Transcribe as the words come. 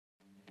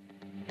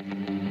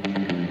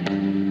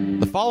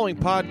The following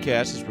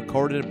podcast is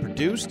recorded and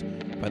produced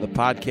by the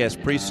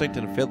Podcast Precinct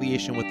in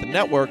affiliation with the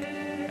network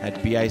at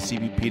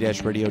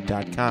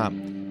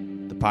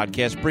bicbp-radio.com. The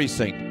Podcast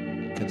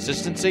Precinct.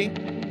 Consistency,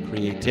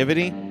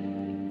 creativity,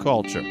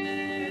 culture.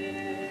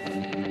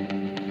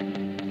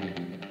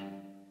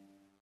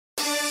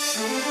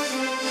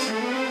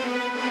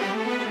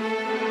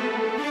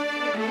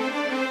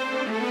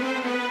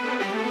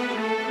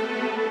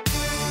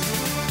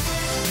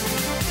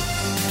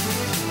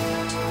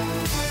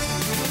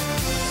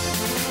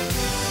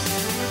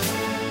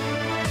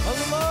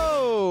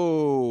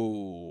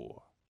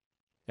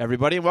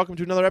 Everybody, and welcome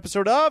to another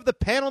episode of The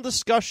Panel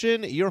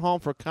Discussion, your home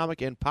for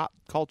comic and pop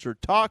culture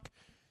talk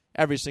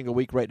every single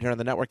week right here on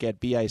the network at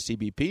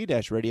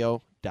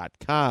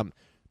bicbp-radio.com.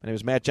 My name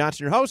is Matt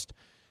Johnson, your host,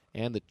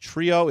 and the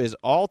trio is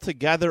all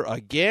together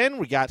again.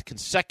 We got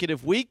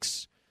consecutive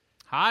weeks.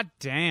 Hot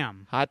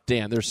damn. Hot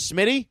damn. There's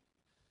Smitty.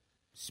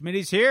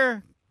 Smitty's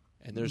here.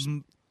 And there's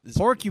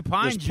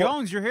Porcupine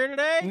Jones, you're here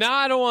today? No,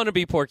 I don't want to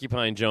be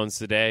Porcupine Jones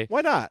today.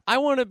 Why not? I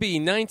want to be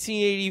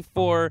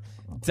 1984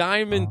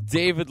 Diamond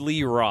David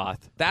Lee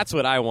Roth. That's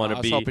what I want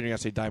to be. I was hoping you were going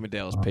to say Diamond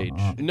Dallas Page.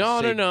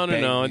 No. Bang the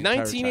entire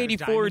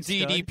 1984 Diamond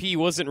DDP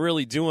wasn't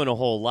really doing a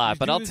whole lot,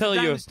 but I'll tell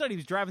you. He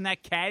was driving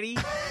that caddy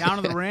down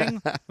to the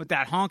ring with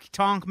that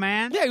honky-tonk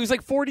man. Yeah, he was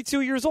like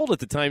 42 years old at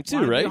the time,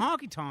 too, right?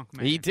 Honky-tonk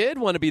man. He did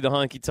want to be the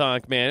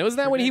honky-tonk man. Wasn't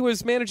that when he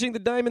was managing the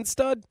Diamond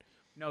Stud?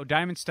 No,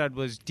 Diamond Stud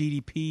was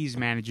DDP's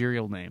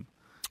managerial name.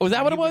 Was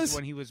that what it was?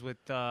 When he was with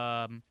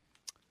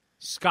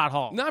Scott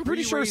Hall. No, I'm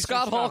pretty sure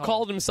Scott Hall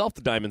called himself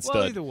the Diamond Stud.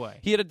 Well, either way.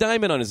 He had a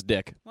diamond on his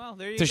dick. Well,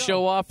 there you to go.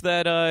 show off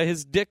that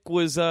his dick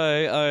was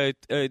a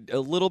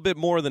little bit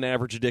more than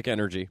average dick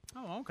energy.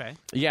 Oh, okay.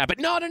 Yeah, but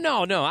no.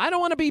 I don't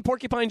want to be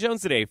Porcupine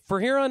Jones today. For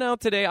here on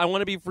out today, I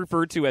want to be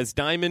referred to as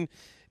Diamond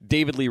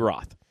David Lee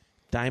Roth.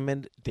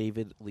 Diamond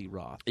David Lee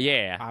Roth.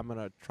 Yeah. I'm going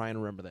to try and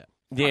remember that.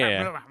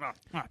 Yeah.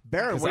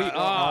 Baron, what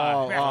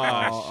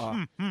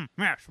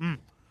Yes.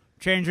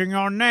 Changing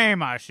your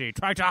name, I see.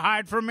 Try to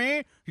hide from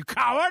me, you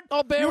coward.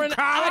 Oh, Baron, you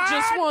coward? I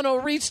just want to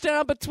reach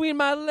down between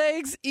my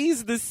legs,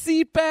 ease the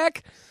seat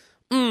back.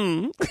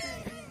 I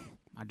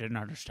didn't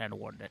understand a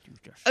word that you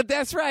just said.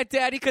 That's right,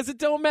 Daddy, because it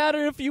don't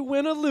matter if you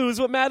win or lose.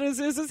 What matters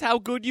is how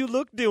good you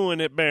look doing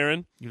it,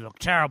 Baron. You look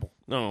terrible.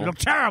 No. You look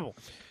terrible.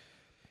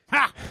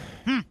 Ha!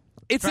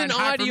 It's Trying an to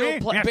hide from audio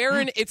me? Yes.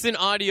 Baron, it's an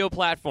audio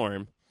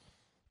platform.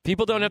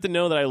 People don't have to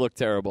know that I look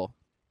terrible.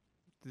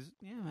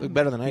 Look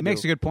better than I He do.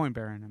 makes a good point,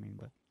 Baron.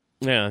 But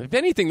Yeah, if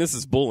anything, this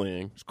is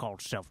bullying. it's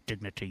called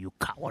self-dignity, you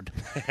coward.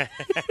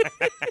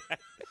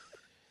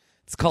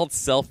 It's called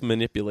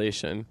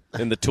self-manipulation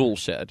in the tool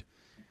shed.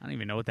 I don't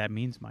even know what that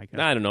means, Mike.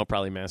 I don't know,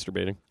 probably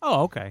masturbating.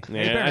 Oh, okay.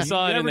 Yeah, Hey, Baron, I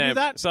saw you it in ever do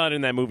that. Saw it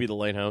in that movie, The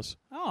Lighthouse.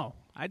 Oh,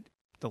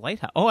 The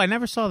Lighthouse. Oh, I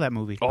never saw that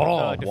movie.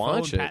 Oh, Defoe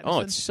watch and it. Oh,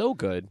 Pattinson. it's so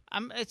good. I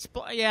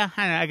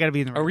got to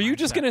be in the right Or were you mindset.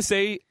 just gonna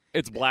say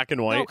it's black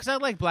and white? No, because I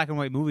like black and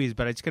white movies,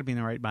 but I just got to be in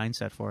the right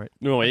mindset for it.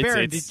 No,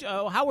 Baron, it's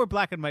how were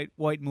black and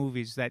white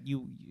movies that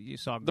you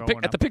saw growing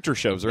up? at the picture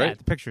shows, Yeah, right?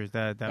 the pictures.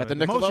 At the motion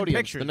Nickelodeons,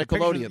 pictures, the pictures,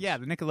 Nickelodeons. yeah,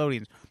 the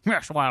Nickelodeons.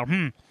 Yes, well,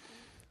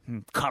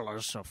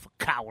 colors for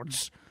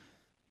cowards.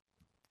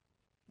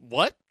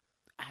 What?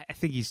 I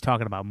think he's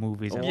talking about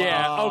movies.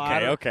 Yeah. I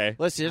don't- Okay.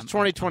 Listen, it's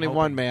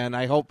 2021, man.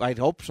 I'd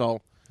hope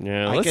so.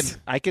 Yeah.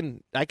 I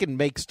can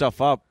make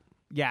stuff up.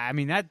 Yeah, I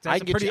mean that's I'll a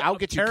pretty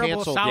get you terrible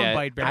canceled.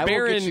 soundbite, Yeah. I Baron. will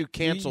Baron, get you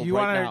canceled you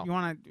right wanna, now. You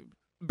want to?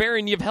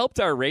 Baron, you've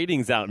helped our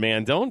ratings out,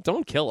 man. Don't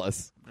kill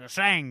us.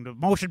 Saying the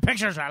motion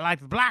pictures, I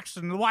like the blacks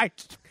and the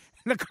whites,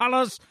 the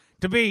colors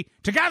to be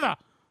together.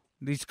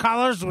 These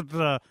colors with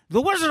the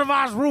Wizard of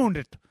Oz ruined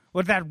it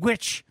with that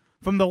witch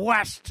from the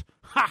West.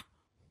 Ha!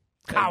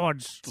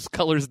 Cowards. Those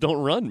colors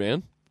don't run,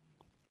 man.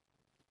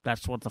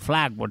 That's what the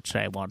flag would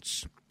say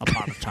once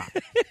upon a time.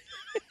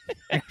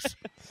 Yes.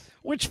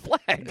 Which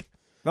flag?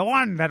 The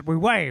one that we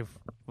wave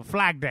for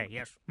Flag Day,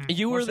 yes.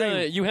 You were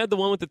you had the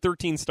one with the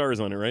 13 stars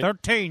on it, right?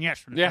 13,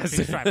 yes. Yes.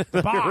 13 stripes.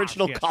 The Bars,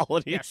 original yes.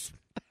 colonies. Yes.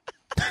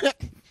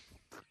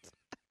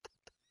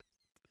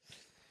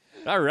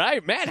 All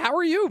right, Matt. How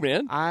are you,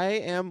 man? I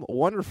am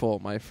wonderful,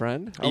 my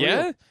friend. How are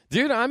Yeah, you?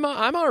 dude. I'm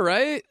all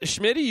right.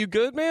 Schmitty, you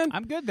good, man?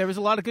 I'm good. There was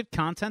a lot of good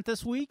content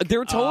this week.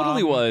 There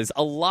totally was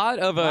a lot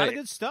of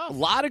good stuff. A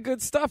lot of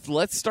good stuff.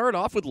 Let's start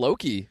off with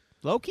Loki.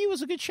 Loki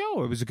was a good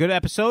show. It was a good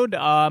episode.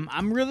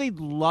 I'm really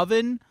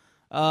loving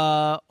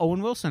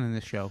Owen Wilson in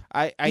this show.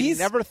 I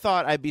never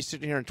thought I'd be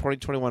sitting here in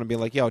 2021 and be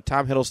like, yo,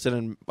 Tom Hiddleston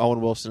and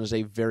Owen Wilson is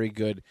a very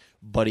good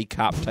buddy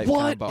cop type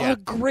What combo. a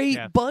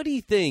great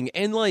buddy thing.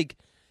 And, like,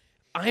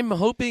 I'm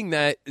hoping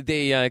that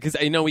they, because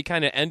I know we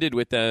kind of ended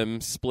with them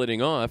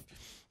splitting off.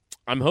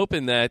 I'm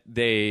hoping that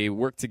they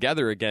work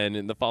together again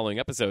in the following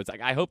episodes.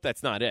 Like, I hope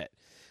that's not it.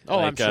 Oh,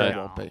 Like, I'm sure it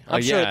won't be.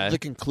 I'm yeah. sure the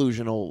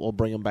conclusion will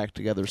bring them back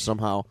together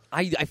somehow.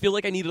 I feel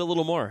like I needed a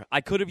little more.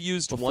 I could have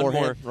used one more.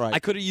 Beforehand, right. I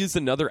could have used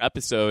another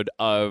episode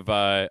of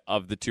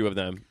the two of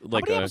them.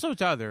 Like How many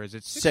episodes are there? Is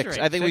it six? Or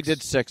eight? I think we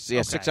did 6. Yeah,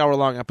 Okay.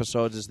 6-hour-long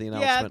episodes is the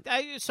Yeah,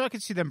 announcement. so I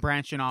could see them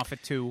branching off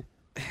at 2.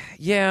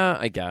 yeah,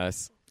 I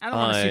guess. I don't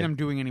want to see them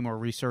doing any more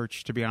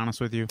research, to be honest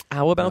with you.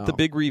 How about the No.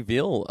 big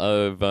reveal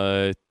of?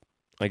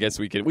 I guess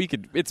we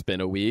could. It's been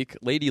a week.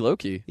 Lady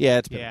Loki. Yeah,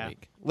 it's been Yeah. a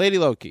week. Lady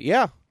Loki,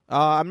 yeah.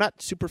 I'm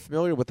not super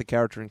familiar with the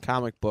character in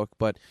comic book,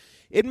 but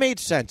it made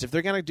sense. If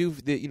they're going to do,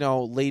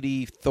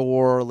 Lady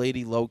Thor,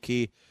 Lady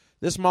Loki,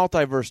 this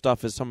multiverse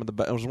stuff is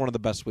it was one of the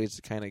best ways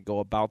to kind of go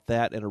about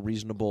that in a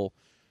reasonable,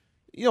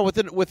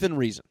 within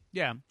reason,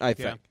 Yeah. I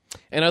think.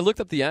 And I looked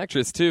up the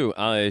actress too.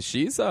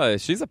 She's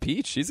a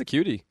peach. She's a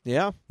cutie.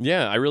 Yeah.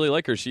 Yeah, I really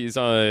like her. She's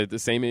the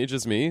same age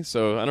as me,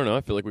 so I don't know.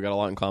 I feel like we got a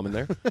lot in common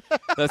there.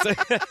 That's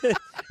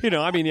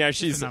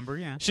she's a number,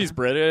 yeah. She's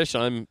British.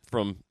 I'm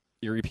from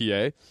Erie, PA.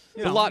 You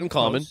A know, lot in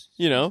common,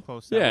 close.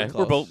 Close that Yeah, way.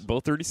 we're Close.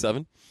 both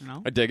 37. You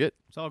know, I dig it.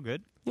 it's all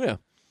good. Yeah,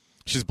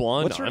 she's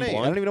blonde. What's her I'm name? I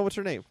blonde. don't even know what's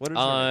her name. What is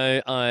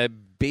her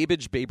name?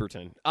 Babbage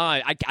Baberton.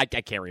 I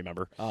can't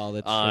remember. Oh,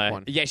 that's the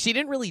one. Yeah, she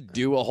didn't really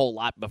do a whole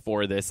lot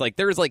before this. Like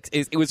there was like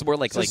it was more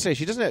like Say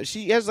she doesn't.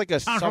 She has like a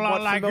Sounds a lot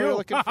somewhat like familiar you.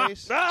 looking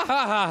face.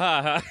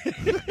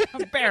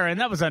 Baron,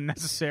 that was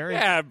unnecessary.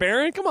 Yeah,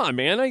 Baron, come on,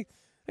 man. I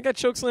got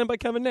chokeslammed by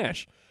Kevin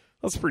Nash.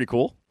 That's pretty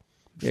cool.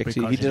 Yeah, 'cause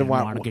Because he didn't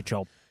want to get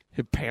your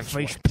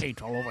face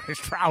paint all over his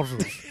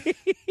trousers.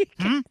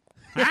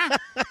 Huh?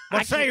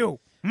 What say you?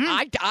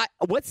 I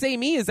what say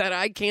me is that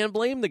I can't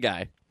blame the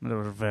guy.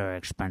 Those are very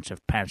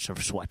expensive pants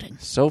for sweating.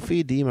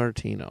 Sophie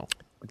DiMartino.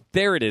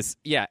 There it is.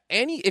 Yeah,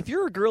 if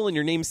you're a girl and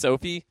your name's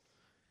Sophie,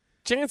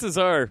 chances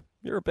are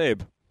you're a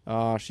babe.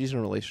 She's in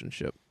a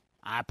relationship.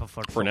 I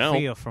prefer For now.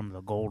 Sophia from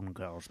the Golden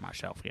Girls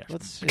myself, yes.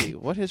 Let's see.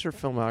 What is her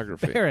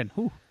filmography? Baron,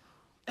 who?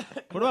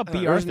 What about B.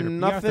 There's Arthur?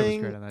 B. Arthur was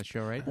nothing- great on that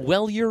show, right?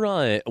 Well,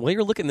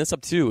 you're looking this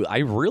up too. I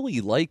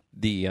really like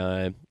the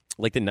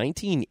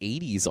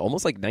 1980s,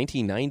 almost like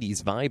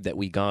 1990s vibe that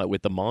we got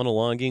with the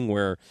monologuing,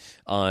 where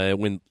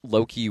when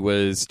Loki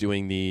was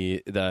doing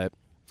the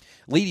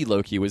Lady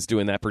Loki was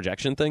doing that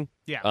projection thing,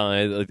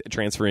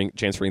 transferring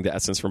the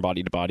essence from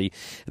body to body,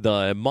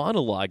 the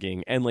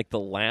monologuing and like the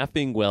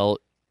laughing. Well,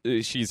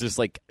 she's just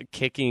like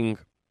kicking,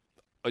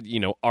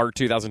 our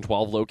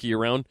 2012 Loki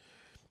around.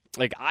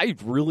 Like, I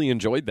really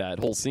enjoyed that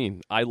whole scene.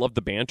 I love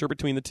the banter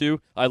between the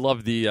two. I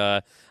love the,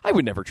 I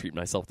would never treat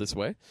myself this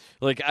way.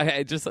 Like,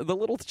 I just, the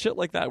little shit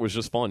like that was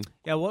just fun.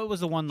 Yeah, what was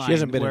the one line She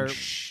hasn't been where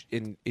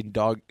in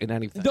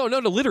anything. No,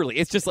 literally.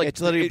 It's just like,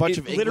 It's literally a bunch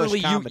of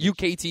literally English comedies. UK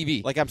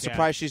TV. Like, I'm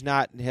surprised she's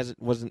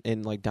wasn't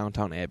in like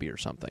Downtown Abbey or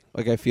something.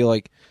 Like, I feel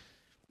like,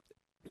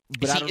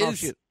 but I don't know.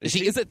 If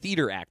she is a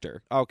theater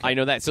actor. Okay. I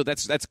know that. So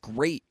that's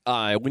great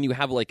when you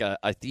have like a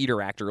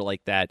theater actor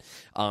like that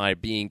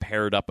being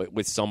paired up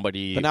with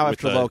somebody. But now with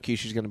after Loki,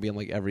 she's going to be in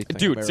like everything.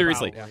 dude, Very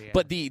seriously. probably. yeah.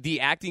 But the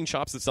acting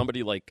chops of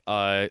somebody like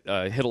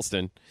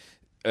Hiddleston,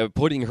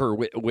 putting her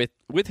with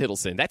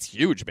Hiddleston, that's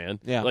huge, man.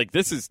 Yeah. Like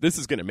this is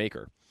going to make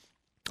her.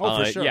 Oh,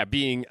 for sure. Yeah,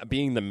 being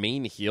the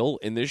main heel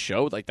in this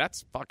show, like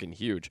that's fucking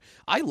huge.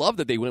 I love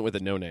that they went with a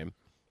no name.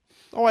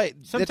 Oh, wait.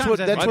 Sometimes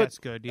that's that's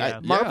good,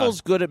 yeah.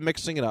 Marvel's good at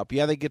mixing it up.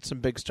 Yeah, they get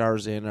some big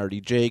stars in,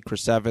 RDJ,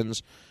 Chris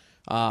Evans.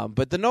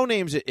 But the no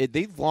names,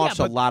 they've launched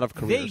a but lot of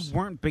careers. They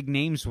weren't big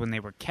names when they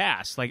were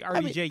cast. Like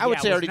RDJ, I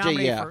would say was RDJ,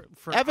 nominated yeah.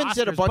 for Evans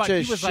did a Oscars, bunch but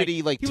of he was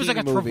shitty, like, he was teen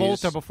like a movies.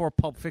 Travolta before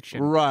Pulp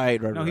Fiction.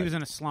 Right. No, he was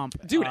in a slump.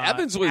 Dude,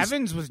 Evans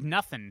was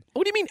nothing.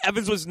 What do you mean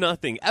Evans was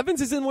nothing?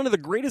 Evans is in one of the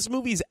greatest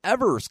movies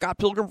ever, Scott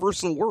Pilgrim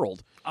vs. the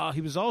World. He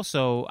was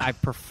also. I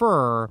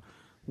prefer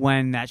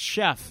when that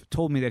chef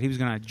told me that he was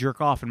going to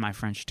jerk off in my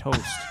French toast.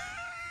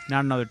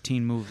 Not another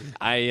teen movie.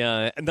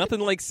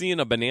 Nothing like seeing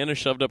a banana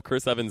shoved up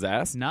Chris Evans'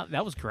 ass. No,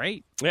 that was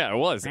great. Yeah, it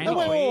was. Randy No,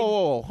 wait, Quaid.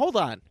 whoa. Hold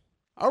on.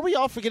 Are we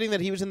all forgetting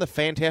that he was in the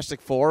Fantastic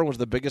Four and was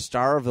the biggest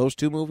star of those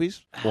two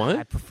movies? What?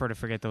 I prefer to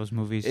forget those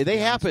movies. to They be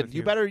honest happened. with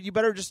You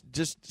better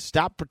just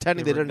stop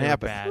pretending they They were- didn't they were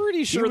happen. bad.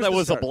 Pretty sure was that the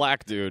was a star.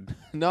 black dude.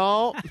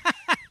 No.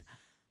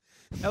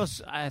 That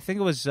was. I think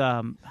it was.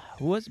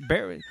 Who was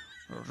Barry?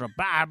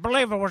 I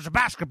believe it was a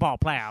basketball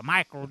player,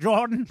 Michael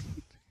Jordan.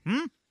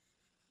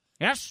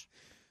 Yes.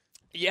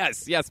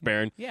 Yes,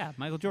 Baron. Yeah,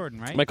 Michael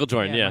Jordan, right? Michael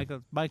Jordan, yeah.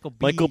 Michael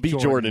B.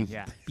 Jordan.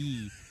 Yeah,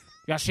 B.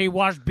 Yes, he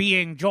was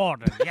being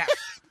Jordan. Yes,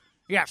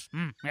 yes,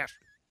 yes.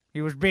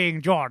 He was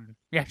being Jordan.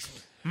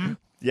 Yes.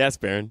 Yes,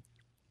 Baron.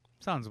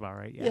 Sounds about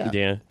right. Yeah.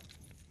 Yeah.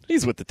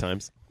 He's with the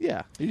times.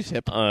 Yeah. He's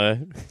hip. Have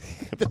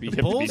to be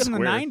Bulls in the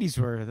square. '90s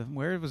were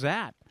where it was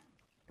at.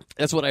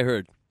 That's what I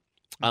heard.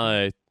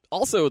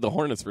 Also, the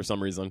Hornets for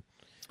some reason,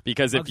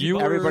 because if Bugsy you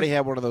Bowles. were Everybody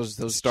had one of those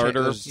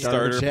starter jackets.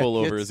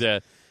 pullovers, yeah.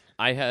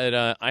 I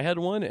had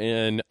one,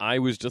 and I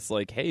was just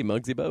like, "Hey,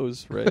 Muggsy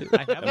Bogues, right?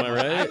 Am I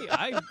right?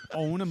 I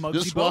own a Muggsy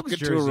Just walk Bogues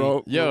into jersey. a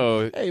row.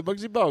 Yo, Hey,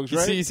 Bugsy Bogues, you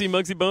right? see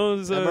Muggsy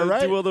Bogues Am I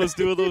right? do all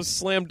those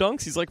slam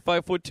dunks. He's like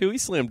 5'2". He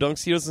slam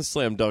dunks. He doesn't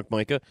slam dunk,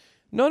 Micah.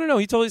 No.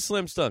 He totally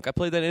slam dunk. I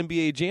played that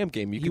NBA Jam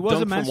game. You He could was a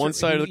dunk from master, one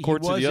side of the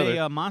court he to the was other.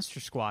 a Monster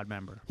Squad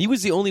member. He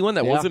was the only one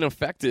that Yeah. wasn't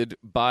affected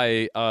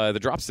by the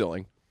drop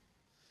ceiling.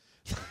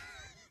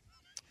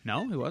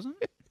 No, he wasn't.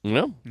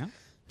 No.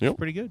 It's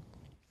pretty good.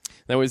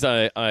 That was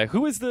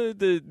who was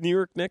the New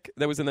York Knick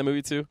that was in that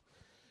movie too?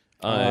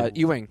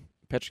 Ewing.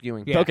 Patrick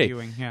Ewing. Yeah, okay.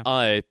 Ewing,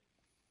 yeah.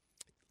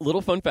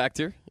 Little fun fact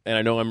here. and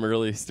I know I'm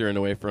really steering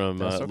away from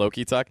That's okay.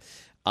 Loki talk.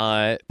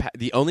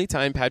 The only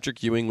time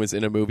Patrick Ewing was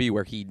in a movie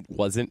where he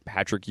wasn't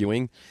Patrick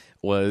Ewing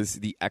was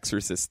The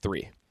Exorcist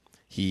 3.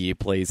 He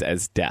plays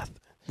as Death.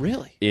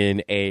 Really?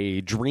 In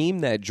a dream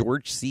that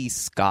George C.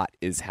 Scott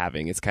is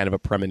having. It's kind of a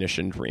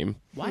premonition dream.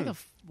 Why the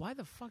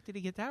fuck did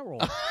he get that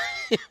role?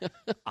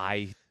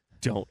 I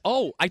don't.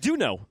 Oh, I do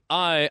know.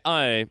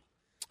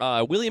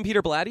 William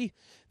Peter Blatty,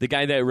 the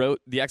guy that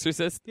wrote The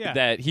Exorcist,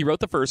 that he wrote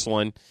the first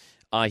one.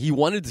 He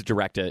wanted to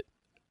direct it,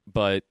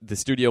 but the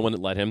studio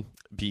wouldn't let him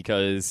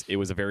because it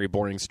was a very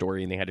boring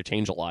story and they had to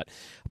change a lot.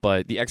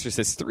 But The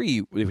Exorcist 3,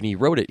 when he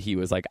wrote it, he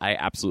was like, I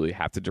absolutely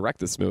have to direct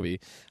this movie.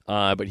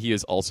 But he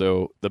is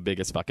also the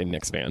biggest fucking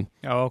Knicks fan.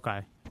 Oh,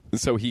 okay.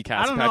 So he I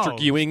cast don't Patrick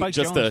know. Ewing Spike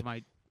just Jonze to.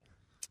 might,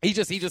 He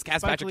just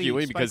cast Spike Patrick Lee,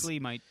 Ewing Spike because Lee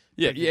might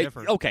yeah, beg to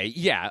differ. okay,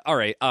 yeah, all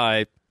right.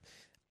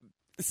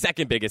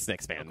 Second biggest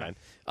Knicks fan, then.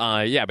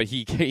 But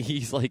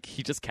he's like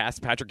he just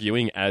cast Patrick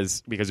Ewing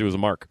because it was a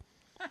mark.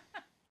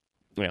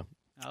 Yeah,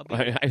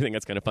 I think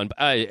that's kind of fun.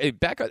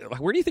 But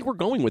where do you think we're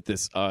going with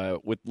this?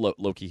 With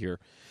Loki here,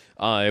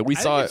 we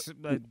saw.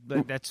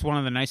 That's one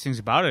of the nice things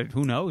about it.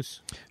 Who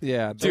knows?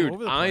 Yeah, It's all dude,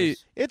 over the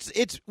place.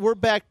 it's we're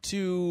back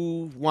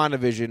to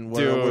WandaVision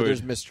where Dude.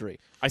 there's mystery.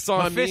 I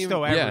saw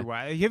Mephisto a meme.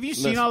 everywhere. Have you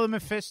seen Listen. all the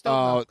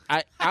Mephisto?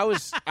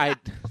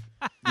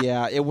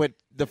 It went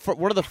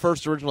one of the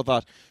first original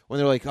thoughts when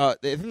they're like, I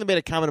think they made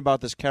a comment about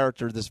this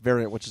character, this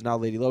variant, which is now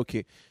Lady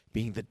Loki,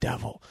 being the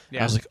devil.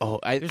 Yeah. I was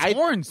like, There's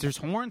horns. There's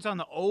horns on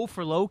the O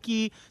for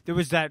Loki. There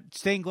was that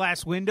stained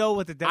glass window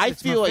with the devil. I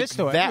feel like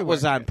Mephisto that everywhere.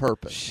 was on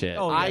purpose. Shit.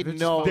 Oh, yeah, I it's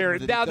know.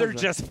 fucking- They're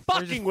just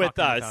fucking with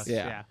us.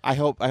 Yeah. I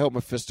hope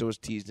Mephisto was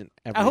teased in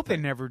everything. I hope they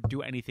never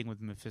do anything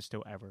with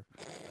Mephisto ever.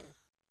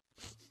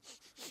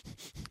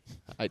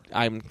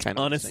 I'm kind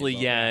of Honestly,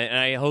 yeah, and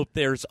I hope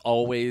there's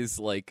always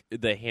like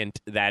the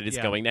hint that is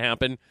going to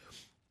happen.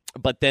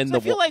 But then I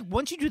feel like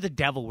once you do the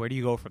devil, where do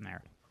you go from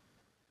there?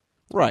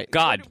 right.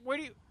 God. Where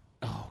do you?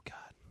 Oh God.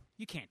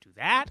 You can't do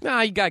that.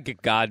 Nah, you gotta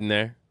get God in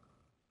there,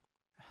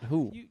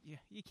 Who?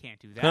 You can't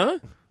do that. huh?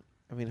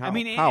 I mean, how? I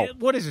mean, how?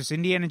 what is this?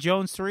 Indiana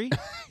Jones 3?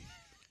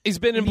 He's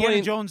been in Indiana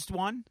plain. Jones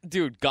 1?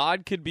 Dude,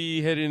 God could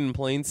be hidden in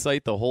plain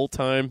sight the whole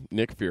time.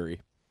 Nick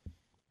Fury.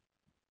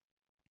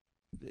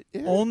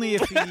 Yeah. Only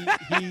if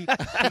he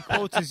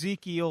quotes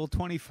Ezekiel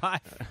 25.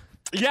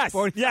 Yes,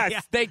 45, yes, yeah.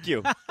 thank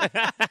you.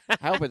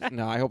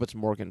 I hope it's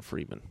Morgan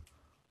Freeman.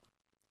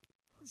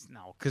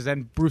 No, because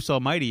then Bruce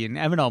Almighty and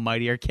Evan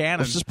Almighty are canon.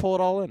 Let's just pull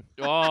it all in.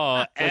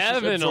 Oh, just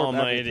Evan absorb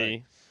Almighty.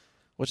 everything.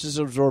 Let's just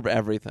absorb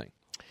everything.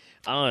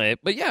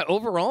 But yeah,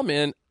 overall,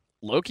 man,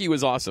 Loki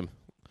was awesome.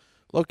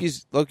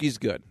 Loki's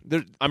good.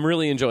 I'm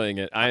really enjoying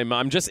it.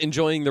 I'm just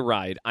enjoying the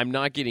ride. I'm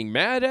not getting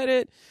mad at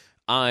it.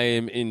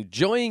 I'm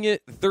enjoying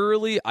it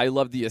thoroughly. I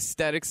love the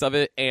aesthetics of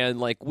it, and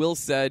like Will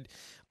said,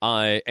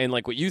 and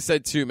like what you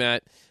said too,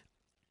 Matt,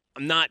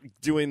 I'm not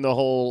doing the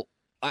whole.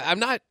 I'm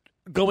not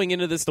going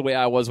into this the way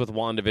I was with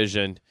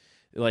WandaVision.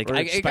 Like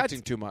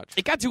expecting too much.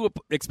 It got to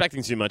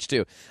expecting too much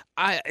too.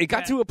 It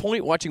got to a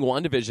point watching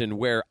WandaVision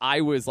where I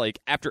was like,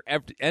 after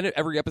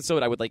every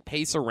episode, I would like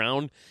pace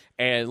around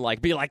and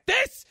like be like,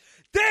 this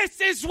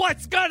is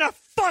what's gonna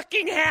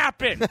fucking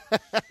happen.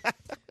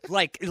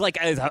 like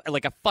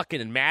a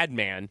fucking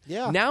madman.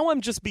 Yeah. Now I'm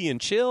just being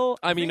chill.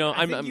 I mean,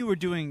 I think you were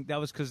doing that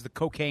was because the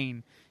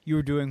cocaine you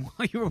were doing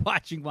while you were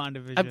watching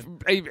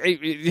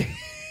WandaVision.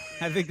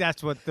 I think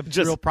that's what the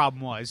real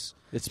problem was.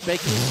 It's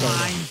making soda.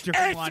 Times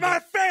different It's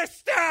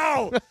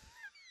Mephisto!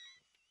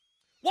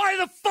 Why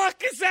the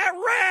fuck is that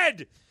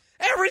red?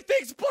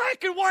 Everything's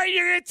black and white.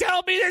 You're gonna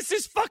tell me this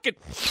is fucking.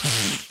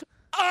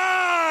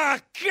 Oh,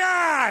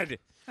 God!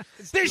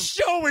 This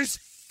show is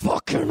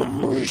fucking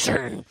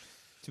amazing.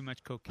 Too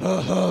much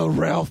cocaine.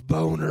 Ralph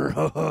Boner.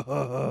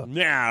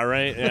 Yeah,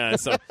 right. Yeah.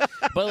 So,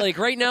 but like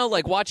right now,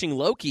 like watching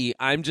Loki,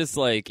 I'm just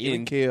like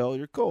Kill.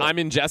 You're cool. I'm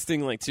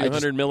ingesting like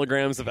 200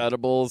 milligrams of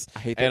edibles, I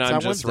hate that and it's I'm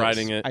on just Wednesdays.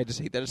 riding it. I just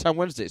hate that it's on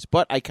Wednesdays.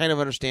 But I kind of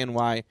understand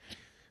why.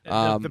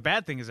 The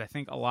bad thing is, I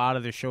think a lot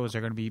of the shows are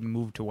going to be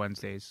moved to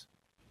Wednesdays.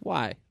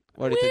 Why?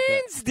 Why do you think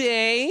that?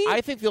 Wednesday.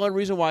 I think the only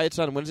reason why it's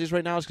on Wednesdays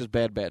right now is because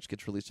Bad Batch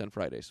gets released on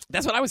Fridays.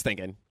 That's what I was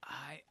thinking.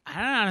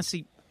 I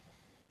honestly,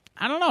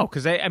 I don't know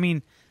because I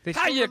mean, they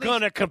How still you released-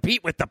 gonna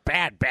compete with the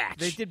Bad Batch?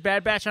 They did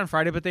Bad Batch on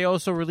Friday, but they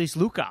also released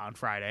Luca on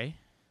Friday.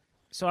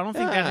 So I don't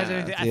think that has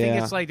anything. I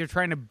think it's like they're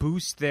trying to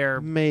boost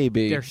their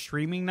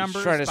streaming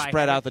numbers. trying to by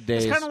spread out the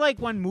days. It's kind of like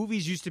when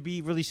movies used to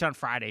be released on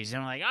Fridays,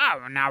 and like,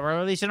 oh, now we're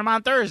releasing them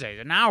on Thursdays,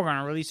 and now we're going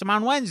to release them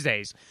on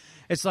Wednesdays.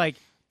 It's like,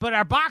 but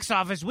our box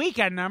office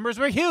weekend numbers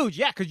were huge.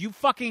 Yeah, because you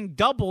fucking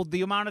doubled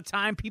the amount of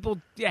time people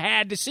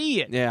had to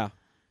see it. Yeah.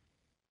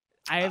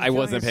 I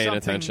wasn't paying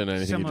attention to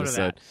anything you just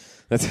said.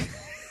 That's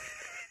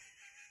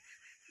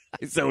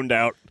I zoned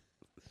out.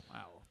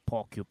 Wow,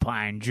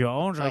 Porcupine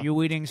Jones, are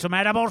you eating some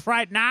edibles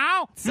right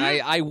now?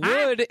 I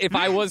would if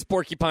I was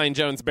Porcupine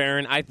Jones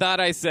Baron. I thought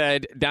I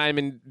said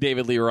Diamond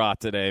David Lee Roth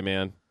today,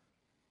 man.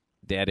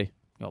 Daddy.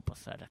 You're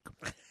pathetic.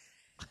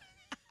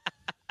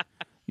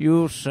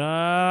 You,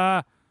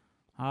 sir,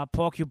 are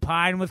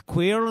porcupine with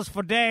quills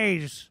for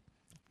days.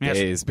 Yes,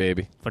 Days,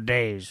 baby. for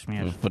days.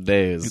 Yes. For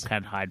days. You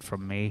can't hide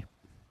from me.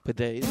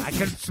 Bidets. I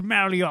can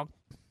smell your...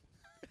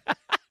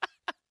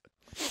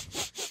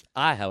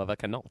 I, however,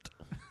 cannot.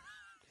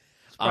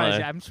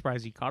 I'm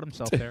surprised he caught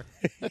himself there.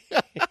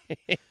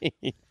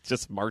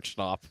 Just marched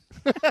off.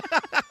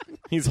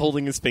 He's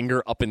holding his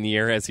finger up in the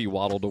air as he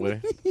waddled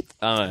away.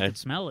 I can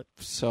smell it.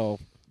 So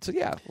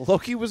yeah,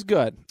 Loki was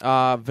good.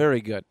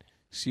 Very good.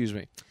 Excuse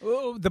me.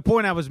 Oh, the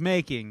point I was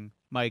making,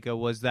 Micah,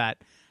 was that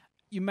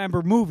you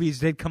remember movies,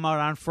 they'd come out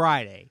on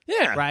Friday.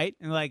 Yeah. Right?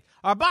 And like,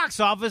 our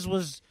box office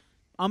was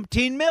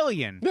umpteen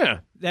million. Yeah.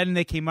 Then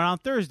they came out on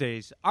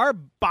Thursdays. Our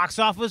box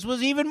office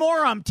was even more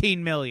umpteen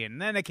million.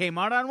 Then it came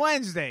out on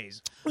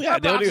Wednesdays. Yeah, Our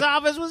box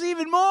office was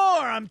even more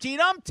umpteen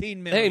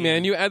million. Hey,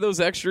 man, you add those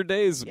extra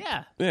days.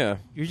 Yeah. Yeah.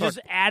 You're just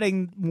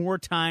adding more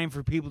time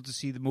for people to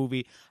see the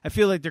movie. I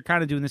feel like they're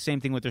kind of doing the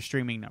same thing with their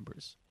streaming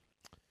numbers.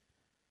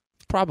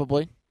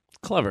 Probably.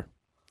 Clever.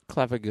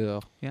 Clever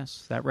girl.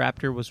 Yes, that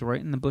raptor was right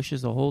in the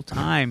bushes the whole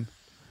time.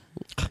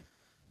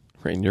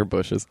 Right in your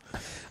bushes.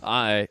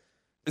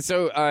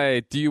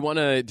 So, do you want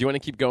to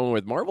keep going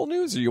with Marvel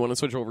news, or do you want to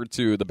switch over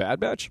to the Bad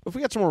Batch? If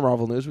we got some more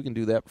Marvel news, we can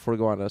do that before we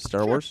go on to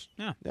Star Wars.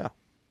 Yeah.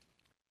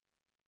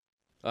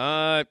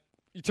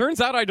 It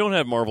turns out I don't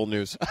have Marvel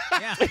news.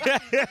 Yeah.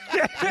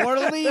 What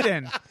a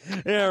lead-in.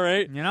 Yeah,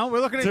 right. You know,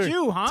 we're looking at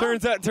you, huh?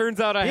 Turns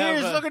out I have.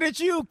 Here's looking at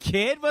you,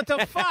 kid. What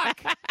the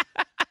fuck?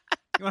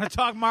 You want to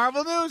talk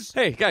Marvel news?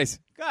 Hey, guys,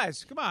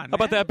 Guys, come on. how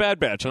about that Bad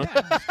Batch, huh?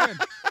 Yeah, that's good.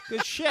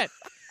 Good shit.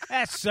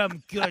 That's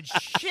some good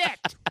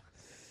shit.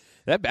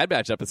 That Bad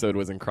Batch episode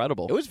was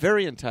incredible. It was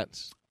very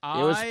intense. It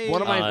was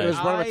one of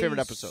my favorite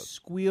episodes.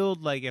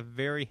 Squealed like a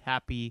very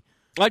happy.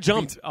 I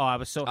jumped. Oh, I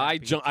was so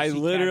happy. I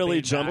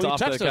literally jumped Well,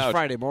 off you the texted us couch.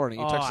 Friday morning.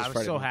 You Oh, texted us I was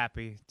Friday so morning.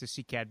 happy to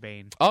see Cad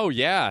Bane. Oh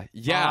yeah,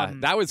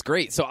 Um, that was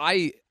great. So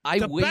I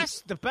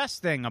The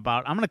best thing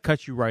about, I'm going to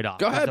cut you right off.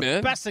 Go ahead, the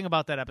man. best thing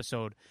about that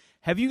episode,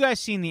 have you guys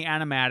seen the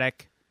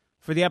animatic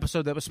for the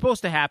episode that was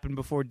supposed to happen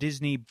before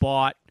Disney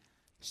bought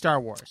Star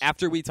Wars?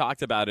 After we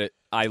talked about it,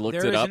 I looked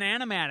There it is up. an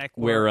animatic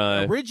where,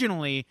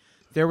 originally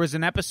there was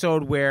an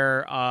episode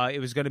where it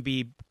was going to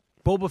be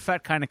Boba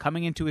Fett kind of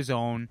coming into his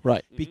own,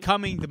 Right.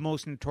 becoming the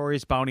most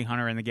notorious bounty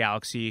hunter in the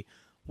galaxy,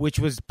 which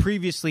was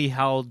previously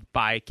held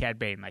by Cad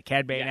Bane. Like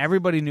Cad Bane,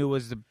 everybody knew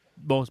was the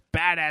most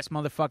badass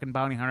motherfucking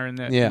bounty hunter in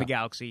the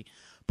galaxy.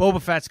 Boba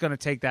Fett's going to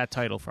take that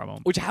title from him.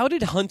 Which, how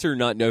did Hunter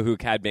not know who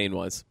Cad Bane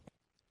was?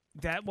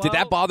 Did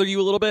that bother you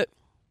a little bit?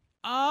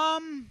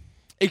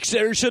 It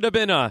should have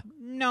been a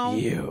No.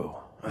 you. No.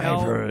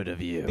 I've heard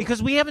of you.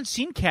 Because we haven't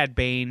seen Cad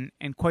Bane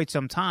in quite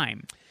some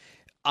time.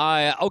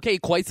 Okay,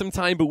 quite some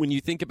time, but when you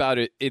think about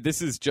it,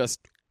 this is just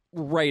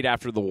right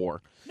after the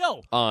war.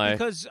 No,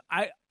 because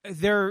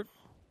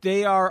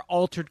they are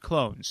altered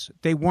clones.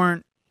 They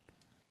weren't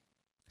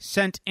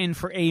sent in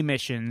for A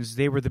missions.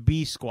 They were the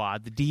B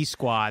squad, the D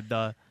squad.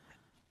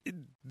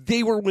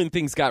 They were when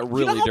things got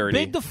really you know how dirty.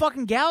 big the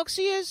fucking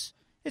galaxy is?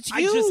 It's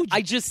huge.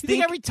 I just you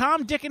think every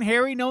Tom, Dick, and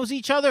Harry knows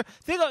each other.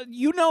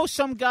 You know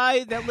some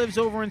guy that lives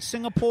over in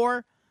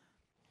Singapore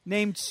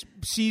named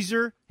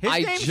Caesar. His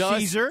name's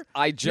Caesar.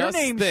 Your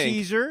name's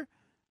Caesar.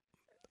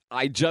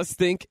 I just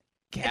think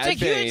Cad It's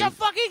Bane. a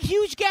fucking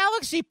huge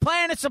galaxy.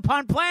 Planets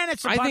upon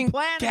planets upon I think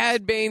planets.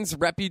 Cad Bane's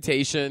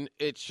reputation.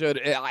 It should.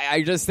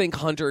 I just think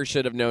Hunter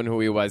should have known who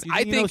he was. You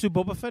think he knows who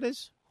Boba Fett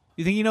is?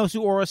 You think he knows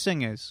who Aura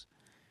Singh is?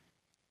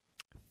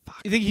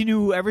 You think he knew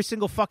who every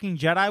single fucking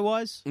Jedi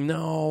was? No.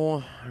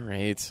 All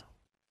right.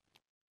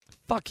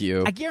 Fuck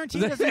you. I guarantee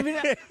he doesn't even.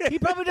 He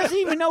probably doesn't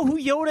even know who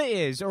Yoda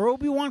is or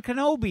Obi-Wan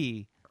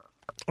Kenobi.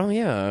 Oh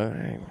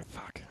yeah.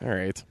 Fuck. All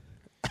right.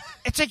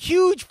 It's a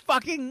huge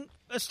fucking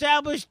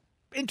established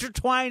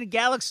intertwined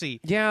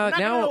galaxy. Yeah. We're not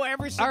now. gonna know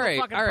every single all right.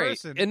 fucking all right.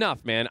 person.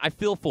 Enough, man. I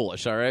feel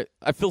foolish. All right.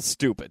 I feel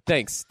stupid.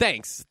 Thanks,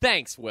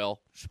 Will.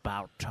 It's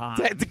about time.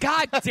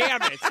 God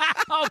damn it.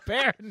 Oh,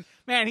 Baron.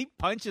 Man, he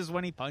punches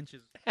when he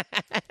punches.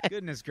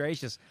 Goodness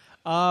gracious.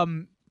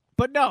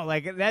 But no,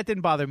 like, that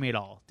didn't bother me at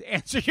all. To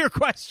answer your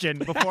question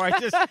before I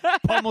just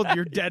pummeled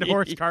your dead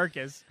horse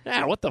carcass.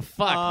 Yeah. What the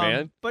fuck,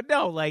 man? But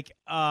no, like,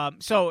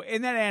 so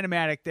in that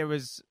animatic, it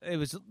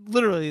was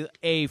literally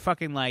a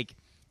fucking, like,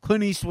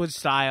 Clint Eastwood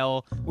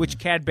style, which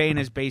Cad Bane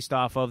is based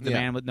off of, the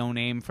Man with No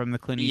Name from the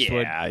Clint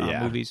Eastwood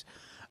movies.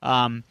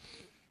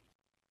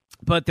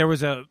 But there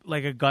was a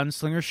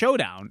gunslinger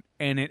showdown,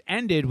 and it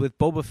ended with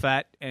Boba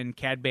Fett and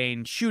Cad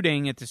Bane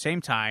shooting at the same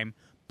time,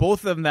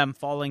 both of them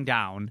falling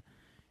down.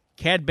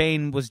 Cad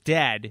Bane was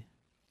dead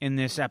in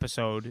this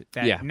episode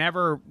that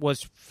never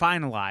was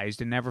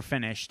finalized and never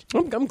finished.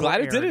 I'm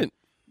glad it didn't.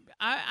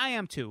 I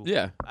am too.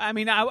 Yeah. I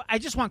mean, I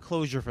just want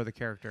closure for the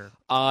character.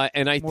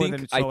 And I more think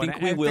than so, and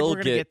we will we're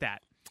gonna get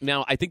that.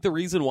 Now, I think the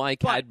reason why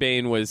Cad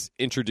Bane was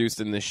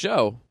introduced in this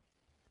show,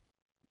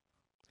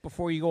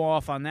 Before you go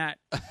off on that,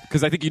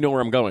 because I think you know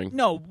where I'm going.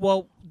 no,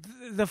 well,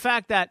 the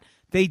fact that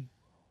they,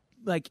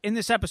 like, in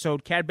this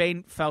episode, Cad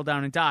Bane fell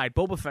down and died.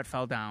 Boba Fett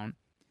fell down,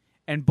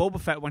 and Boba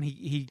Fett, when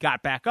he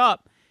got back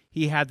up,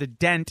 he had the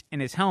dent in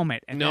his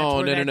helmet. And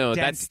No. That's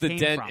That's the came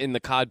dent from. in the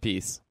cod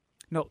piece.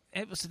 No,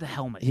 it was the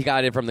helmet. He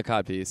got it from the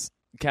cod piece.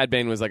 Cad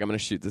Bane was like, I'm going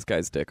to shoot this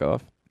guy's dick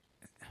off.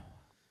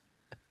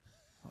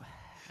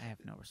 I have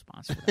no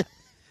response for that.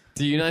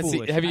 Do you not see?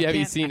 Foolish. Have you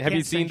I seen can't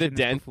the sanction this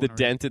dent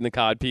buffoonery. in the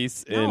cod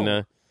piece? No.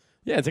 In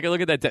yeah, take a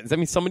look at that dent. I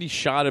mean, somebody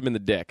shot him in the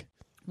dick.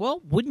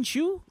 Well, wouldn't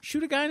you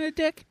shoot a guy in the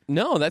dick?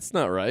 No, that's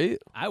not right.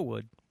 I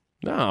would.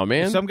 No,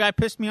 man. If some guy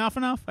pissed me off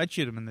enough, I'd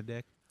shoot him in the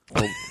dick.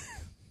 Well,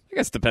 I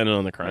guess depending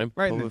on the crime.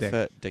 Right in the Boba dick.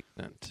 Fett dick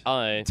dent.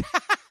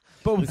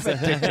 Boba Fett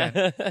dick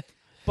dent.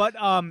 But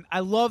I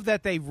love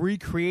that they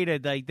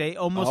recreated, like they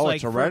almost Oh, like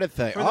it's a Reddit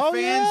thing. for the Oh,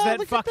 fans yeah, that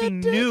look at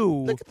fucking that dick. knew.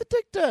 Look at the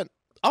dick dent.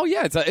 Oh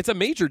yeah, it's a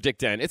major dick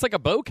dent. It's like a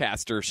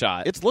bowcaster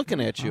shot. It's looking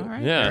at you. All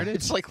right, Yeah. there it is.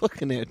 It's like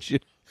looking at you.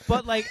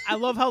 But like, I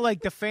love how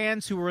like the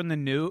fans who were in the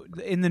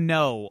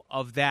know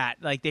of that,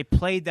 like they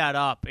played that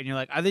up, and you're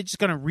like, are they just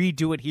gonna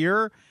redo it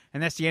here?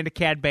 And that's the end of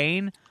Cad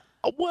Bane.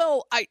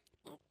 Well,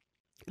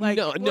 Like,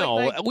 no.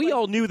 like- We like-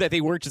 all knew that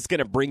they weren't just going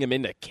to bring him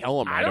in to kill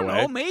him right I don't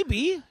away. know,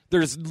 maybe.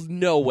 There's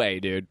no way,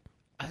 dude.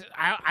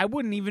 I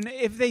wouldn't even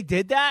if they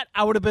did that.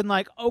 I would have been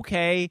like,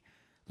 okay,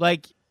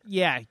 like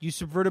yeah, you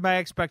subverted my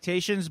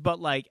expectations, but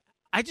like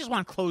I just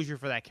want closure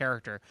for that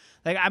character.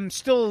 Like I'm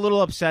still a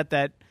little upset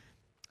that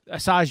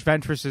Asajj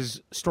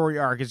Ventress's story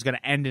arc is going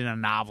to end in a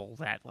novel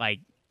that like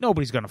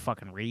nobody's going to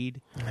fucking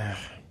read.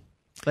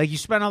 Like you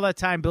spent all that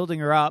time building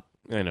her up,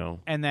 I know.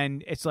 and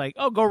then it's like,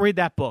 oh, go read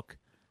that book.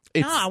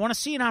 It's, No, I want to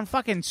see it on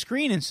fucking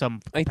screen in some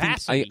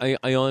capacity.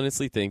 I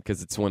honestly think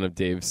because it's one of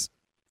Dave's,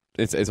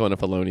 it's one of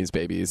Filoni's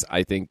babies.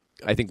 I think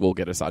we'll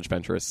get Asajj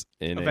Ventress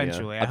in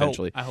eventually.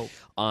 eventually. I hope.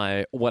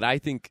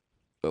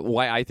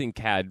 Why I think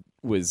Cad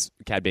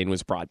Bane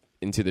was brought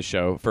into the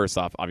show. First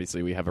off,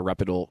 obviously we have a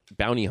reputable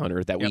bounty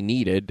hunter that we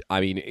needed.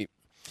 I mean,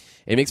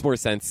 it makes more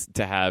sense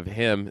to have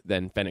him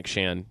than Fennec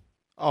Shan.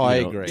 Oh, I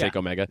agree. Take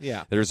Omega.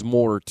 Yeah. There's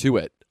more to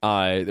it.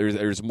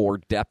 There's more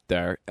depth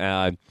there.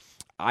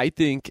 I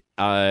think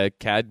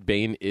Cad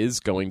Bane is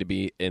going to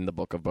be in the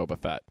Book of Boba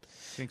Fett.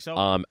 Think so?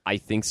 I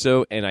think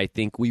so, and I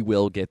think we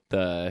will get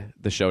the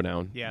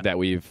showdown that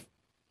we've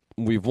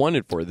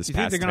wanted for this You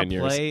think past they're 10 gonna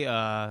years.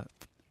 play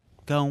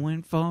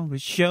 "Going for a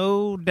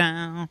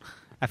Showdown"?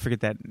 I forget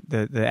that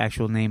the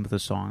actual name of the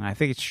song. I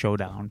think it's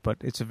 "Showdown," but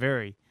it's a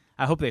very.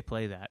 I hope they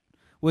play that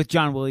with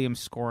John Williams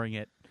scoring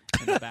it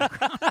in the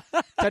background.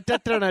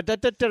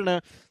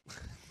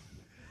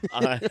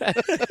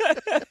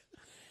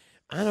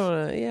 I don't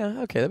know.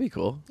 Yeah, okay, that'd be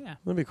cool. Yeah.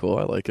 That'd be cool.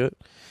 I like it.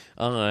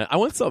 I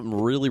want something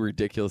really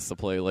ridiculous to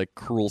play, like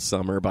 "Cruel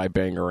Summer" by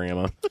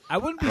Bangarama. I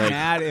wouldn't be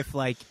mad if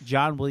like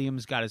John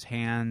Williams got his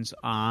hands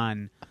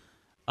on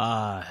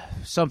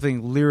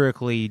something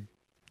lyrically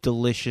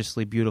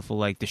deliciously beautiful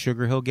like the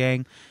Sugar Hill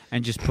Gang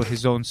and just put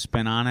his own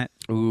spin on it.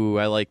 Ooh,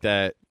 I like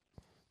that.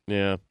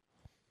 Yeah.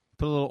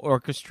 Put a little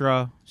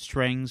orchestra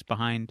strings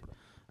behind,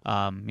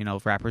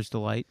 Rapper's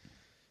Delight.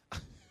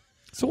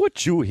 So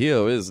what you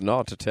hear is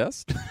not a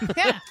test.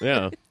 Yeah.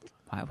 Yeah.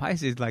 Why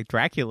is it like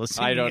Dracula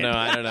singing I don't it? know.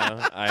 I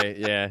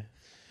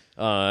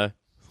don't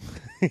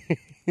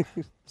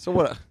know. So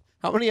what?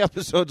 How many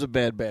episodes of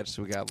Bad Batch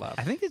do we got left?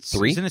 I think it's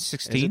 3? Isn't it Is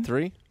 16? it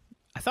 3?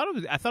 I thought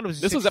it was.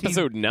 This was 16.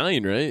 episode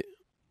 9, right?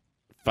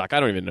 Fuck, I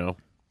don't even know.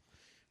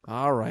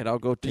 All right, I'll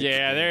go take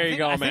Yeah, the- there you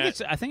go, I man.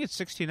 think it's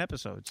 16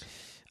 episodes.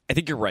 I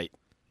think you're right.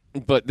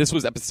 But this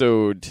was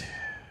episode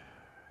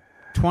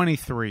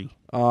 23.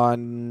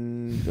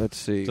 Let's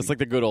see. just like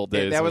the good old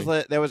Yeah, days.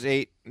 that was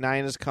 8.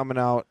 9 is coming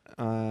out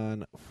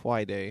on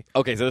Friday.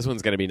 Okay, so this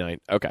one's going to be 9.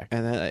 Okay.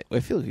 And then I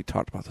feel like we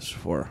talked about this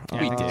before.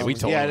 We did. We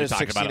totally yeah, there's talked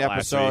 16 about it last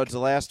episodes. week. The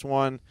last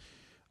one,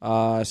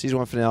 season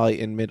 1 finale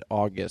in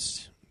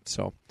mid-August.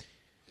 So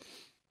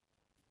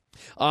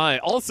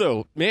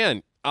Also,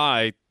 man,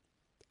 how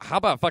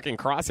about fucking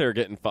Crosshair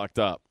getting fucked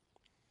up?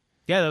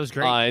 Yeah, that was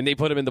great. And they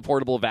put him in the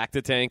portable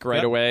Vacta tank right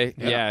Yep. away.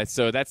 Yep. Yeah,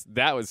 so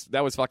that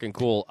was fucking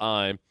cool.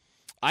 I'm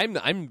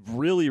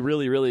really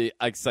really really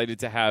excited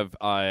to have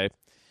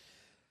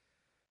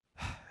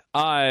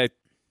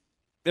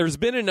there's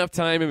been enough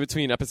time in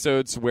between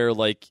episodes where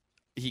like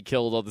he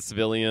killed all the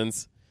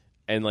civilians,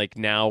 and like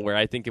now where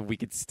I think if we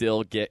could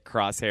still get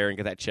Crosshair and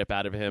get that chip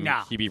out of him,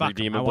 Nah, he'd be fuck him.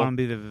 redeemable. I want him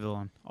to be the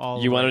villain. All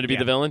You the want way. him to be Yeah.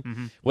 the villain?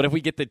 Mhm. What if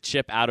we get the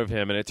chip out of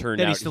him and it turned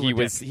Then out he's still he a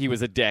was dick. he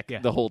was a dick Yeah.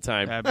 the whole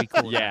time? That'd be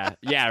cool.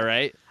 Yeah,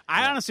 right.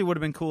 I honestly would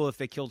have been cool if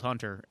they killed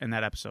Hunter in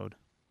that episode.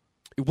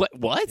 What?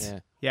 yeah.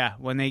 Yeah,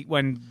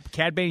 when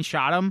Cad Bane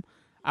shot him,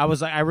 I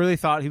was like, I really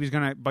thought he was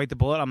gonna bite the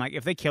bullet. I'm like,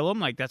 if they kill him,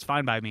 like that's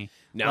fine by me.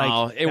 No,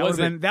 Like, it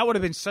wasn't. That would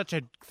have been such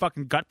a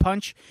fucking gut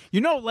punch.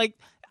 Like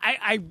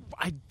I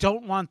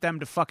don't want them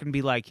to fucking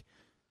be like.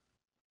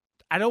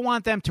 I don't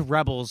want them to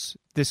rebels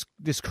this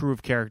crew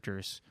of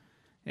characters.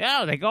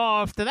 Yeah, they go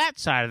off to that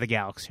side of the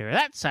galaxy or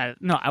that side.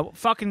 No, I will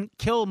fucking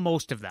kill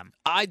most of them.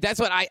 That's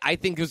what I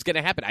think is going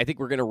to happen. I think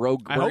we're going to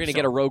I hope get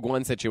so. a Rogue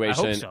One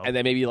situation, so. and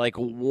then maybe like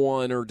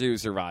 1 or 2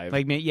 survive.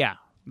 Like me, yeah,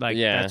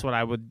 Yeah. that's what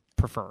I would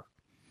prefer.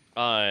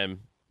 Enough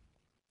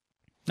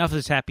of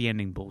this happy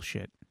ending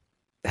bullshit.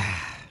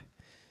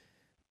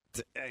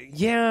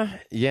 yeah,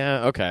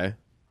 okay.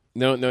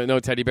 No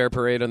teddy bear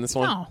parade on this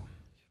one. No,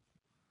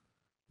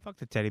 fuck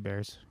the teddy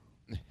bears.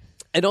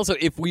 And also,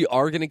 if we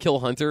are going to kill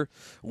Hunter,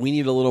 we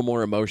need a little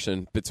more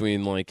emotion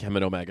between like him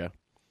and Omega.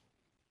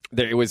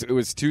 It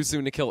was too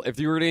soon to kill. If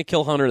you were going to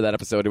kill Hunter that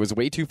episode, it was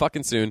way too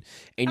fucking soon,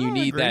 and you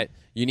need that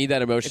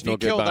If emotional he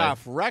killed goodbye.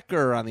 off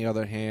Wrecker, on the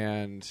other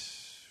hand,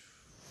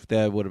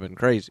 that would have been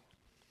crazy.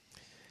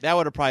 That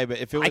would have probably been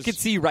if it was. I could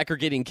see Wrecker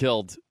getting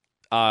killed.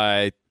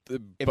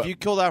 If you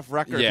killed off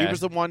Wrecker, if Yeah. he was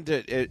the one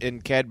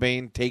and Cad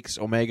Bane takes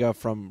Omega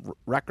from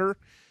Wrecker,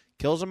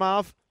 kills him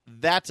off.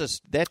 That's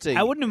a.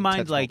 I wouldn't have minded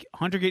intense like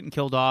Hunter getting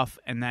killed off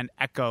and then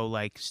Echo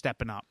like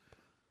stepping up,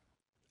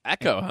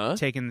 Echo, huh?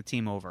 taking the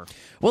team over.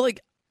 Well, like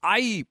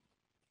I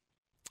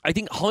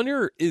think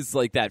Hunter is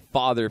like that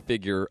father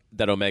figure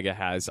that Omega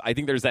has. I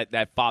think there's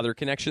that father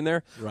connection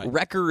there. Right.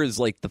 Wrecker is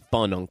like the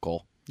fun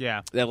uncle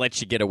Yeah. that lets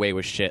you get away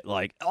with shit.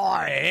 Like,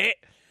 I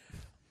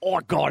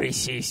gotta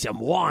see some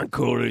wine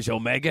coolers,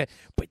 Omega,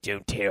 but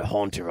don't tell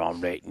Hunter I'm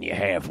letting you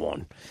have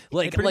one.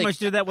 Like, They pretty much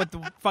did that with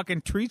the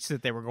fucking treats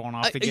that they were going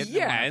off to get. in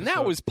yeah, one and that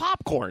episode. was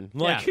popcorn.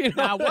 Like, yeah. you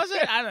know? Now, was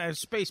it? I don't know,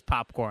 space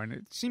popcorn.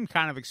 It seemed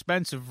kind of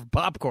expensive for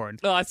popcorn.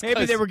 No, that's Maybe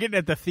 'cause- they were getting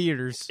at the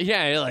theaters.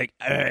 Yeah, you're like,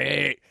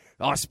 hey,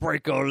 I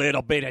sprinkle a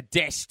little bit of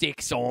death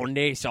sticks on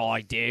this,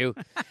 I do.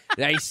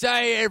 They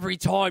say every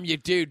time you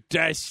do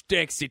death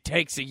sticks, it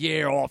takes a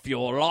year off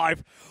your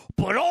life,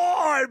 but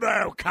I'm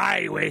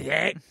okay with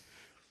it.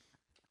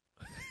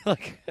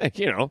 Like,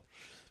 you know,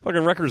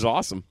 fucking Wrecker's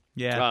awesome.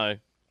 Yeah.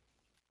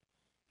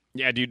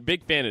 Yeah, dude,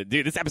 big fan of it.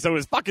 Dude, this episode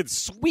is fucking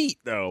sweet,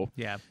 though.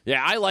 Yeah.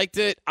 Yeah, I liked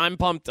it. I'm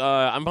pumped.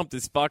 I'm pumped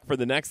as fuck for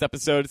the next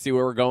episode to see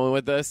where we're going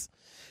with this.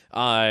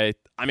 I'm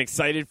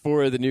excited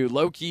for the new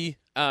Loki,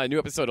 new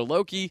episode of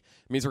Loki. It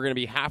means we're going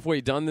to be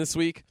halfway done this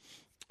week.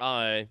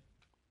 Do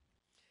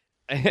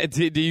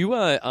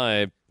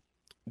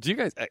you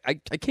guys? I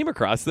came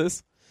across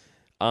this.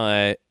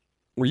 Were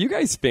you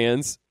guys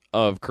fans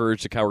of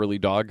Courage the Cowardly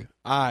Dog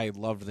I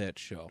loved that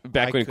show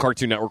back when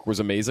Cartoon Network was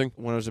amazing?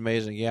 When it was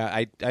amazing.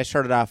 Yeah, I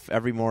started off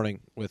every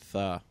morning with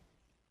that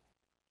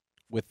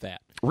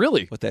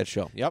Really? with that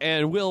show. Yep.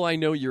 And Will, I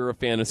know you're a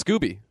fan of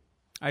Scooby.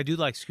 I do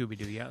like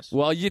Scooby-Doo, yes.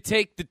 Well, you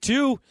take the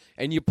two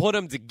and you put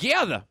them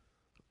together.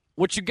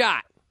 What you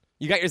got?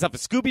 You got yourself a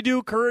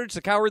Scooby-Doo Courage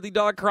the Cowardly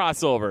Dog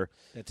crossover.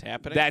 That's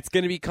happening. That's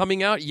going to be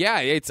coming out. Yeah,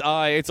 it's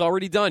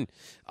already done.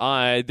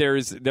 There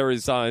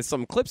is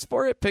some clips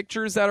for it,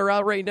 pictures that are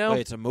out right now.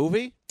 Wait, it's a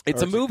movie.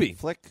 It's Or a is it movie.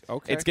 flick.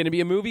 Okay. It's going to be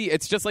a movie.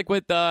 It's just like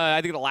with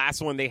I think the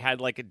last one they had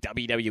like a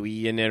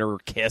WWE in it or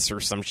Kiss or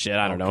some shit.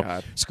 I don't know.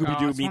 God.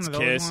 Scooby-Doo it's meets one of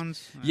those Kiss.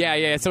 ones?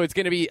 Yeah. So it's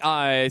going to be It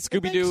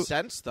Scooby-Doo. makes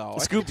sense though.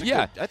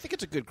 Yeah. I think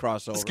it's a good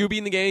crossover. Scooby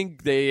and the gang,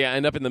 they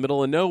end up in the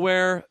middle of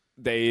nowhere.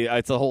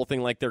 It's a whole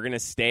thing like they're going to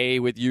stay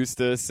with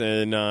Eustace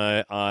and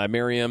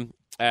Miriam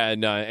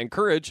and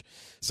Courage.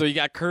 So you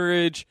got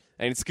Courage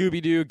and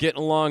Scooby-Doo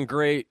getting along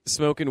great,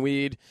 smoking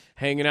weed,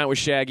 hanging out with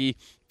Shaggy,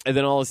 and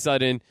then all of a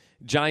sudden,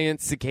 giant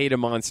cicada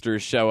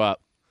monsters show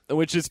up,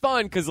 which is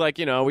fun because, like,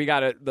 you know, we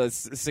got the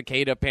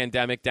cicada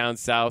pandemic down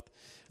south,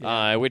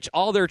 which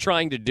all they're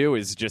trying to do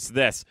is just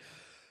this.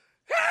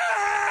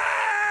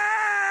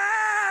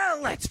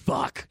 Let's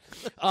fuck.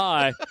 Is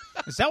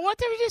that what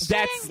they were just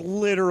saying? That's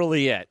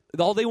literally it.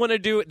 All they want to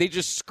do, they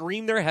just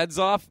scream their heads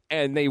off,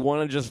 and they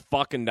want to just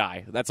fucking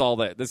die. That's all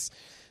that.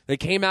 They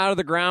came out of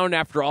the ground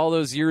after all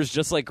those years,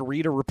 just like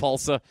Rita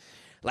Repulsa.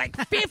 Like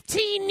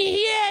 15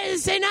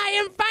 years, and I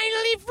am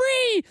finally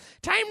free.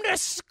 Time to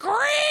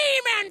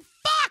scream and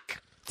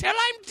fuck till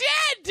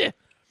I'm dead.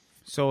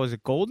 So is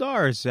it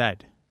Goldar or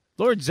Zed?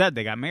 Lord Zed,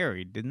 they got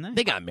married, didn't they?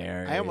 They got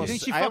married. I almost-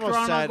 Didn't she I fuck almost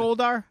around said- on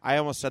Goldar? I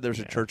almost said there's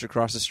a church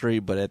across the street,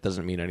 but it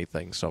doesn't mean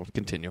anything. So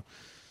continue.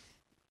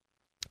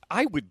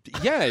 I would,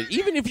 yeah.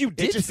 Even if you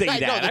did just- say I know,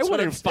 that, I that's what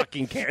wouldn't I'm saying.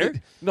 fucking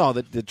care. No,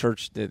 the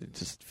church it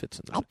just fits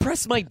in there. I'll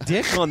press my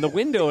dick on the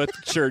window at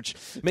the church.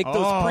 Make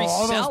those priests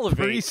all those salivate.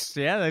 priests,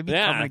 yeah, they'd be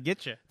coming to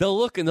get you. They'll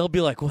look and they'll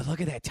be like, well,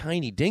 look at that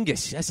tiny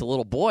dingus. That's a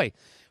little boy.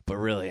 But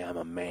really, I'm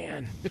a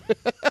man.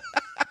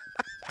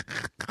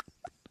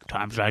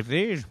 Times like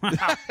these,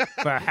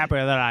 we're happy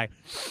that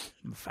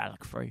I'm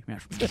phallic free.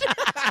 Yes.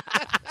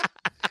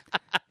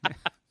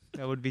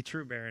 That would be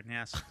true, Baron.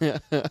 Yes.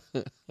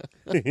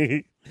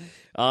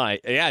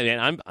 Yeah,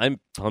 man, I'm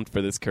pumped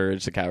for this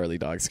Courage the Cowardly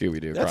Dog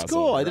Scooby-Doo That's crossover.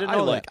 cool. I didn't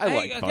know that. I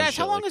like Hey, fun guys, shit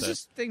how long like has that.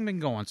 this thing been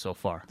going so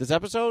far? This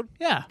episode,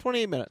 Yeah,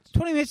 28 minutes.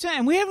 20 minutes in,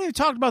 and we haven't even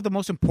talked about the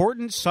most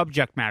important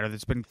subject matter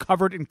that's been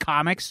covered in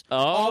comics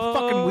all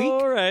fucking week.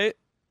 All right.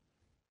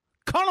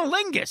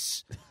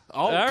 Cunnilingus.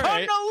 Oh, All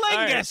right.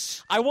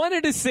 Cunnilingus. I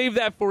wanted to save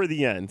that for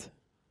the end.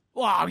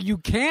 Wow, you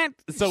can't.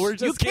 So we're you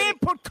just can't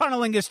put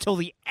Cunnilingus till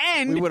the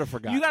end. We would've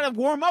forgotten. You got to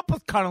warm up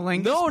with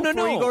Cunnilingus. No.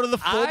 before you go to the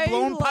full blown I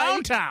Pound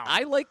like- Town.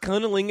 I like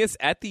Cunnilingus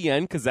at the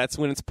end because that's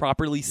when it's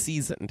properly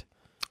seasoned.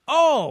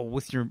 Oh,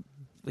 with your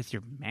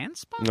man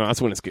spot. No, that's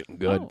when it's getting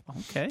good. Oh,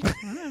 okay.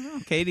 Whatever.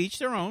 Okay, to each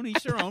their own.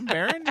 Each their own.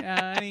 Baron,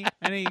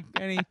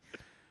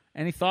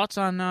 any thoughts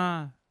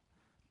on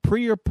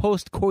pre or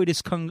post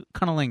coitus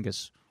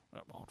cunnilingus?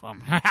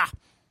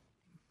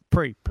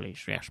 Pre,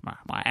 please. Yes, my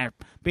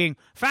being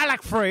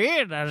phallic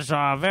free. That is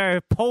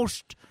very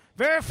post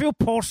Very few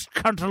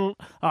post-coitus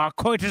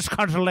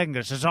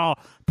cunnilingus. It's all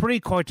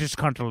pre-coitus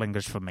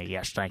cunnilingus for me.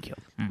 Yes, thank you.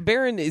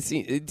 Baron,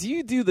 do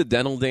you do the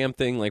dental dam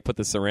thing, like put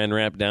the saran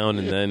wrap down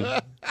and then?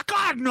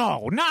 God,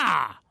 no.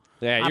 Nah.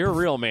 Yeah, you're a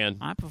real man.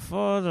 I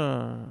prefer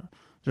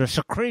the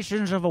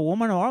secretions of a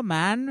woman or a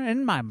man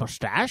in my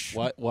mustache.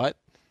 What? What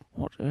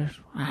is...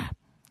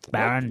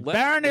 Baron. Let's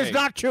Baron is say-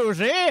 not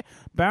choosy.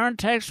 Baron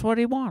takes what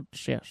he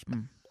wants, yes.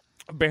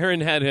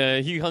 Baron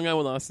he hung out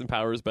with Austin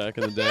Powers back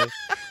in the day.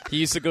 He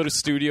used to go to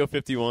Studio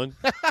 51.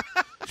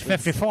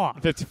 54.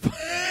 54.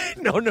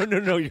 No.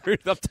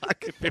 I'm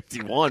talking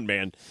 51,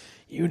 man.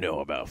 You know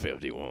about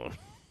 51.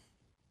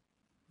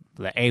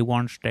 The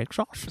A1 steak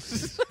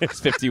sauce. There's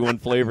 51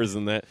 flavors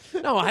in that.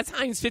 No, that's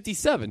Heinz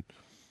 57.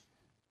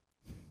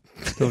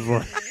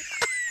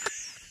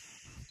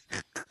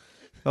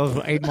 Those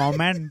were 8 more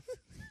men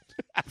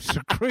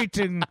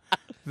secreting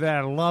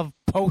their love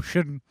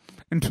potion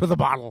into the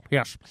bottle.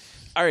 Yes.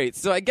 All right,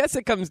 so I guess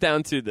it comes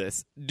down to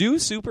this. Do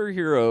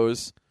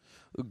superheroes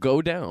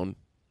go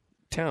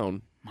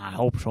downtown? I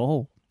hope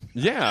so.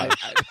 Yeah.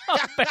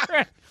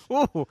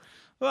 Ooh.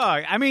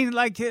 Well, I mean,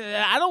 like,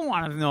 I don't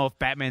want to know if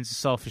Batman's a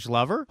selfish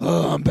lover.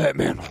 Oh, I'm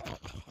Batman.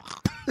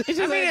 I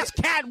mean, it's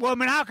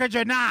Catwoman. How could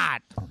you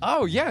not?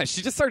 Oh, yeah,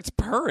 she just starts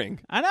purring.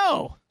 I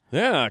know.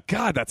 Yeah,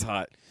 God, that's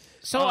hot.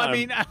 So I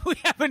mean, we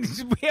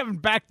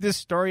haven't backed this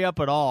story up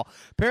at all.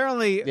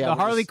 Apparently, the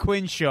Harley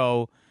Quinn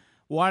show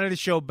wanted to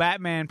show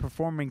Batman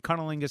performing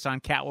cunnilingus on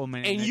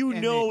Catwoman, And you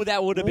know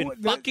that would have been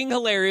fucking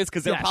hilarious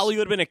because there Yes. probably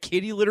would have been a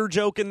kitty litter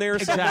joke in there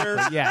somewhere.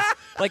 Exactly. Yeah.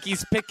 Like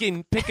he's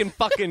picking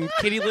fucking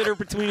kitty litter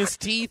between his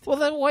teeth.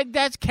 Well,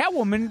 that's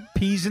Catwoman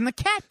pees in the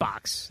cat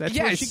box. That's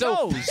where she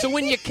goes. So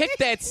when you kick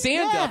that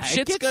sand Yeah, up,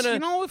 shit's it gets,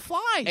 gonna it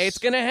flies. it's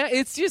gonna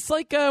it's just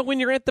like when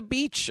you're at the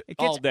beach It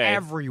gets all day.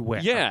 everywhere.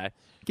 Yeah.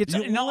 Gets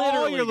You in all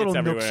literally your little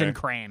gets nooks everywhere. and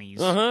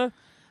crannies. Uh-huh.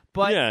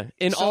 But Yeah.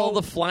 In so- all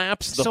the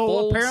flaps, the so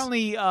folds.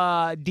 apparently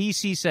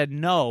DC said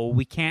no,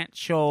 we can't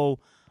show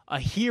a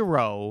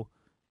hero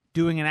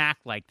doing an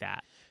act like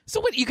that.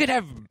 So what, you could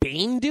have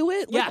Bane do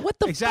it? Like, Yeah, what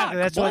the exactly.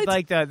 fuck? That's what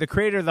like the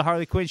creator of the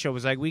Harley Quinn show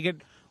was like. We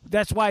could.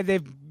 That's why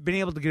they've been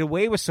able to get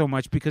away with so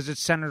much because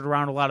it's centered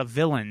around a lot of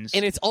villains.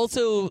 And it's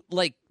also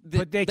like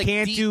but they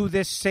can't do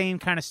this same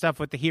kind of stuff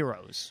with the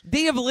heroes.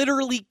 They have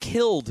literally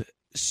killed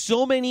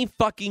so many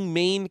fucking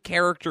main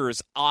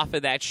characters off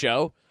of that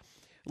show.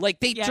 Like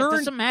they Yeah, it turned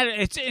doesn't matter.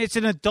 It's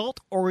an adult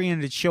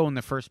oriented show in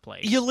the first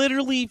place. you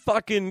literally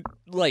fucking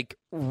like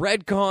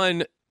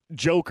redcon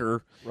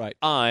Joker. Right.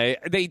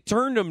 They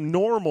turned him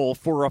normal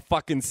for a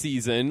fucking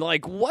season.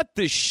 Like what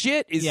the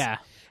shit is Yeah.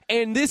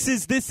 And this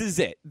is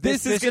it.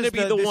 This is going to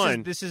be the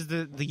one. This is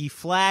the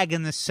flag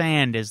in the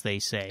sand, as they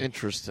say.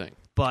 Interesting.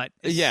 But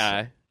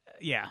Yeah.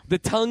 yeah. The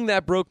tongue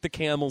that broke the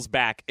camel's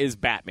back is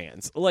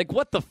Batman's. Like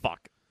what the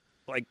fuck?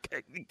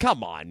 Like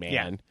come on,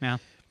 man. Yeah.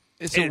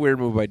 It's a weird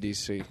move by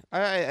DC.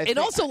 I think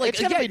also, like, it's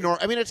gotta be again-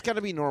 I mean, it's got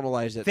to be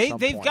normalized at some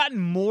They've point. gotten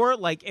more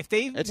like if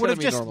they It's would gotta have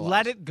be just normalized.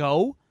 let it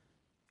go,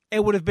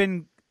 it would have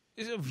been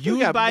viewed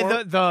got by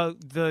more-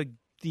 the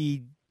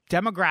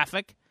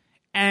demographic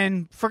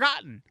and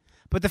forgotten.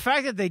 But the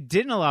fact that they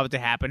didn't allow it to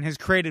happen has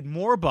created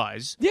more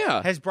buzz.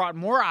 Yeah. Has brought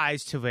more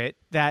eyes to it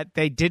that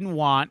they didn't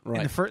want. In the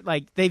Right. first,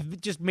 like they've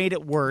just made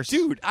it worse.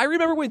 Dude, I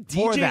remember when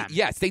For DJ them.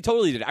 Yes, they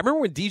totally did. I remember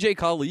when DJ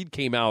Khaled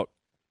came out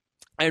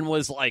and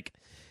was like,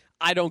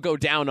 I don't go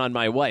down on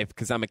my wife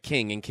because I'm a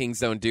king and kings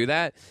don't do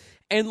that.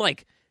 And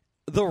like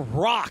The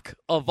Rock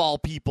of all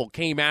people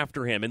came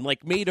after him and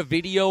like made a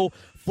video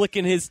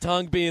flicking his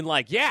tongue being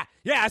like, yeah,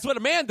 that's what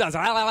a man does.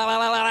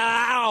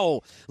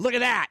 Look at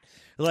that.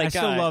 Like I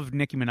still love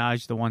Nicki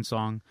Minaj, the one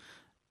song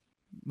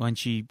when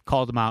she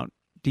called him out,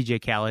 DJ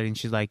Khaled, and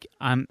she's like,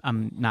 I'm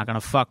not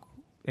gonna fuck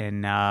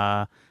and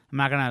I'm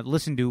not gonna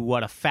listen to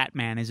what a fat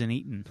man isn't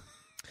eating.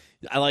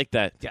 I like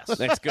that. Yes.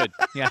 That's good.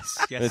 Yes,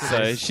 yes, It's,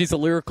 it is. she's a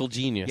lyrical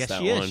genius. Yes,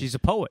 that she one. is. She's a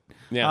poet.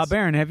 Yes.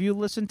 Baron, have you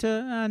listened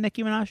to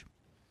Nicki Minaj?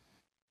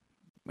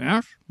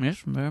 Yes,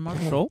 very much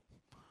so.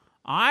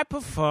 I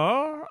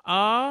prefer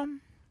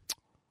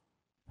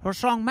her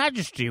song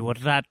 "Majesty" with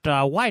that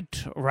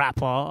white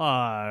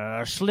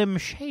rapper Slim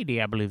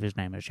Shady, I believe his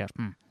name is. Yes,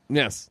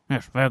 Yes.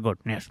 yes, very good.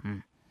 Yes.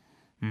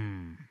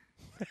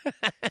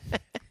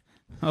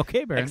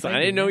 Okay, Baron. Excellent. I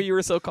didn't know you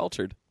were so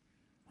cultured.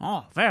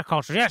 Oh, very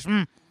cultured. Yes.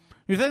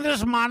 You think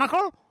this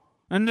monocle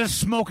and this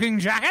smoking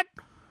jacket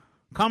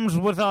comes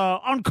with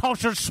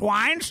uncultured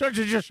swine such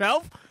as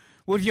yourself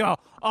with your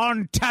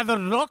untethered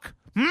look?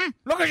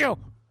 Look at you.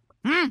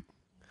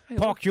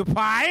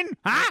 Porcupine?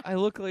 Huh? I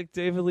look like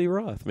David Lee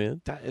Roth,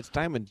 man. It's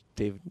Diamond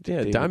Dave. Yeah,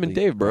 David Diamond Lee.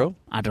 Dave, bro.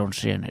 I don't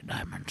see any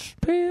diamonds.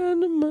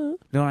 Panama.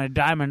 The only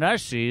diamond I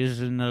see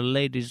is in the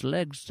lady's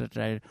legs that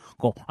I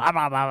go, ah,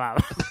 bah, bah,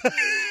 bah.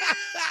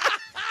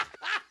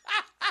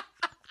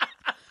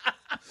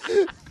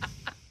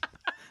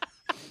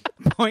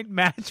 Point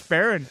match,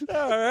 Baron.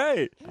 All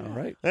right. All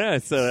right. Yeah,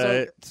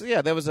 So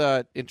yeah, that was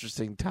a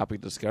interesting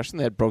topic discussion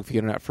that broke the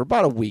internet for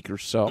about a week or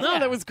so. no,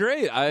 that was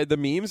great. The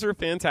memes are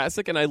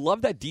fantastic, and I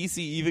love that DC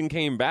even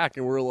came back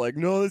and we're like,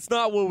 no, that's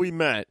not what we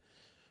meant.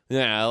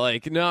 Yeah,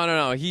 like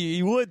no.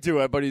 He would do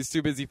it, but he's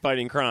too busy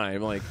fighting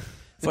crime. Like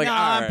it's like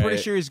I'm all pretty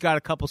right. sure he's got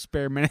a couple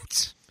spare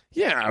minutes.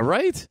 Yeah,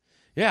 right.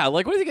 Yeah,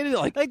 like what is he gonna do?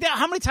 Like Like that,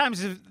 how many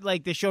times have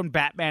like they shown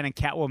Batman and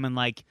Catwoman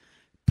like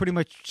pretty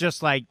much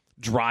just like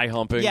dry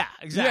humping. Yeah,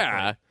 exactly.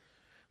 Yeah.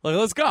 Like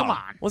let's go. Come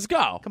on. Let's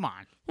go. come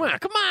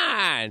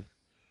on.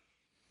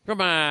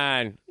 Come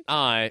on.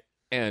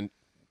 And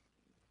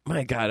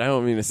my God, I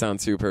don't mean to sound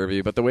too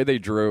pervy, but the way they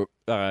drew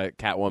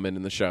Catwoman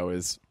in the show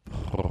is,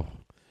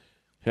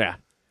 yeah.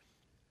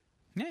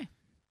 Yeah.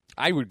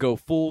 I would go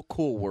full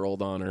Cool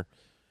World on her.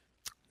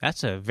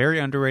 That's a very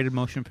underrated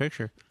motion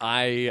picture.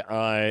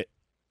 I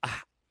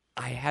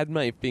had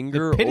my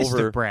finger The pittest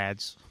over. of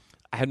Brads.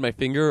 I had my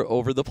finger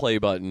over the play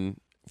button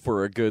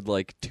for a good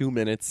 2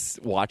 minutes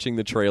watching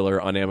the trailer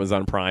on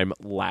Amazon Prime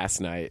last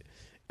night,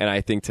 and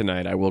I think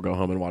tonight I will go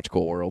home and watch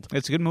Cool World.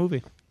 It's a good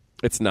movie.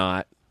 It's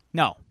not.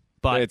 No,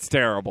 but It's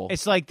terrible.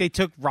 it's like they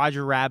took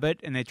Roger Rabbit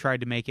and they tried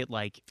to make it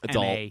like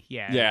Adult. MA.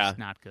 Yeah, Yeah. it's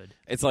not good.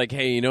 It's like,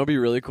 hey, it'd be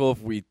really cool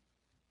if we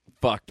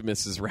fucked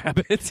Mrs.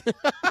 Rabbit.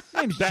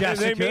 Name's They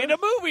Jessica. made a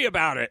movie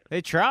about it.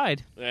 They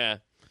tried. Yeah.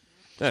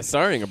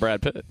 Starring a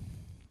Brad Pitt.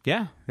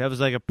 Yeah, that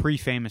was like a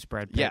pre-famous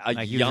Brad Pitt. Yeah, a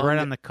like he was young- right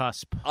on the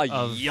cusp.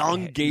 of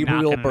young knocking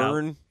Gabriel it out.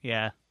 Byrne.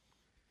 Yeah.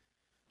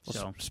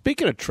 So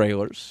Speaking of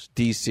trailers,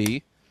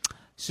 DC.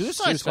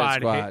 Suicide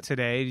Squad hit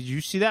today. Did you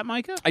see that,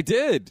 Micah? I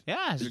did.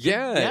 Yeah. it's-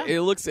 Yeah,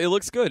 it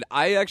looks good.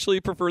 I actually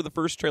prefer the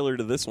first trailer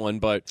to this one,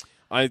 but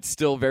I'm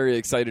still very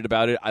excited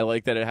about it. I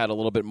like that it had a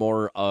little bit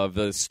more of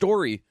a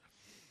story.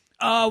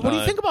 What do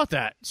you think about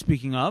that?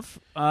 Speaking of,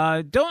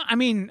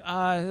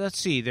 let's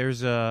see.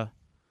 There's a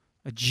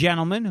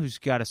gentleman who's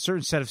got a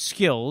certain set of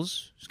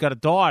skills, who's got a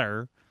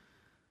daughter,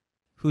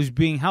 who's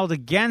being held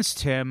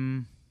against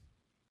him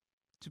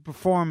to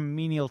perform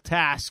menial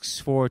tasks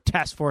for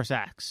Task Force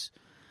X.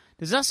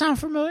 Does that sound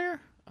familiar?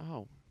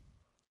 Oh,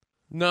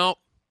 No.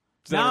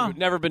 It's No.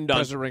 never been done.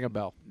 doesn't ring a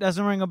bell.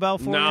 Doesn't ring a bell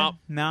for No.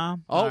 you? No.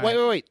 Oh, All right.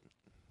 wait.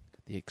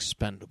 The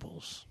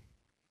Expendables.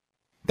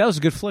 That was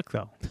a good flick,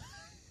 though.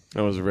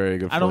 That was a very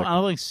good I don't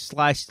think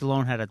Sly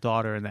Stallone had a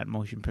daughter in that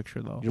motion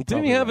picture, though.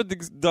 Didn't he have a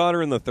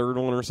daughter in the third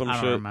one or some I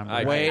don't shit? remember.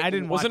 I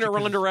didn't watch Wasn't it it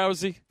 'cause Ronda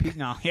Rousey?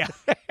 No, yeah.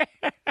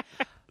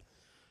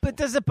 But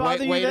does it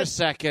bother you Wait that a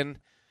second.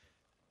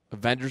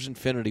 Avengers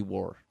Infinity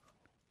War.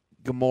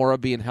 Gamora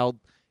being held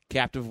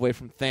captive away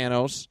from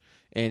Thanos,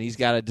 and he's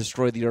got to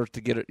destroy the Earth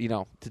to get it,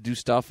 to do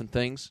stuff and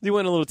things. You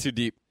went a little too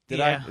deep. Did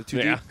Yeah. I? Too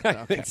Yeah, deep? I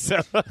Okay. think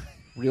so.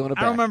 Reeling it I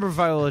back. don't remember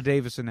Viola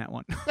Davis in that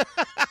one.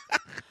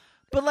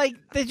 But,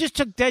 they just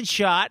took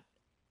Deadshot.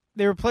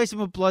 They replaced him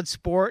with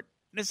Bloodsport.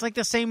 It's like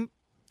the same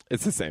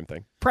It's the same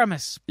thing.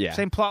 premise. Yeah.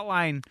 Same plot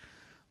line.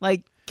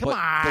 Come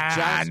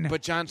on.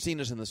 But John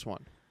Cena's in this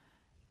one.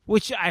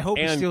 Which I hope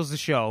he And- steals the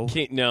show.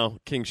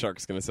 King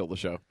Shark's going to steal the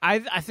show. I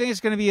think it's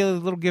going to be a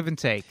little give and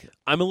take.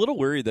 I'm a little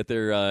worried that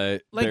they're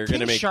going King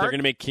to Shark-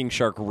 make King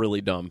Shark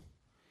really dumb.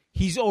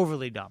 He's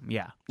overly dumb,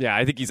 yeah. Yeah,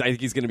 I think he's going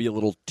to be a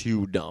little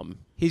too dumb.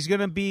 He's going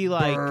to be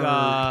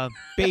like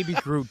Baby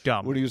Groot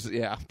dumb. What do you?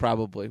 Yeah,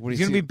 probably. When He's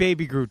going to be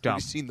Baby Groot dumb.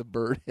 Have you seen the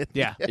bird?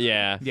 Yeah.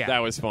 Yeah, Yeah. that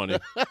was funny.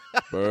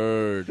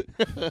 Bird.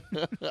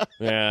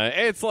 Yeah,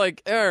 it's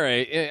like, all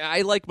right,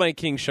 I like my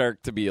King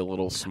Shark to be a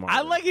little smarter.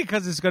 I like it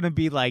because it's going to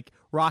be like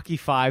Rocky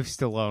V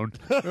Stallone.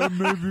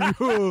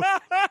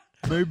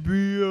 Maybe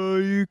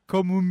you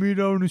come with me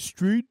down the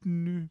street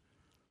and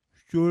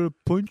show a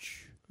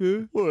punch.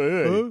 Yeah?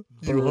 Well,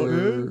 hey,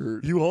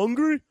 Bird. you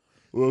hungry?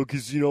 Well,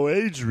 because,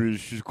 Adrian,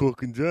 she's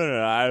cooking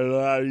dinner.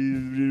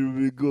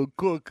 I'm a good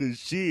cook because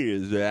she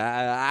is.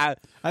 I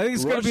think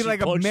it's going to be Rusty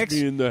like a punched mix.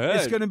 me in the head.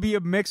 It's going to be a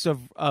mix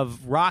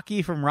of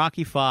Rocky from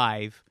Rocky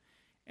V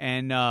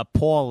and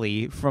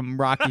Paulie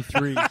from Rocky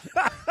 3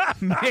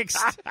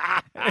 mixed.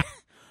 I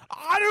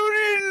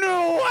don't even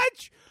know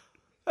what.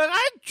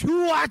 I had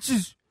 2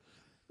 watches.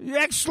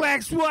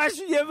 X-Lax watch.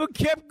 You ever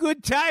kept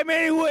good time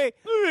anyway.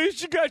 You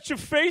got your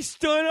face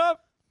done up?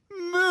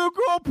 Look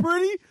all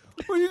pretty.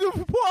 What are you doing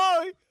for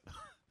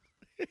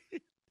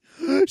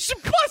Paulie? She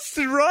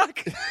busted,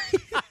 Rock.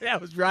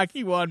 That was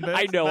Rocky 1, man.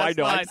 I know. I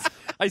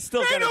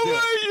still got to do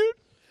it.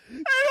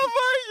 Ain't no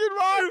version,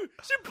 Ron.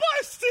 She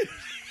busted.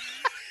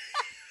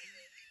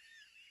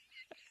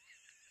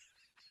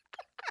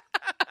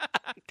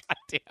 God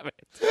damn it.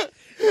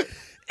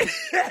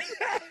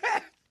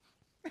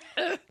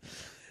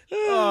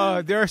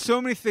 There are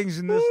so many things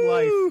in this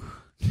life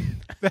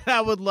that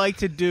I would like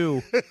to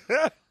do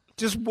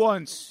just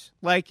once.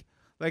 Like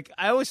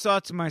I always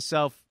thought to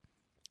myself,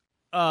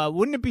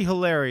 wouldn't it be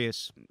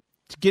hilarious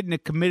to get in a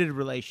committed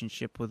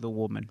relationship with a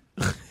woman?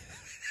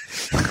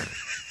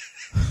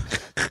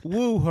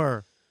 Woo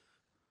her.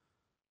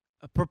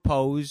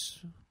 Propose.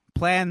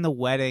 Plan the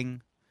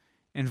wedding.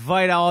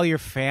 Invite all your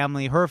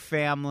family, her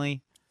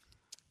family.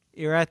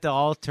 You're at the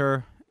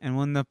altar, and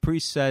when the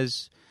priest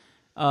says,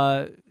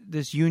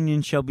 this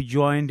union shall be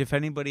joined, if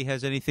anybody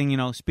has anything,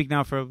 speak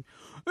now for...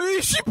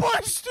 She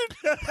busted!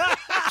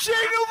 She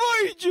ain't no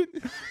virgin!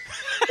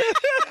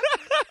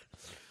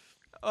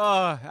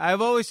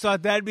 I've always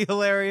thought that'd be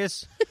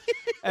hilarious.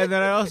 And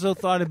then I also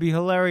thought it'd be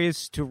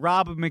hilarious to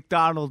rob a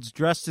McDonald's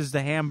dressed as the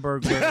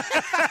Hamburglar.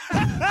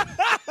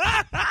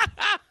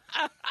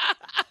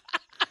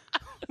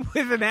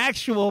 With an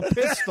actual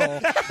pistol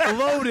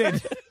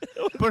loaded,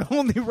 but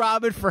only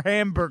rob it for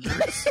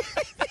hamburgers.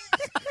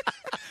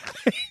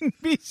 And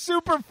be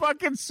super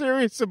fucking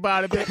serious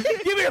about it. Man.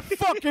 Give me the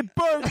fucking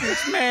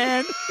burgers,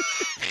 man.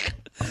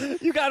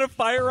 You got to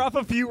fire off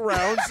a few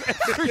rounds.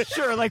 For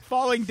sure, like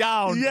falling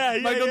down.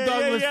 Michael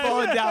Douglas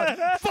falling down.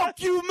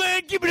 Fuck you,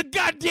 man. Give me the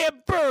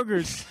goddamn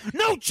burgers.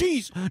 No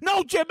cheese. No,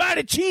 am I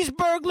the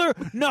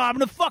cheeseburglar? No, I'm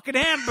the fucking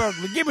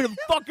hamburglar. Give me the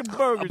fucking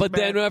burgers, But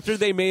man. then after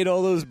they made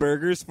all those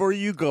burgers for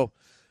you, go,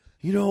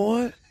 you know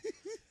what?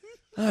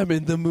 I'm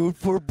in the mood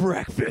for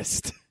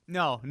breakfast.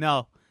 No.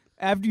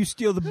 After you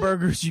steal the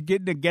burgers, you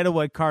get in a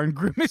getaway car and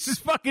Grimace is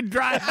fucking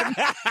driving.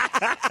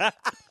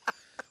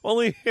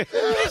 Only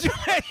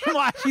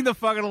Watching the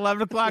fucking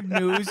 11 o'clock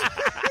news.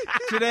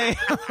 Today,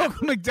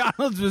 local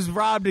McDonald's was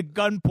robbed at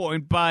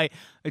gunpoint by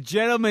a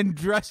gentleman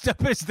dressed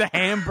up as the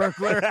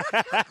Hamburglar.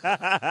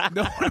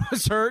 No one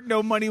was hurt.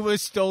 No money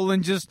was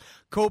stolen. Just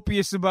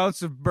copious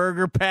amounts of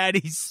burger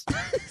patties.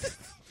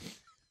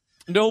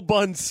 no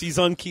buns. He's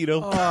on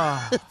keto.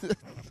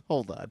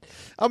 Hold on.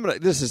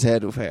 This has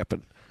had to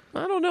happen.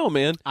 I don't know,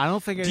 man. I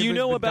don't think. Do you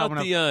know about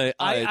the?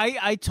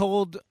 I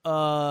told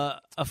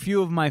a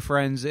few of my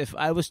friends if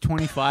I was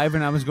 25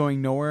 and I was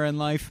going nowhere in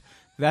life,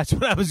 that's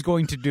what I was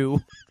going to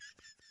do,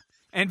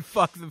 and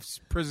fuck the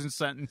prison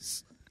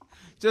sentence.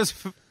 Just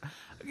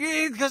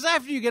because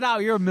after you get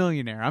out, you're a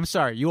millionaire. I'm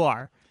sorry, you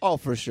are. Oh,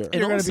 for sure.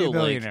 You're going to be a also,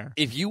 millionaire. Like,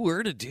 if you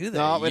were to do that,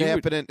 No, it you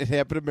happened. would- It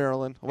happened in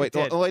Maryland. Wait,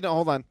 did. wait, no,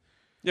 hold on.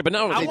 Yeah, but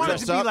no, I they want it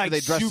dress to be up? like They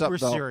dress super up,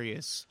 though.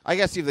 serious. I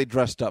guess if they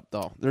dressed up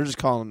though, they're just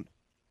calling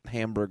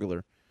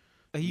Hamburglar.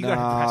 You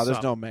gotta dress there's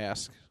up. no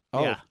mask.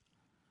 Oh Yeah.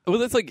 Well,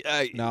 that's like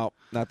no,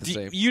 not the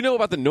same. you know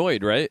about the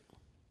Noid, right?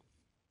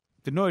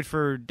 The Noid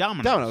for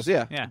Domino's. Domino's,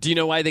 yeah. Yeah. Do you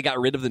know why they got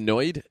rid of the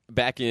Noid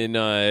back in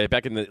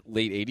the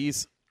late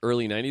 80s,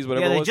 early 90s,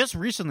 whatever Yeah, it they was? just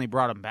recently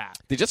brought him back.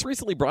 They just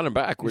recently brought him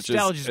back, which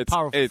Nostalgia's a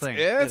powerful thing. It's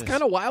It is.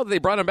 kind of wild they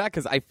brought him back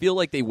because I feel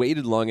like they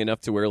waited long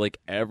enough to where like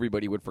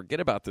everybody would forget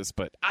about this,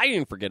 but I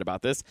didn't forget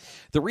about this.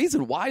 The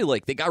reason why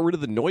like they got rid of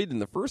the Noid in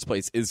the first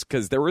place is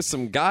because there was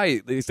some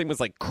guy. His name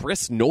was like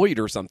Chris Noid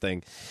or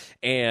something,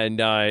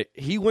 and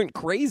he went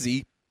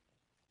crazy,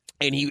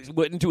 and he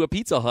went into a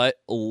Pizza Hut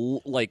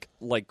like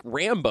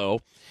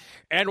Rambo,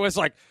 and was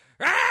like,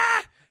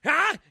 ah.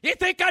 Huh? You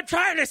think I'm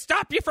trying to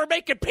stop you from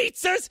making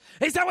pizzas?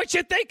 Is that what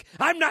you think?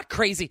 I'm not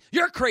crazy.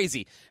 You're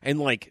crazy. And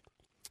like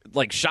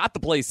shot the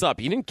place up.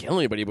 He didn't kill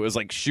anybody, but was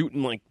like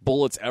shooting like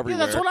bullets Yeah,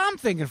 everywhere. that's what I'm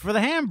thinking for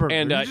the hamburger.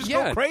 And, you just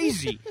yeah. go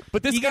crazy.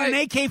 But this you get guy-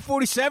 an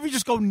AK-47, you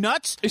just go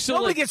nuts. So,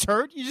 Nobody like- gets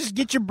hurt. You just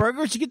get your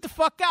burgers, you get the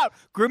fuck out.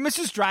 Grimace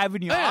is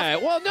driving you Yeah,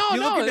 off. well, no,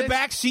 You look no, in the it's-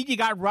 back seat, you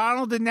got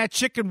Ronald and that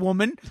chicken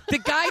woman. The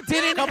guy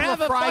didn't Couple have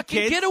of a fry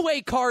fucking kids.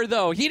 getaway car,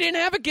 though. He didn't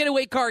have a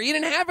getaway car. He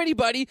didn't have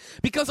anybody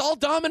because all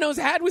Domino's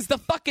had was the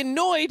fucking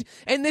Noid.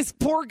 And this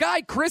poor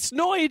guy, Chris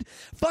Noid,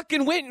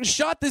 fucking went and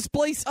shot this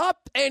place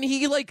up. And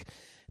he, like,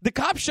 the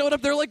cops showed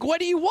up. They're like, what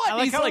do you want? I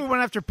like He's how like, we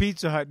went after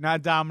Pizza Hut,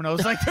 not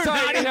Domino's. Like, they're Sorry,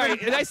 not even, sorry,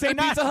 did I say they're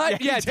not- Pizza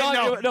Hut? you Yeah, did.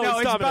 no, it's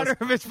it's Domino's. better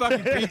if it's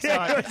fucking Pizza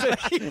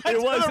Hut.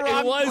 it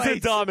was a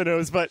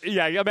Domino's, but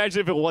yeah, imagine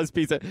if it was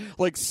pizza.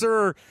 Like,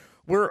 sir,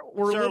 we're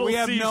Sir, Little we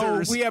have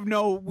Caesars. we have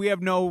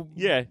no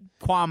Yeah.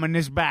 qualm in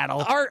this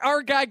battle.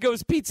 Our guy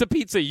goes pizza.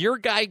 Your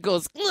guy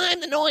goes,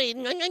 I'm annoyed.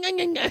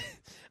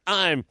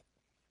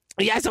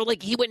 Yeah, so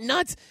like he went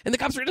nuts, and the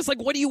cops were just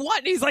like, "What do you want?"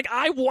 And he's like,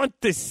 "I want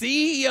the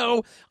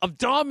CEO of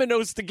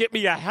Domino's to get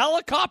me a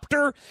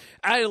helicopter,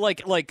 and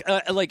like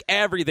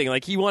everything.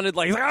 Like he wanted,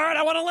 like, all right,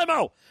 I want a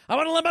limo. I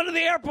want a limo to the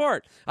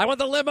airport. I want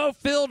the limo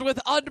filled with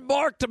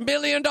unmarked $1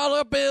 million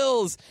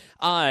bills."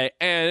 And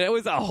it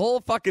was a whole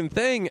fucking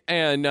thing,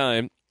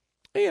 and.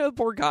 Yeah, the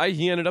poor guy,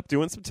 he ended up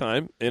doing some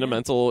time in a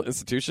mental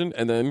institution,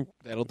 and then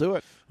That'll do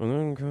it.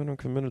 kind of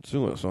committed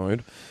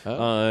suicide.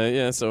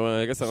 Yeah, so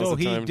I guess that was So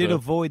the he time did to...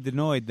 avoid the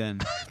Noid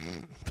then.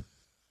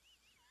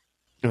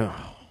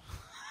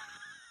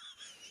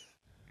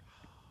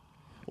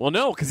 Well,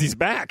 no, because he's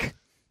back.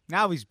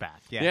 Now he's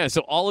back. Yeah. Yeah,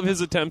 so all of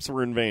his attempts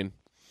were in vain.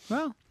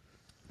 Well,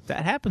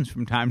 that happens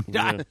from time to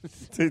time.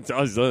 It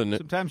does, doesn't it?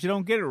 Sometimes you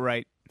don't get it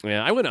right.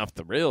 Yeah, I went off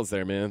the rails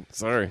there, man.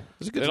 Sorry.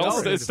 good It, all,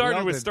 story. it started We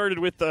all with did. started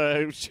with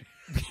I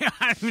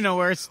don't even know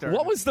where it started.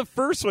 what was the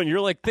first one?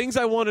 You're like things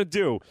I want to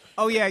do.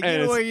 Oh yeah, you And know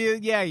it's- where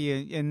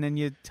you and then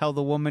you tell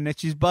the woman that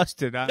she's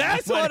busted.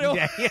 That's what it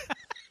was. Yeah.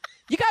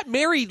 You got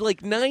married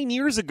like 9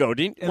 years ago,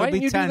 didn't? It'll Why be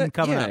didn't you 10 do that?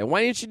 coming Yeah, up.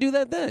 why didn't you do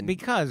that then?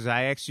 Because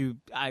I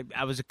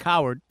was a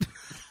coward.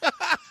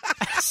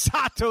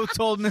 Sato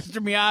told Mr.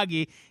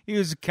 Miyagi he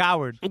was a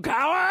coward.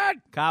 Coward!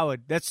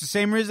 Coward. That's the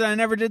same reason I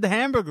never did the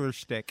hamburger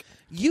stick.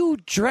 You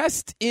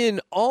dressed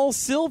in all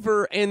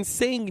silver and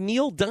sang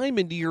Neil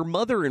Diamond to your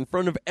mother in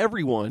front of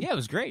everyone. Yeah, it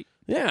was great.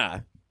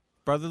 Yeah.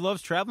 Brother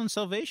Love's Traveling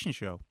Salvation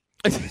Show.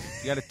 You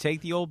got to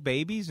take the old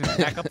babies and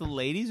pack up the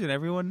ladies, and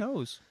everyone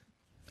knows.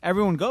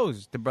 Everyone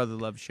goes to Brother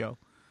Love's show.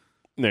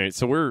 All right,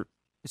 so we're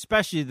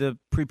especially the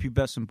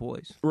prepubescent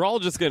boys. We're all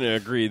just going to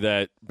agree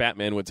that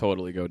Batman would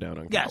totally go down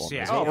on Yes, Catwoman. yeah.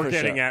 That's what Oh, we're for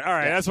getting sure. at. All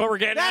right, that's what we're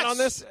getting at on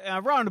this.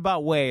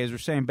 Roundabout way, as we're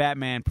saying,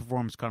 Batman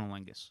performs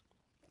cunnilingus.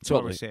 That's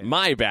what we're Totally. saying.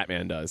 My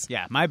Batman does.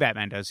 Yeah, my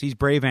Batman does. He's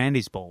brave and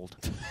he's bold.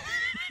 Can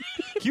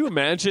you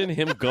imagine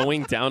him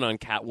going down on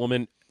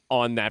Catwoman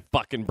on that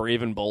fucking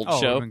Brave and Bold Oh, it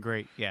would show? have been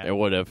great. Yeah, It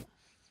would have.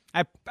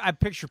 I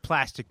picture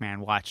Plastic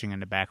Man watching in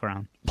the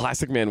background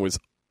Plastic Man was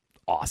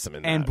awesome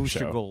in that and Booster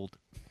show. Gold.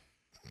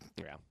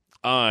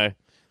 Yeah.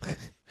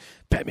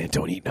 Batman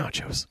don't eat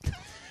nachos.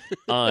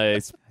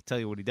 I tell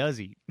you what he does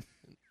eat.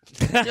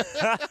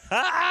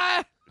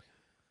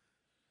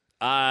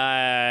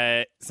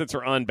 Since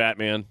we're on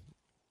Batman,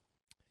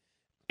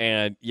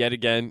 and yet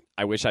again,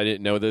 I wish I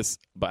didn't know this,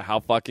 but how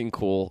fucking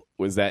cool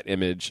was that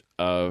image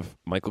of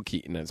Michael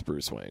Keaton as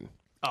Bruce Wayne?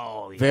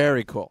 Oh, yeah.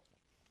 Very cool.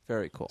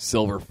 Very cool.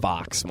 Silver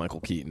Fox Michael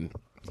Keaton.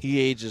 He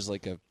ages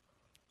like a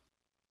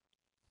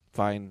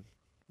fine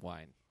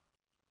wine.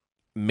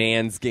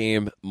 Man's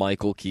Game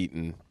Michael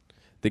Keaton.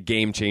 The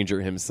game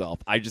changer himself.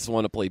 I just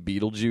want to play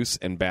Beetlejuice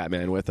and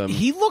Batman with him.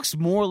 He looks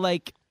more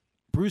like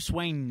Bruce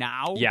Wayne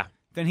now Yeah.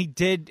 than he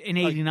did in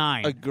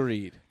 89.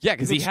 Agreed. Yeah,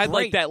 because he looks had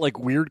like great. that like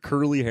weird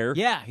curly hair.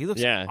 Yeah, he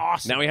looks Yeah.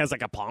 awesome. Now he has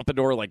like a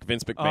pompadour like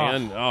Vince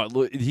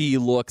McMahon. He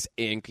looks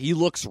He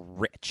looks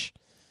rich.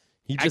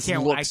 He just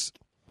looks.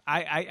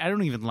 I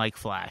don't even like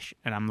Flash,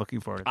 and I'm looking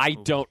forward to this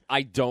movie.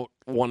 I don't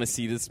want to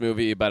see this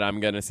movie, but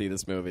I'm gonna see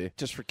this movie.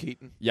 Just for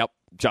Keaton. Yep,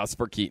 just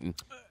for Keaton.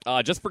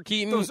 Just for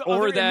Keaton, Those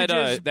or other that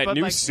images, that but,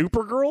 new like-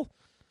 Supergirl.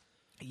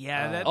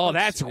 Yeah, that Oh, looks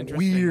that's interesting.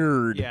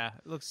 weird. Yeah,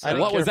 it looks. I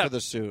didn't What care was for that?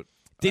 the suit.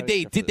 Did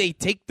they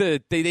take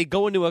the they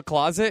go into a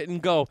closet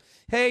and go,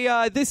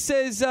 hey, this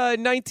says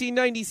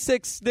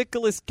 1996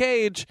 Nicolas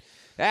Cage.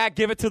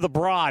 Give it to the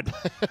broad.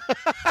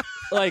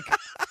 Like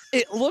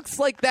it looks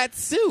like that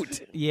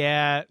suit.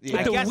 Yeah,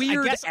 With the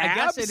weird I guess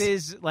abs? it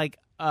is like.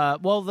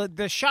 Well,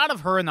 the shot of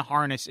her in the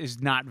harness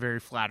is not very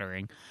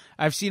flattering.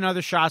 I've seen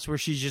other shots where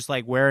she's just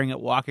like wearing it,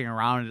 walking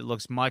around, and it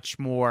looks much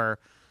more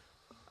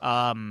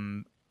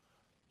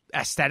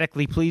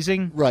aesthetically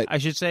pleasing. Right. I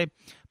should say.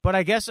 But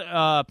I guess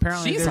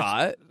apparently She's there's-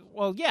 hot.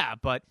 Well, yeah,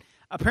 but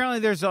apparently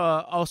there's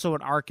also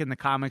an arc in the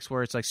comics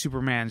where it's like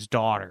Superman's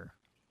daughter,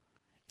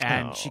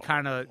 and she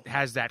kind of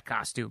has that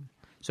costume.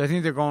 So I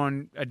think they're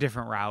going a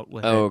different route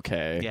with it.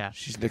 Okay. Yeah.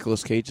 She's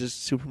Nicolas Cage's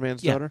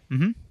Superman's Yeah. daughter?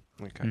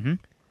 Mm-hmm. Okay.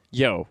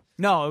 Yo.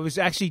 No, it was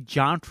actually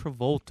John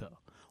Travolta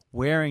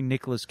wearing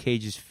Nicolas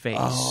Cage's face.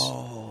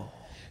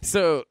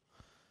 So,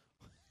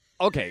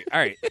 okay, all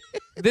right.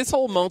 This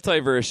whole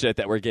multiverse shit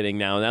that we're getting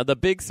now, the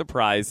big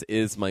surprise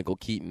is Michael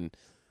Keaton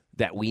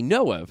that we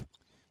know of.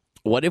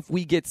 What if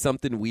we get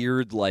something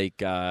weird like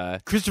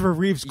Christopher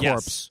Reeve's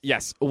corpse.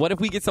 Yes. What if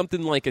we get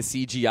something like a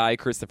CGI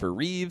Christopher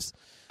Reeves?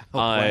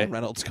 Ryan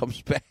Reynolds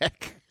comes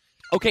back.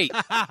 Okay,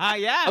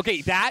 yeah.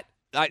 okay, that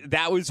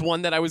was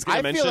one that I was going to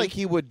I mention. feel like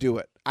he would do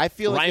it. I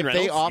feel Ryan like if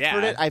they Reynolds?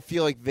 offered Yeah. it, I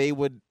feel like he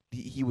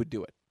would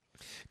do it.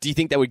 Do you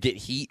think that would get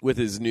heat with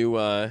his new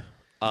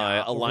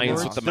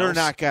alliance with the They're mouse?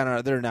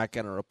 not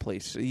gonna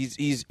replace.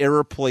 He's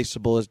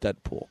irreplaceable as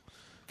Deadpool.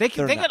 They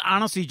could They're not.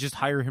 honestly just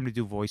hire him to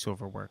do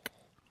voiceover work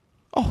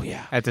Oh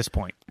yeah. at this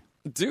point.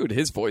 Dude,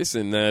 his voice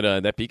in that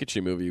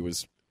Pikachu movie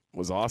was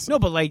awesome. No,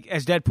 but like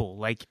as Deadpool,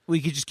 like we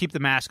could just keep the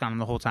mask on him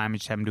the whole time and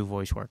just have him do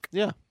voice work.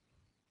 Yeah.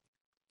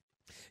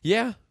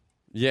 Yeah.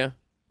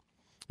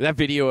 That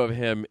video of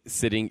him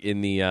sitting in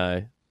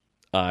the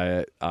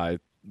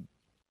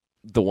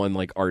one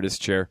like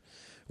artist chair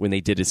when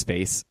they did his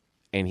face,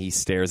 and he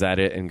stares at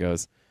it and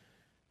goes,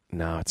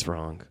 "No, it's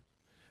wrong."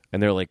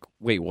 And they're like,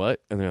 "Wait,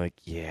 what?" And they're like,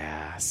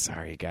 "Yeah,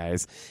 sorry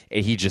guys."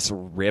 And he just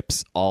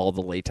rips all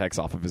the latex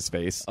off of his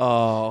face,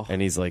 Oh.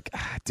 and he's like,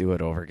 "Do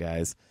it over,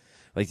 guys."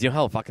 Like, do you know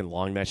how fucking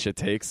long that shit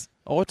takes?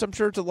 I'm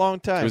sure it's a long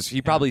time.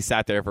 He probably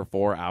sat there for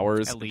 4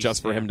 hours At least,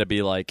 just for yeah. him to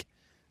be like,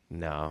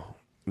 no,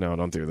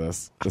 don't do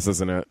this. This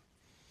isn't it.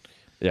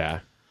 Yeah.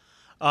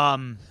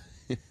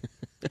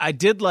 I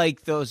did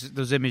like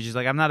those images.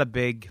 Like I'm not a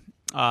big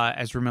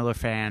Ezra Miller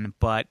fan,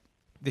 but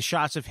the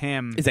shots of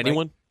him. Is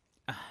anyone?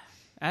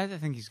 I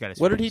think he's got his.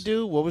 What did he face.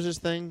 do? What was his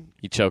thing?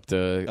 He choked yeah,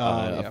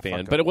 a fan.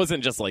 fuck But him. it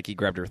wasn't just like he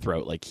grabbed her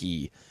throat. Like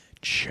he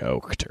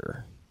choked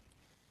her.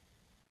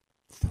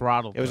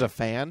 Throttled. It was a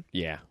fan.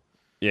 Yeah.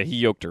 Yeah, he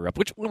yoked her up,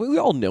 which we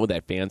all know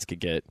that fans could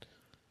get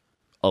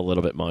a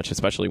little bit much,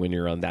 especially when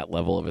you're on that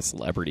level of a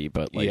celebrity.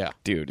 But like, Yeah.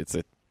 dude, it's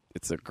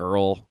a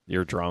girl.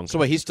 You're drunk. So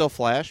wait, he's still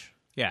Flash?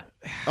 Yeah.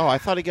 Oh, I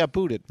thought he got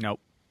booted.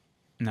 Nope.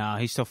 No,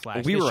 he's still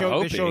Flash. We They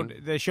were showed,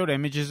 they showed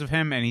images of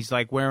him, and he's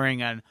like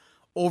wearing an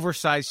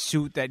oversized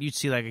suit that you'd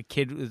see like a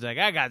kid was like,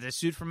 I got this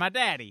suit from my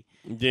daddy.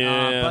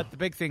 Yeah. But the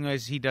big thing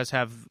is he does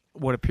have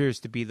what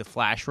appears to be the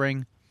Flash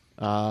ring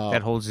Oh.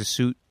 that holds his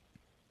suit.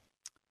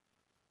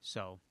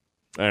 So,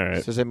 all right.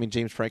 So does that mean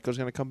James Franco's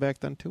going to come back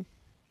then too?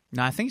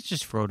 no, I think it's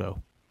just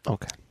Frodo.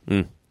 Okay.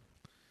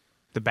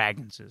 The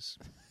Bagginses.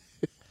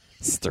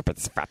 Stupid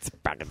spats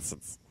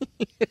Bagginsons.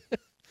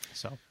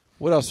 So,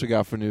 What else we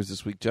got for news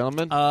this week,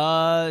 gentlemen?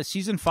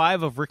 season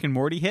 5 of Rick and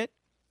Morty hit.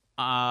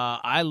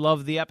 I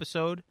love the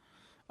episode.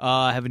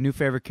 I have a new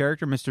favorite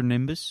character, Mr.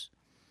 Nimbus.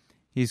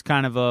 He's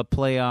kind of a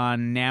play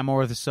on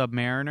Namor the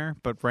Submariner,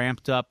 but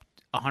ramped up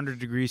 100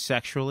 degrees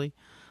sexually.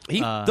 He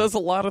does a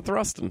lot of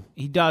thrusting.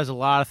 He does a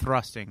lot of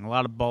thrusting, a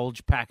lot of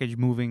bulge package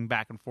moving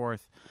back and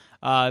forth.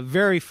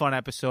 Very fun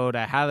episode.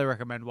 I highly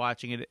recommend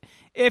watching it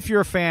if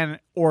you're a fan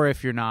or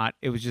if you're not.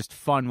 It was just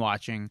fun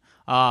watching.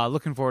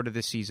 Looking forward to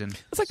this season.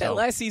 It's like that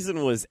last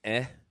season was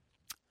I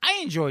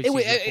enjoyed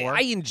season 4.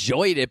 I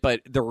enjoyed it,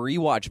 but the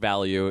rewatch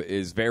value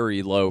is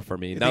very low for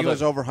me. You think it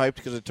was overhyped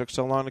because it took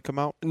so long to come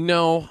out?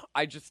 No,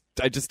 I just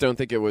don't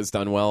think it was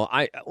done well.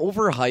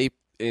 Overhype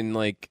in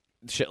like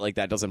shit like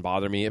that doesn't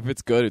bother me. If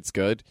it's good, it's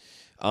good.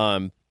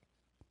 I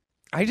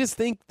just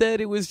think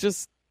that it was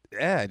just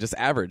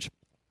average.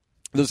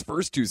 Those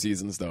first 2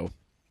 seasons though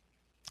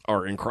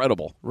are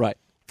incredible, Right.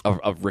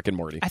 of Rick and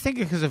Morty. I think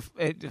because of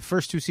the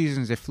first 2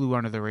 seasons, it flew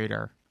under the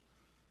radar.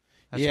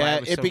 That's why Yeah,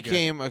 was it so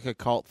became like a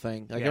cult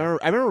thing. Like Yeah.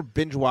 I remember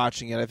binge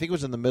watching it. I think it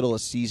was in the middle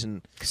of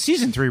season. good.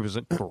 Season 3 was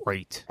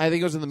great. I think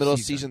it was in the middle of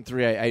season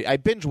 3. I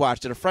binge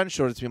watched it. A friend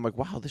showed it to me. I'm like,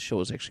 wow, this show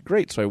is actually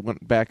great. So I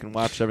went back and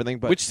watched everything.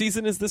 But Which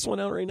season is this one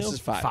out right now? this is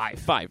 5.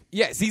 5.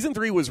 Yeah, season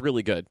 3 was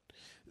really good.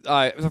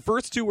 The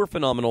first 2 were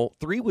phenomenal.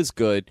 3 was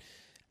good,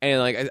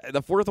 and like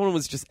the 4th one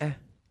was just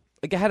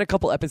Like I had a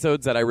couple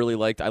episodes that I really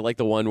liked. I like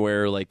the one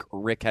where like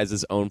Rick has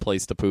his own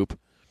place to poop.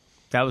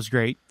 That was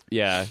great.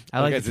 Yeah,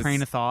 I like the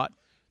train of thought.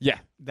 Yeah,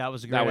 That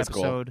was a great That was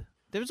cool. episode.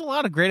 There was a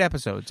lot of great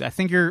episodes. I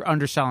think you're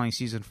underselling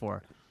season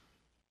 4,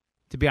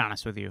 to be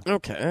honest with you.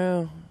 okay.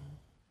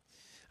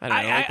 I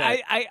don't know. like that.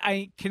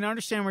 I can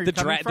understand where you're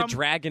coming from. The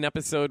dragon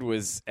episode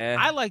was.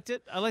 I liked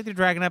it. I liked the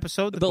dragon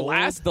episode. the gold.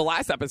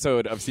 last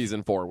episode of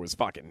season 4 was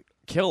fucking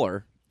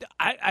killer.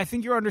 I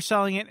think you're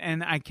underselling it,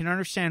 and I can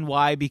understand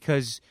why,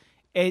 because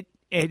it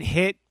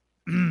hit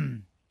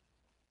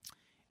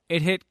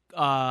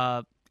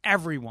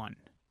everyone.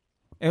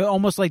 It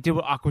almost like did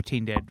what Aqua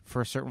Teen did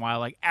for a certain while.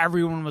 Like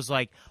everyone was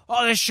like,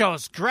 "Oh, this show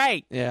is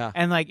great," Yeah.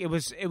 and like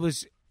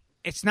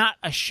it's not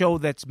a show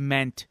that's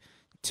meant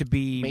to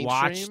be Mainstream?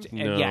 watched. And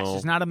No. yes,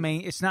 it's not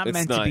It's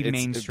meant not. to be It's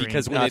mainstream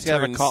because when No, it it's kind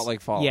of a turns- cult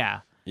like fall.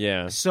 yeah.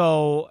 Yeah.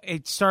 So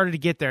it started to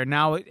get there.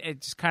 Now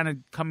it's kind of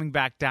coming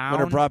back down.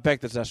 When it brought back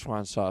the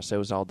Szechuan sauce, it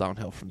was all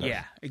downhill from there.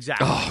 Yeah,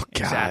 exactly. Oh,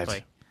 God.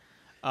 Exactly.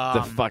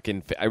 The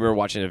fucking. I remember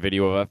watching a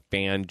video of a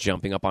fan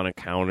jumping up on a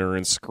counter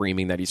and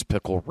screaming that he's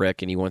Pickle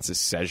Rick and he wants his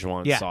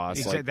Szechuan Yeah, sauce.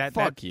 exactly. Like,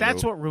 fuck you.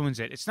 That's what ruins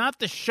it. It's not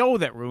the show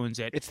that ruins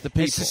it. It's the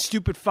It's the people.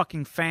 stupid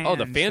fucking fans. Oh,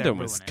 the that fandom ruin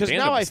was- it. Because Fandom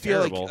now I is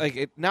feel terrible.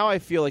 now I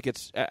feel like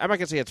it's. I'm not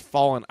gonna say it's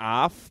fallen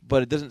off,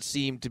 but it doesn't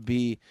seem to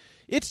be.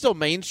 It's still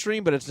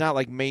mainstream, but it's not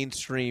like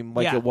mainstream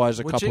like Yeah, it was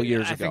a which couple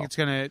years I ago. think it's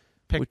going to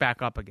pick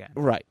back up again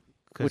Right.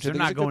 because Which I they're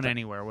think is not a good going thing.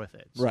 anywhere with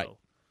it. Right. So.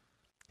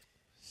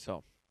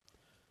 So,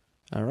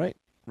 all right,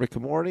 Rick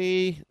and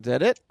Morty. Is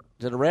that it?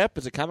 Is it a wrap?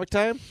 Is it comic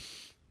time?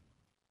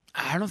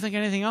 I don't think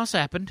anything else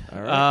happened.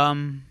 All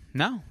right.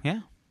 No. Yeah.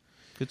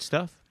 Good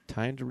stuff.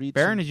 Time to read.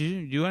 Baron, some- did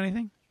you do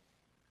anything?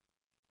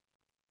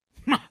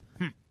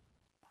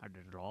 I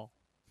did it all.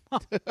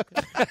 All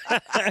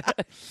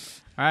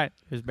right.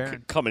 Here's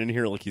Baron. coming in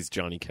here like he's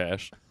Johnny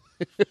Cash.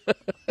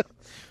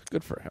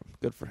 Good for him.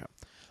 Good for him.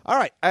 All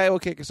right, I will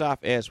kick us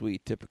off as we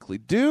typically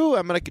do.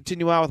 I'm going to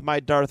continue on with my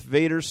Darth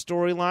Vader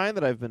storyline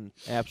that I've been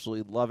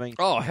absolutely loving.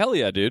 Oh hell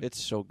yeah, dude!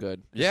 It's so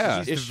good. Yeah.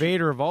 He's the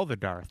Vader of all the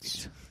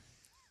Darths.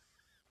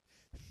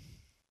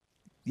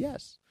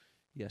 Yes.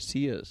 Yes,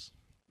 he is.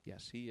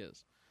 Yes, he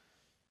is.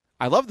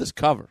 I love this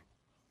cover.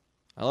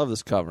 I'll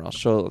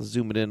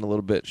zoom it in a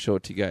little bit, show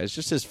it to you guys.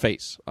 Just his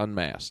face,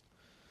 unmasked.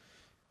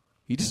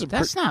 He just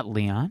That's not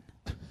Leon.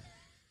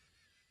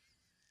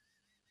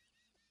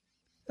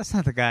 That's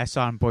not the guy I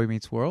saw in Boy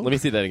Meets World. Let me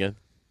see that again.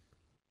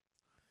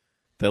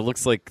 That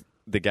looks like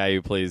the guy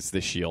who plays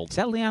the Shield Is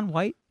that Leon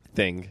White?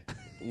 thing,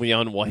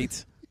 Leon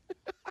White.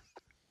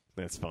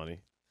 That's funny.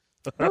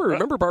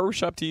 Remember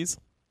Barbershop Tees?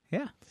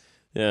 Yeah.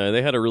 Yeah,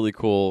 they had a really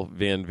cool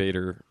Darth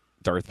Vader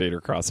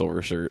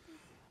crossover shirt.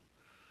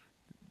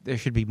 There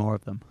should be more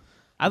of them.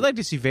 I'd like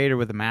to see Vader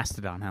with a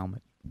Mastodon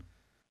helmet.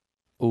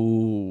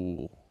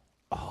 Ooh.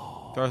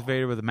 Darth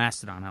Vader with a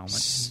Mastodon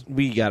helmet.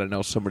 We got to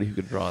know somebody who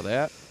can draw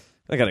that.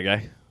 I got a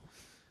guy.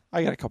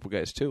 I got a couple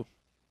guys, too.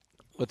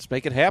 Let's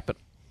make it happen.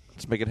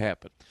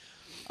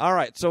 All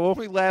right, so when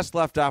we last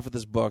left off with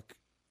this book,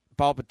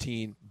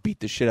 Palpatine beat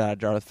the shit out of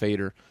Darth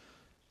Vader.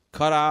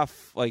 Cut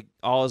off, like,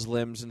 all his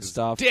limbs and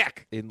stuff.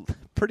 dick!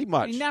 Pretty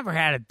much. He never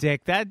had a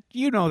dick. That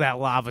that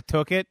lava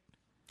took it.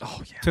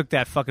 Oh yeah. Took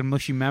that fucking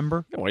mushy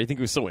member. Why do you think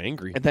he was so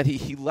angry? And then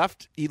he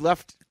left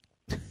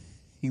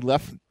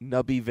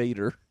Nubby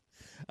Vader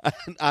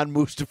on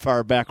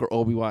Mustafar back where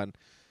Obi-Wan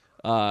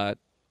had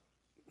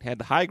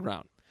the high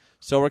ground.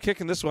 So we're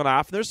kicking this one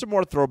off. There's some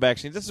more throwback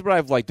scenes. This is what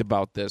I've liked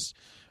about this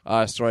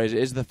story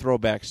is the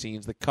throwback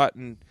scenes, the cut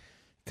and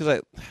because I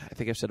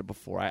think I've said it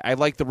before. I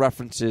like the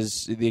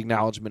references, the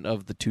acknowledgement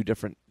of the two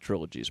different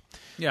trilogies.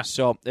 Yeah.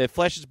 So it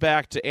flashes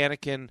back to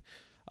Anakin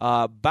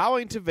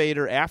bowing to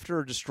Vader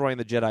after destroying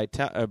the Jedi,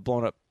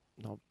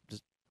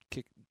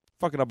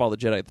 fucking up all the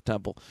Jedi at the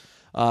temple.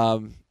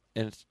 And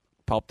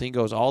Palpatine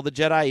goes, all the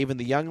Jedi, even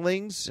the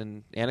younglings,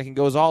 and Anakin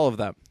goes, all of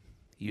them.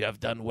 You have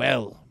done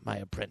well, my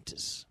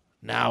apprentice.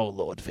 Now,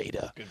 Lord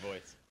Vader. Good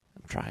voice.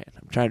 I'm trying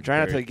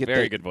not to get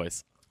very the, good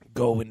voice.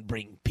 Go and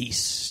bring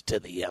peace to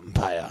the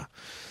Empire.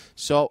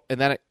 So, and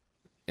then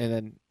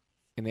in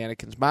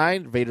Anakin's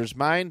mind, Vader's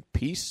mind,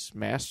 peace,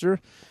 master.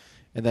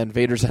 And then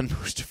Vader's on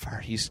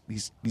Mustafar. He's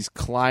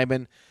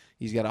climbing.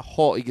 He's got a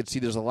hole. You can see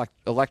there's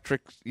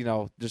electric,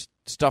 just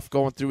stuff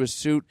going through his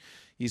suit.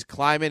 He's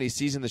climbing. He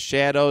sees in the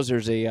shadows.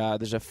 There's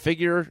a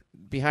figure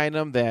behind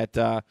him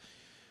that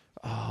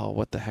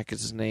what the heck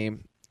is his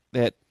name?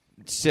 That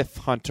Sith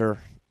hunter.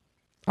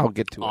 I'll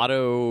get to it.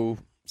 Otto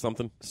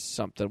something.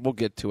 We'll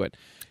get to it.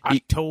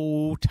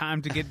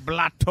 Time to get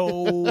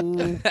blotto.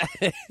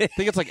 I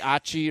think it's like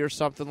Achi or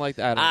something like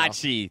that. I don't know.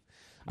 Achi.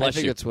 I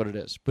think that's what it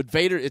is. But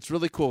Vader, it's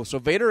really cool. So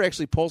Vader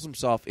actually pulls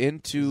himself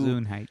into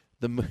Zunheit.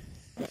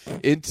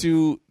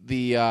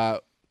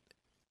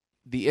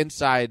 the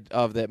inside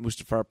of that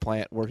Mustafar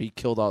plant where he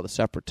killed all the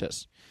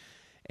separatists,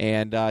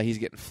 and he's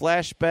getting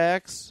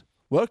flashbacks.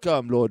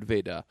 Welcome, Lord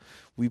Vader.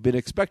 We've been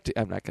expecting.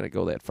 I'm not going to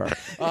go that far.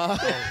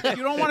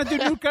 You don't want to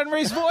do Newt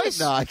Gunray's voice?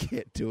 No, I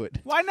can't do it.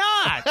 Why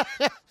not?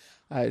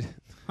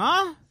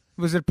 Huh?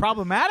 Was it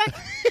problematic?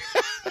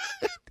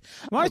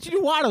 Why don't you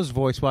do Watto's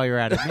voice while you're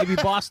at it? Maybe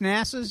Boss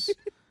Nass's?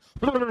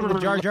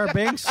 Jar Jar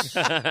Binks?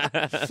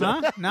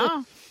 Huh?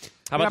 No?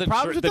 How about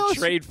the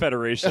Trade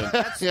Federation?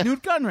 That's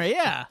Newt Gunray,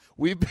 yeah.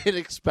 We've been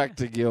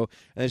expecting you.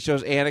 And it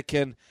shows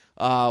Anakin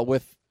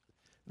with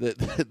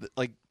the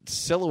like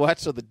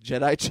silhouettes of the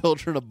Jedi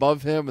children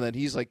above him, and then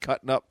he's like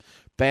cutting up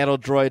battle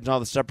droids and all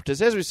the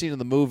separatists, as we've seen in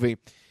the movie.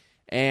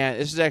 And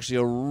this is actually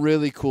a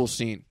really cool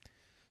scene.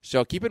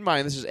 So keep in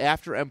mind, this is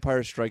after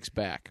Empire Strikes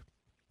Back.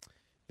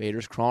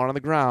 Vader's crawling on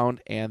the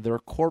ground, and their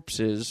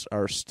corpses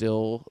are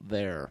still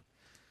there.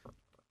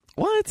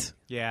 What?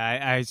 Yeah,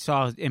 I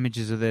saw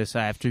images of this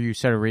after you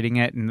started reading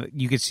it, and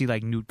you could see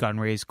like Newt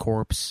Gunray's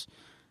corpse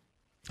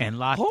and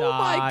Lot Oh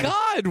my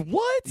God!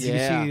 What? You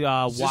Yeah. can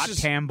see Wat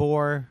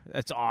Tambor.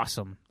 That's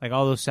awesome. Like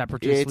all those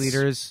separatist It's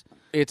leaders.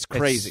 It's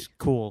crazy. It's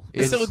cool.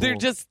 It's So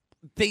cool.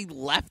 they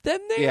left them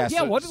there? Yeah, Yeah,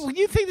 so- what?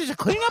 You think there's a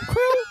cleanup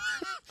crew?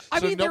 I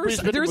So mean, nobody's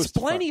been to there's Mustafar.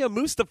 plenty of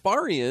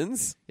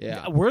Mustafarians.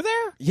 Yeah. Were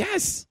there?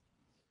 Yes.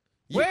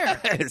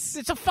 Where? Yes.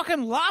 It's a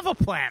fucking lava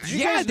planet.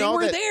 Yeah, guys they know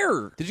were that-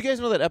 there. Did you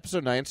guys know that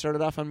Episode 9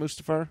 started off on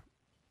Mustafar?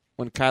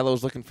 When Kylo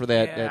was looking for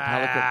that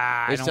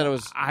holocaust? They said it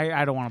was...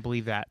 I don't want to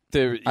believe that.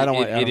 I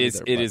don't It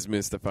is either,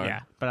 Mustafar. Yeah,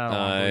 but I don't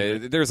want to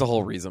believe it. There's a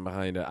whole reason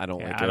behind it. I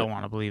don't like it. I don't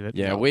want to believe it.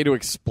 Yeah, No. way to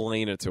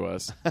explain it to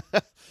us.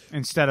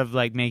 Instead of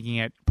like making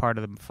it part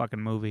of the fucking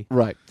movie.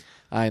 Right.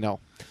 I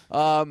know.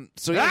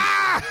 So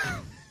yeah,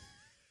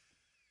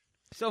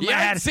 So you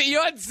mad.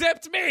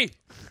 unzipped me.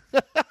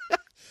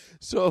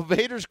 so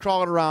Vader's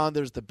crawling around.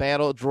 There's the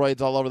battle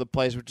droids all over the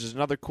place, which is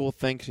another cool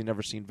thing because you've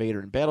never seen Vader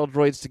and battle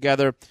droids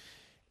together.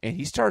 And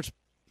he starts,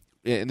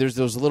 and there's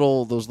those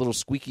little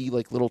squeaky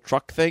like little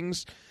truck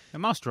things. The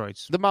mouse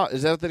droids. The mouse,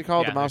 is that what they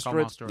call it? Yeah, The mouse they're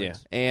called droids? mouse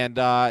droids.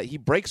 Yeah. And he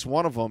breaks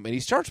one of them, and he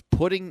starts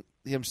putting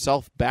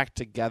himself back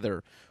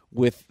together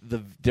with the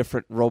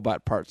different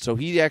robot parts. So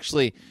he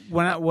actually,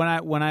 When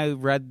I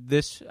read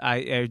this,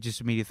 I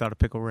just immediately thought of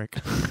Pickle Rick.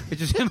 It's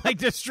just him like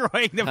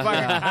destroying the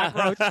fucking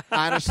cockroach,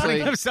 honestly,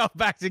 putting himself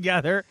back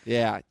together.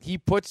 yeah, he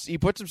puts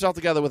himself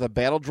together with a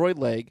battle droid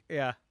leg.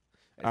 Yeah.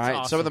 All right,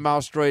 awesome. some of the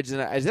mouse droids.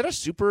 And is that a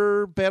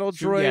super battle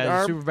droid yeah,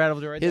 arm? Super battle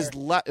droid. His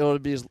There. it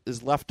would be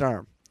his left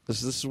arm.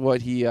 This is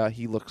what he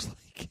looks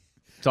like.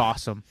 It's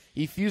awesome.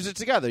 He fused it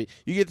together.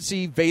 You get to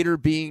see Vader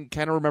being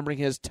kind of remembering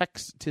his tech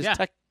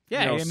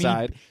Yeah, I mean,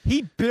 side.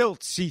 he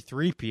built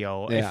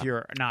C-3PO. Yeah. If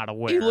you're not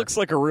aware, He looks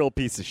like a real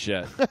piece of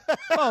shit.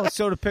 Oh,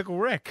 so did Pickle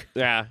Rick.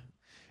 Yeah.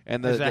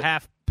 And There's a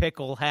half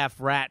pickle, half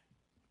rat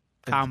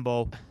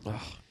combo.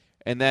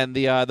 and then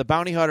the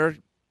bounty hunter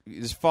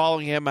is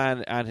following him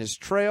on his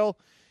trail,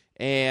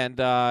 and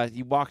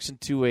he walks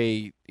into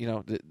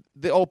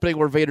the opening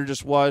where Vader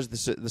just was.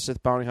 The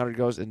Sith bounty hunter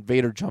goes, and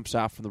Vader jumps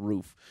off from the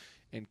roof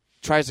and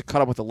tries to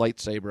cut him with a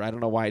lightsaber. I don't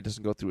know why it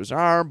doesn't go through his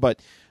arm,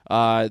 but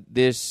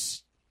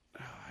this.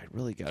 I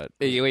really got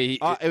it. Wait,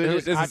 It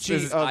was is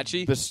Achi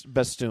Achi?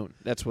 Bastoon.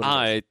 That's what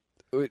it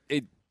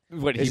is.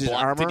 Is his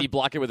armor? Did he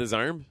block it with his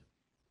arm?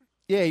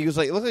 Yeah, he was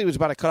like, it looked like he was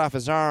about to cut off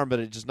his arm, but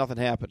it just nothing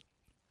happened.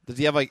 Does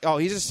he have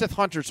he's a Sith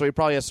hunter, so he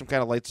probably has some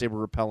kind of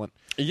lightsaber repellent.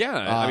 Yeah,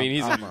 I mean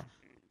he's armor.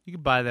 You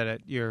can buy that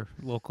at your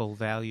local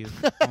value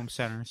home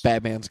centers.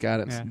 Batman's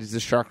got it. Yeah. He's the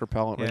shark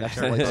repellent right next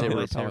to the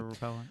lightsaber repellent.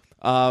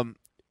 repellent.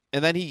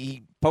 And then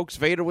he pokes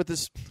Vader with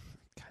his.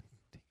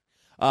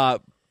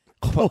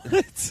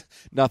 what?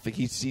 Nothing.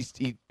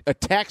 He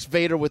attacks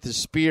Vader with his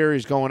spear.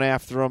 He's going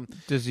after him.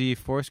 Does he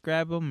force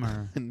grab him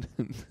or?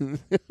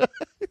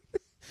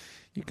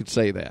 You could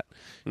say that.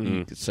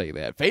 You could say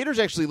that. Vader's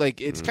actually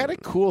it's kind of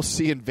cool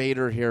seeing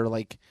Vader here,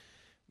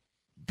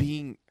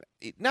 being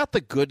not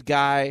the good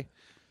guy,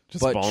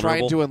 Just but vulnerable.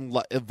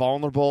 trying to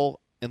vulnerable,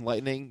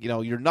 enlightening.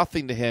 You're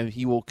nothing to him.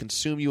 He will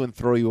consume you and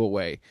throw you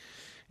away.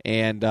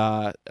 And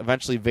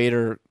eventually,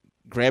 Vader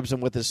grabs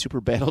him with his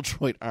super battle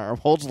droid arm,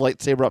 holds the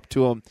lightsaber up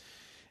to him,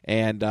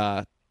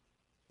 and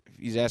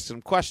he's asking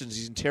him questions.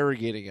 He's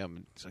interrogating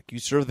him. It's like, you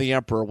serve the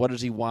Emperor. What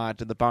does he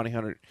want? And the bounty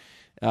hunter,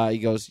 he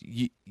goes,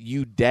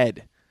 you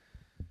dead.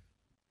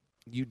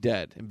 You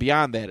dead. And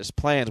beyond that, his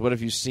plans. What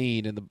have you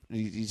seen? And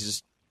he's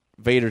just,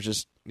 Vader's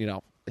just,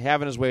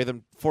 having his way with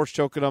him, force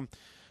choking him,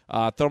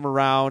 throw him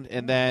around,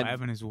 and then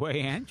having his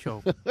way and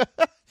choking.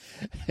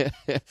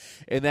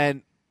 and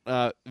then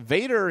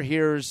Vader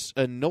hears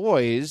a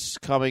noise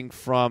coming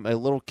from a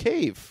little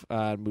cave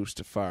on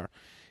Mustafar,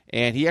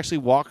 and he actually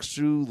walks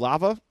through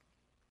lava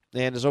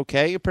and is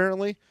okay,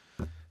 apparently.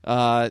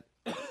 And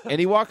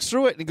he walks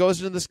through it and he goes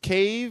into this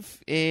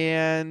cave,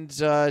 and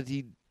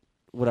the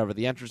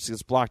entrance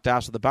gets blocked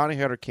off, so the bounty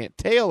hunter can't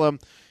tail him,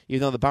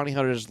 even though the bounty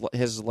hunter has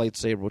his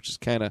lightsaber, which is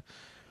kind of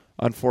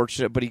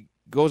unfortunate. But he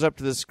goes up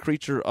to this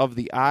creature of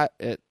the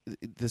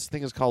this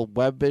thing is called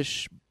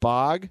Webbish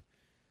Bog.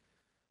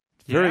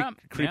 Very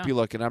creepy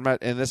looking. And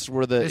this is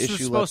where the issue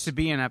was supposed to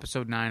be in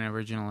Episode 9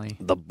 originally.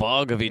 The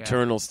Bog of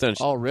Eternal Stench.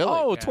 Oh, really?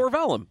 Oh, Yeah. Tor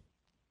Vellum.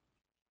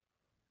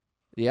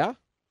 Yeah?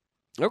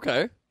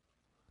 Okay.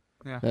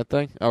 Yeah. That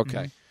thing? Okay.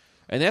 Mm-hmm.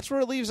 And that's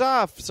where it leaves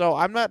off, so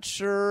I'm not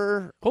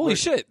sure. Holy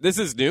shit. This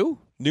is new?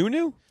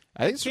 New?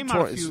 I think it's Came from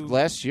out a it's few-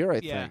 last year, I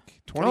Yeah.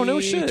 think. Oh, no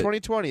shit.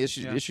 2020,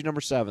 issue Yeah. issue number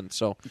 7.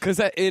 So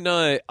Because in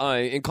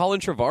Colin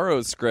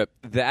Trevorrow's script,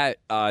 that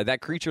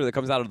creature that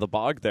comes out of the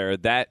bog there,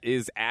 that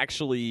is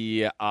actually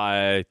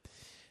the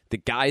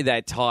guy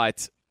that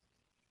taught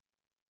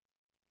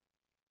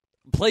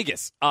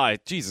Plagueis.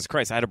 Jesus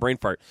Christ, I had a brain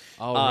fart.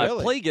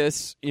 really?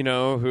 Plagueis,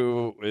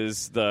 who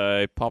is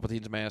the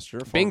Palpatine's master.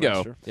 former Bingo.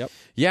 master. Yep.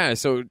 Yeah,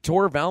 so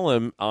Tor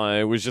Vellum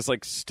was just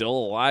like still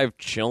alive,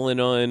 chilling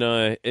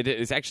on.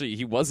 It's actually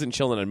he wasn't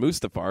chilling on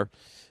Mustafar,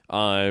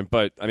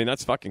 but I mean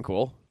that's fucking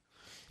cool.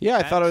 Yeah,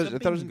 I thought it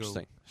That's a was bingo.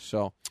 interesting.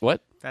 So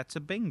What? That's a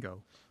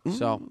bingo.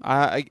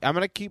 I'm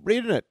gonna keep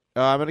reading it.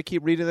 I'm gonna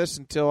keep reading this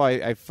until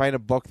I find a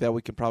book that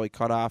we can probably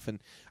cut off.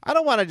 And I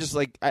don't want to just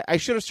I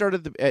should have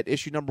started at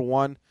issue number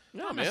 1.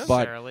 No, Not man.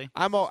 necessarily.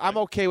 I'm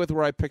okay with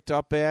where I picked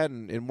up at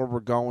and where we're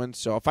going.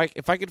 So if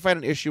I can find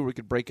an issue we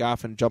could break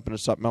off and jump into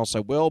something else,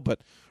 I will.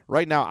 But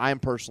right now I'm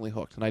personally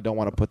hooked, and I don't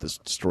want to put this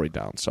story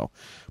down. So,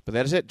 but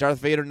that is it. Darth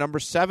Vader number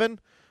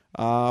 7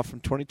 from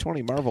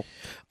 2020 Marvel.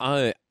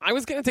 I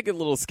was gonna take a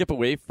little skip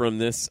away from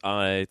this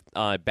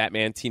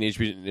Batman Teenage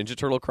Mutant Ninja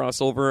Turtle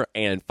crossover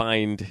and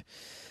find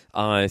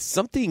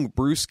something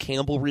Bruce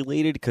Campbell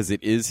related because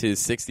it is his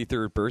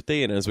 63rd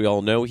birthday, and as we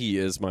all know, he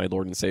is my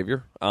Lord and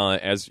Savior,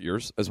 as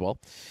yours as well.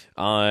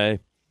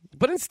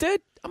 But instead,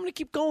 I'm gonna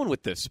keep going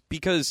with this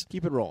because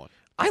Keep it rolling.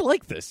 I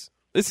like this.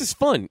 This is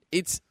fun.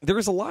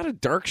 There's a lot of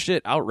dark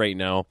shit out right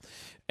now,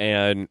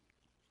 and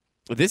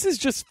this is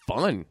just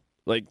fun.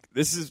 Like,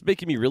 this is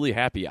making me really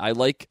happy. I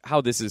like how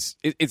this is.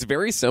 It's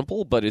very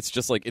simple, but it's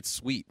just like it's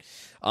sweet.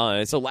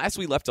 So last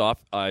we left off,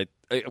 of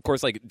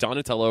course, like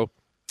Donatello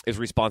is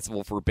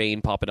responsible for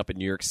Bane popping up in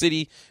New York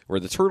City,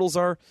 where the Turtles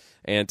are,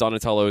 and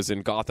Donatello is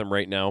in Gotham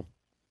right now.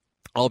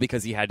 All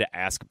because he had to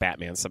ask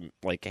Batman some,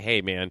 like,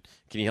 hey, man,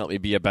 can you help me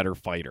be a better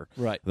fighter?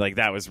 Right. Like,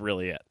 that was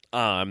really it.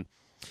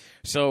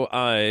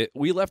 So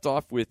we left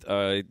off with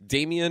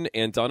Damian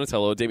and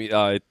Donatello,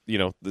 the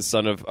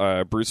son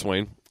of Bruce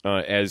Wayne,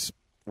 as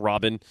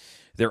Robin.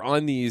 They're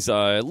on these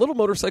little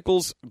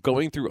motorcycles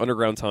going through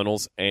underground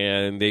tunnels,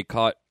 and they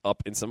caught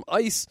up in some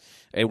ice,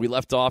 and we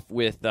left off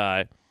with...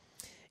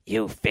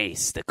 you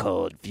face the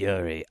cold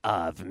fury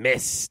of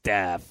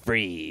Mr.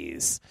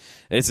 Freeze.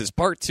 This is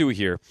part 2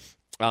 here.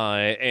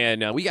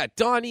 And we got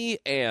Donnie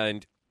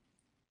and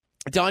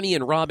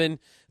Robin,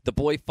 the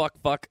boy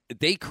fuck.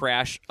 They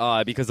crash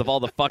because of all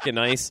the fucking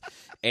ice.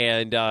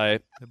 And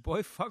The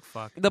boy fuck.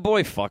 the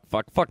boy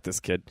fuck this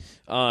kid.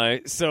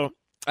 So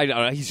I don't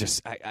know. He's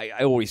just I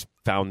always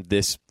found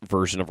this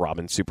version of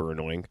Robin super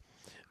annoying.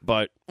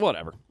 But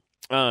whatever.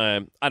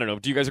 I don't know.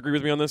 Do you guys agree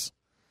with me on this?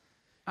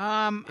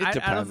 I don't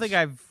depends. think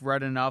I've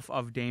read enough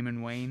of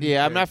Damon Wayne.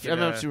 Yeah, I'm to not. get I'm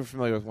not a- super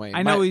familiar with Wayne.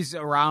 I know he's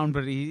around,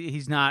 but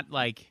he's not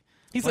like.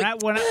 He's when like,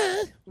 I, when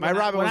I, My when I-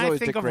 Robin when was I always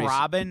think Dick of Grayson.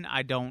 Robin,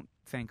 I don't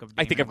think of.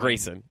 I think Damon of Wayne.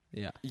 Grayson.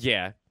 Yeah.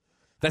 Yeah.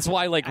 That's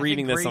why I like I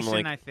reading think this. I'm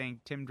Grayson, like, I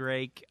think Tim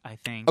Drake. I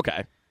think.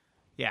 okay.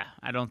 Yeah,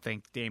 I don't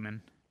think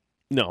Damon.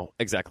 No,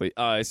 exactly.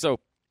 So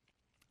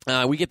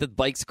we get the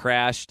bikes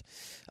crashed,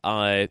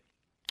 and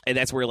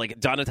that's where like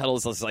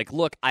Donatello's just like,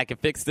 look, I can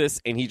fix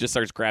this, and he just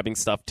starts grabbing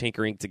stuff,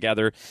 tinkering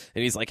together,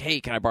 and he's like, hey,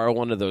 can I borrow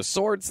one of those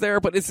swords there?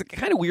 But it's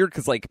kind of weird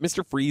because like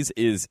Mr. Freeze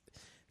is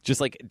just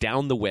like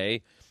down the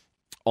way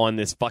on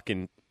this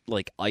fucking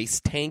like ice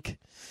tank,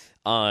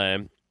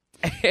 and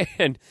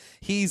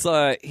he's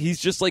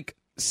just like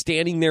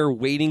standing there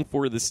waiting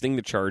for this thing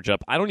to charge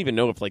up. I don't even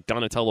know if like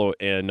Donatello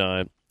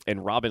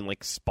and Robin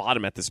like spot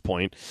him at this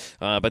point,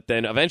 but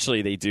then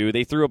eventually they do.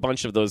 They threw a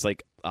bunch of those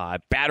like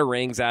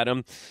batarangs at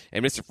him,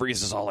 and Mr.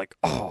 Freeze is all like,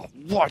 "Oh,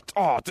 what?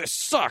 Oh, this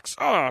sucks.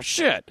 Oh,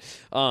 shit."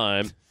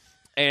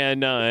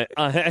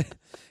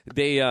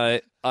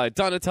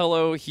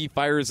 Donatello, he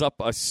fires up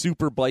a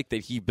super bike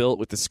that he built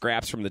with the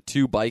scraps from the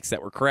 2 bikes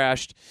that were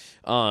crashed,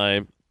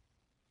 and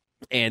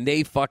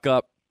they fuck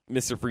up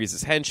Mr.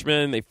 Freeze's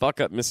henchmen. They fuck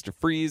up Mr.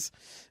 Freeze,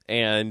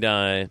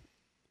 and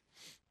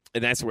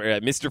and that's where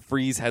Mr.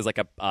 Freeze has like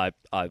a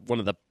one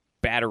of the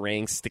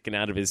batarangs sticking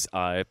out of his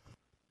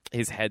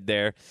head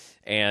there,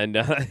 and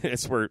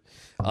it's where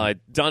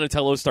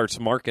Donatello starts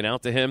marking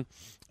out to him.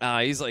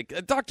 He's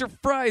like, Dr.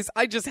 Freeze,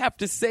 I just have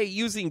to say,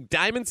 using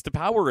diamonds to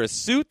power a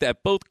suit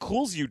that both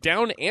cools you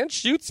down and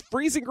shoots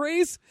freezing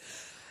rays,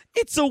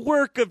 it's a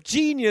work of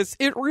genius.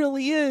 It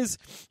really is.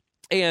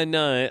 And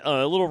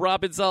little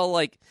Robin's all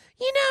like,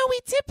 we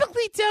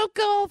typically don't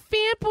go all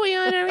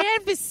fanboy on our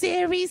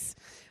adversaries.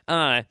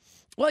 Well,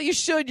 you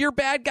should. Your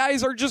bad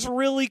guys are just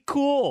really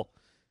cool.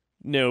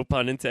 No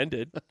pun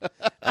intended.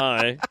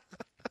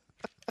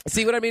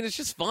 See what I mean? It's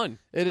just fun.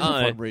 It is a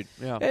fun read.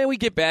 Yeah. And we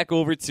get back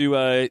over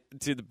to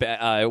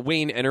the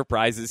Wayne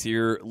Enterprises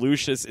here.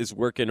 Lucius is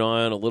working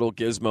on a little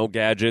gizmo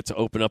gadget to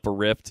open up a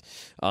rift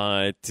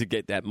to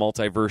get that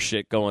multiverse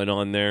shit going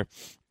on there.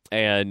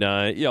 And,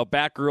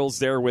 Batgirl's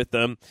there with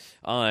them.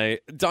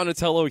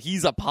 Donatello,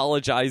 he's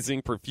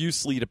apologizing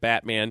profusely to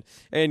Batman.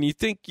 And you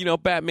think,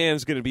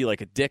 Batman's going to be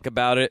like a dick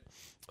about it.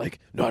 Like,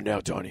 not now,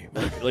 Donnie.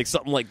 Like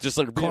something like, just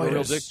like being a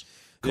real dick.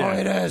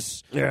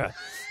 Coitus. Yeah.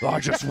 I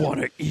just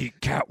want to eat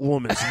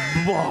Catwoman's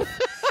muff.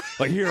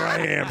 But here I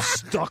am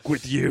stuck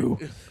with you.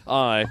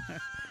 No,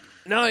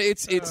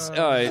 it's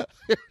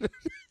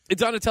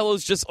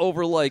Donatello's just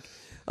over like,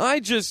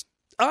 I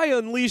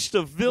unleashed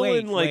a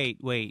villain.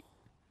 Wait.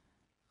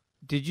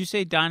 Did you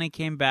say Donnie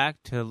came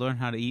back to learn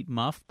how to eat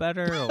muff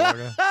better or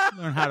to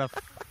learn how to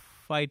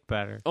fight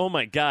better? Oh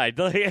my God.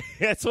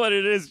 That's what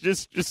it is.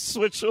 Just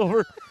switch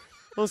over.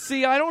 Well,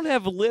 see, I don't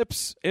have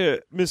lips,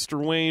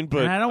 Mr. Wayne,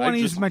 but and I don't want to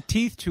use my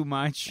teeth too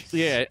much.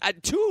 Yeah,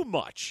 too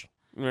much.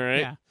 All right,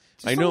 yeah,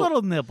 just a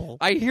little nibble.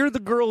 I hear the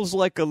girls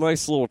like a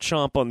nice little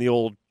chomp on the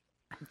old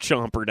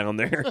chomper down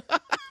there.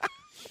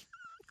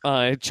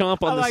 Chomp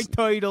on I like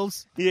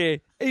turtles. Yeah,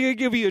 you gonna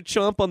give you a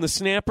chomp on the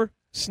snapper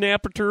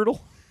turtle.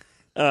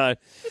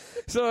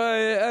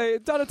 So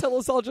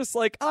Donatello's all just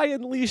like, I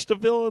unleashed a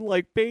villain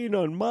like Bane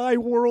on my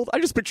world.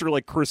 I just picture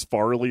like Chris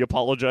Farley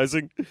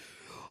apologizing.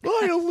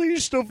 I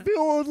unleashed a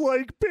villain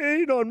like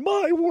Bane on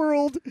my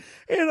world,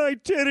 and I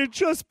did it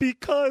just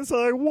because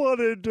I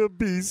wanted to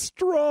be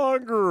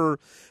stronger.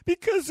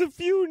 Because a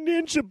few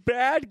ninja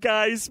bad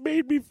guys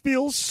made me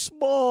feel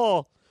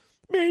small,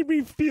 made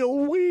me feel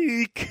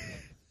weak.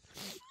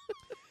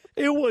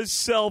 It was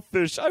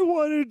selfish. I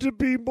wanted to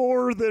be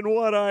more than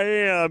what I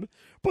am,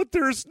 but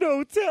there's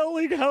no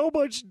telling how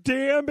much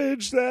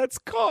damage that's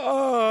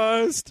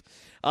caused.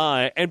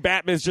 And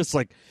Batman's just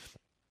like,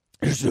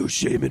 there's no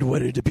shame in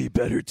wanting to be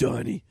better,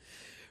 Donnie.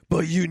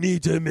 But you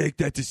need to make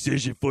that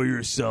decision for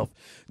yourself,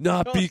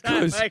 not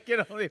because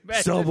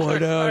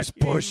someone else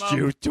pushed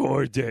you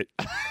toward it.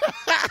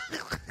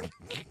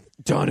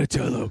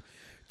 Donatello,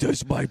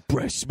 does my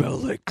breath smell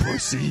like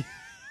pussy?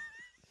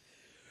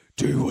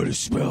 Do you want to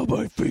smell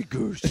my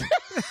fingers?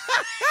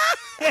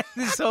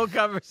 This whole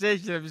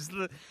conversation is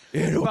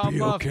it'll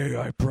be okay,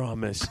 I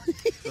promise.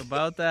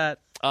 About that.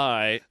 All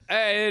right.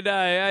 And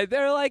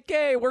they're like,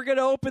 hey, we're going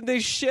to open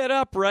this shit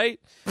up,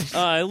 right?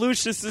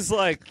 Lucius is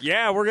like,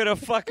 yeah, we're going to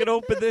fucking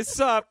open this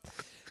up.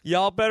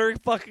 Y'all better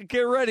fucking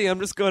get ready.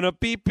 I'm just going to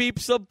beep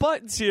some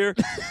buttons here.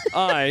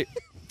 All right.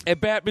 And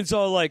Batman's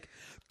all like,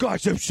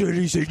 Gotham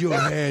City's in your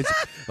hands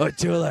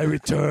until I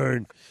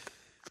return.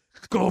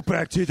 Go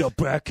back to the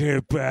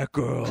backhand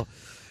Batgirl.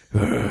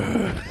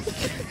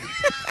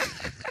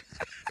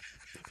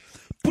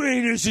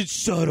 Bane isn't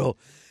subtle.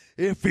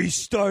 If he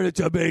started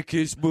to make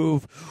his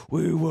move,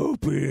 we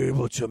won't be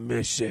able to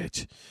miss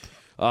it.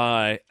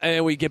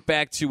 And we get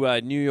back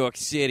to New York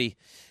City,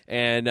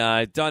 and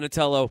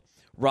Donatello,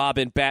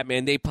 Robin,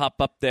 Batman, they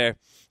pop up there,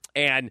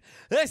 and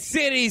the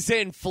city's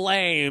in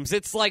flames.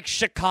 It's like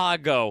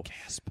Chicago.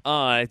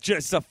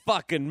 Just a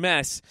fucking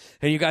mess.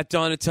 And you got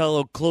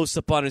Donatello close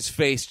up on his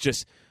face,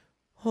 just,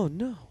 oh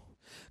no,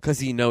 because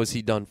he knows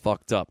he done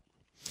fucked up.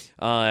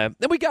 Then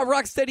we got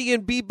Rocksteady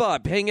and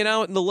Bebop hanging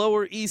out in the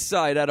Lower East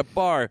Side at a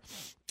bar.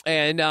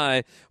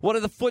 And one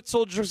of the foot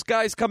soldiers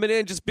guys coming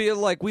in just being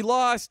like, we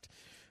lost.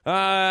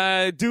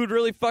 Dude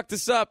really fucked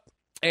us up.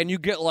 And you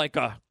get like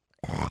a...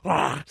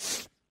 I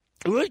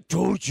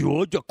told you,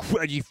 all the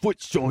cruddy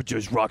foot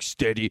soldiers,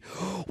 Rocksteady.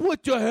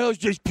 What the hell's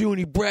this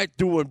puny brat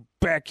doing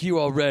back here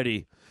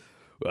already?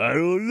 I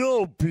don't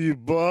know,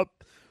 Bebop.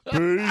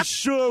 Pretty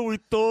sure we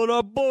told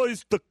our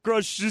boys to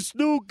crush this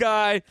new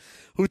guy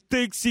who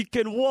thinks he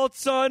can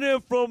waltz on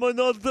in from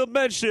another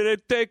dimension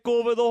and take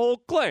over the whole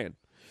clan.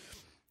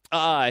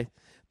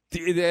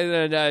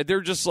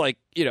 They're just like,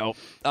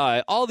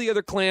 all the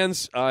other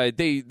clans.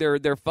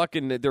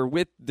 They're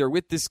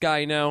with this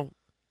guy now.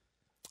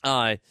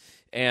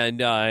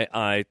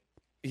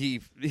 He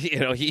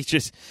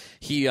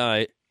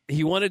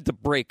wanted to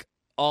break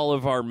all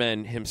of our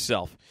men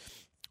himself.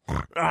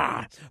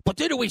 But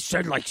didn't we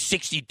send like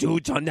 60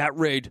 dudes on that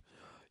raid?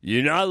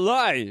 You're not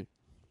lying.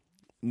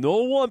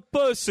 No one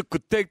person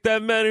could take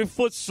that many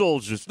foot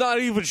soldiers,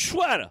 not even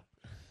Shredder.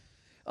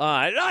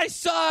 And I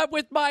saw it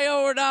with my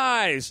own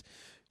eyes.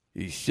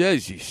 He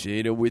says he's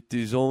seen it with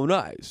his own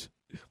eyes.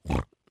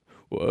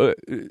 What?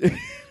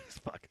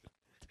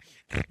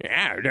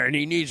 Yeah, then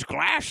he needs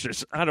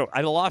glasses.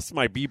 I lost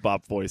my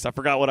bebop voice. I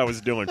forgot what I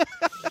was doing.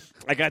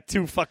 I got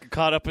too fucking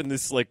caught up in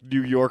this like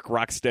New York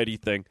Rocksteady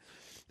thing.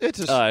 It's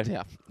just,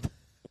 yeah.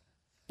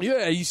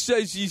 Yeah, he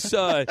says he's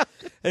and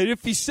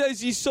if he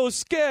says he's so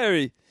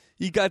scary,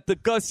 he got the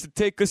guts to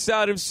take us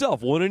out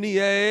himself, wouldn't he?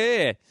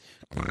 Yeah.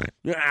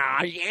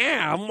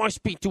 I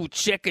must be too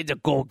chicken to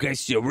go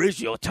against the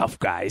original tough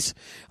guys.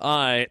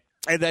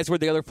 And that's where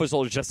the other foot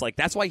soldier's just like,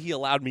 that's why he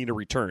allowed me to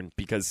return,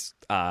 because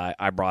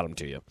I brought him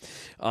to you.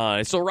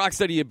 So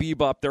Rocksteady and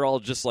Bebop, they're all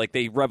just like,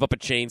 they rev up a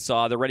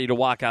chainsaw, they're ready to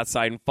walk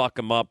outside and fuck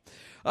him up.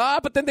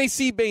 But then they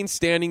see Bane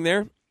standing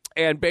there,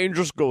 and Bane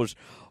just goes,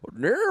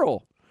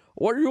 Neil,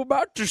 what are you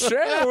about to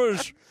say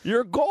was,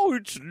 you're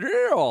going to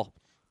Neil.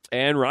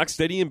 And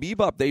Rocksteady and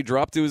Bebop, they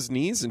drop to his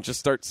knees and just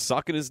start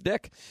sucking his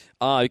dick,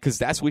 because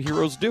that's what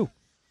heroes do.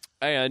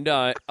 And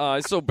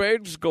so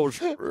Bane just goes,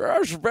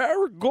 that's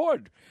very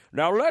good.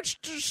 Now let's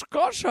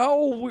discuss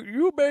how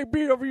you may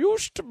be of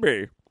use to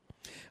me.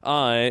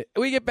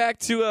 We get back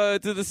to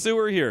the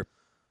sewer here.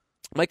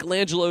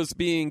 Michelangelo's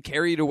being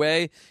carried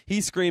away.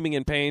 He's screaming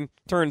in pain.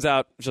 Turns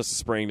out, just a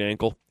sprained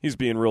ankle. He's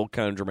being real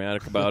kind of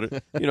dramatic about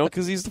it,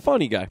 because he's the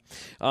funny guy.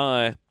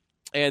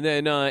 And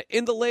then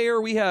in the lair,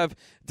 we have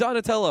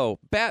Donatello,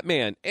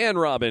 Batman, and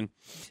Robin.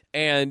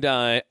 And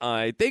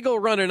they go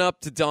running up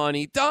to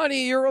Donnie.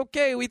 Donnie, you're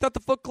okay. We thought the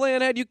Foot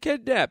Clan had you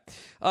kidnapped.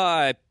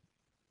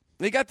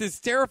 They got this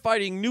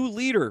terrifying new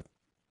leader.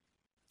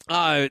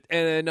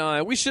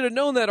 And we should have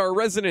known that our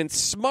resident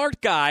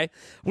smart guy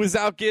was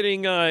out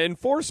getting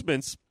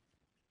enforcements.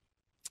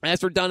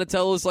 As for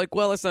Donatello's like,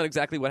 well, that's not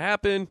exactly what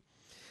happened.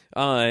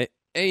 And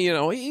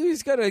he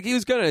was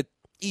gonna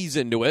ease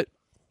into it.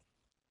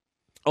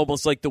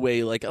 Almost like the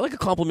way, like a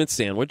compliment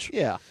sandwich.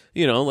 Yeah.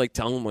 Like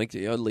tell him, like,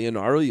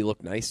 Leonardo, you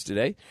look nice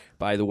today.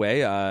 By the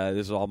way,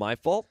 this is all my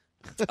fault.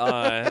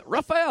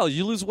 Raphael,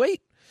 you lose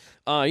weight.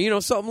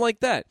 Something like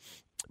that.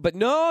 But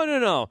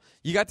no.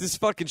 You got this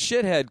fucking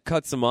shithead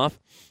cuts him off.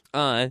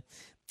 The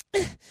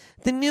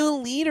new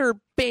leader,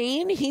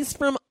 Bane, he's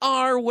from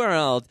our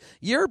world.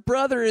 Your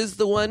brother is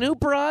the one who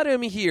brought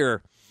him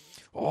here.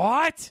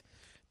 What?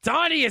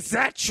 Donnie, is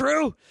that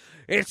true?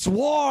 It's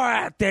war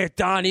out there,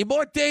 Donnie.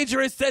 More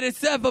dangerous than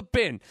it's ever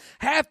been.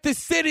 Half the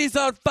city's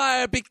on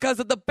fire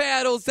because of the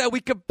battles that we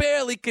can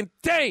barely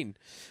contain.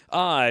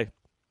 And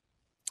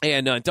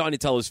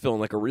Donatello's feeling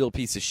like a real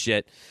piece of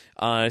shit.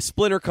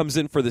 Splinter comes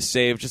in for the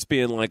save, just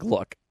being like,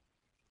 look,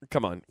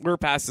 come on. We're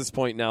past this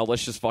point now.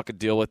 Let's just fucking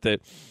deal with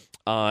it.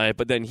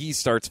 But then he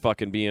starts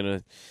fucking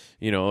being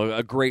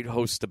a great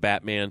host to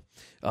Batman.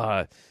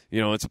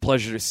 It's a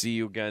pleasure to see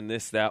you again,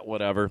 this, that,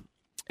 whatever.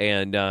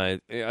 And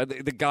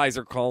the guys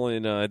are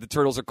calling, the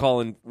Turtles are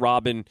calling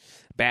Robin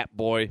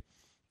Batboy.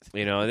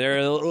 There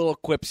are little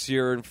quips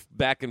here and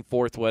back and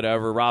forth,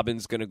 whatever.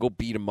 Robin's going to go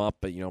beat him up,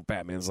 but,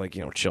 Batman's like,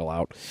 chill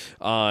out.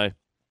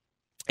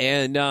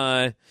 And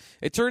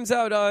it turns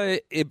out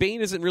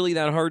Bane isn't really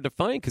that hard to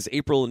find because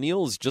April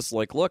O'Neil is just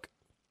like, look,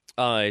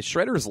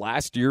 Shredder's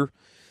last year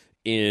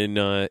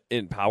in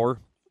Power,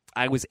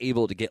 I was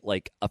able to get,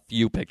 like, a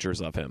few pictures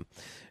of him.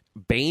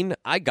 Bane,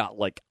 I got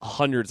like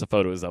hundreds of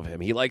photos of him.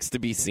 He likes to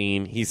be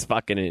seen. He's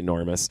fucking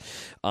enormous.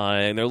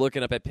 And they're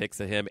looking up at pics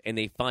of him, and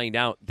they find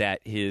out that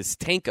his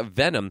tank of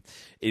venom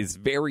is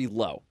very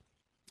low.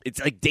 It's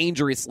like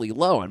dangerously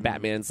low. And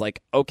Batman's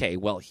like, okay,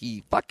 well,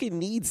 he fucking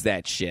needs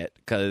that shit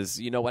because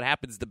you know what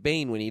happens to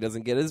Bane when he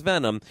doesn't get his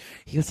venom?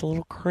 He gets a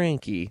little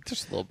cranky.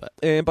 Just a little bit.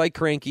 And by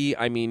cranky,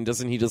 I mean,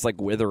 doesn't he just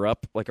like wither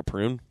up like a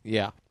prune?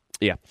 Yeah.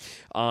 Yeah.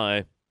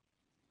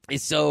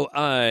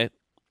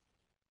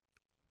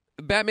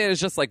 Batman is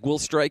just like, we'll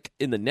strike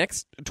in the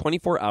next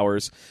 24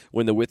 hours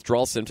when the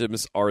withdrawal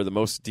symptoms are the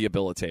most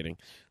debilitating.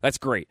 That's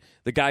great.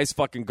 The guy's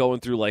fucking going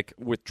through like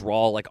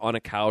withdrawal, like on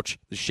a couch,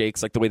 the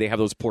shakes, like the way they have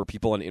those poor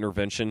people on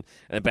intervention,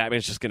 and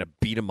Batman's just gonna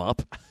beat him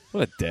up.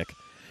 What a dick.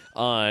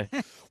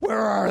 Where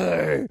are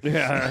they?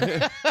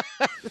 Yeah.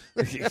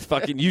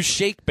 Fucking, you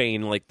shake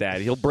Bane like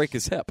that, he'll break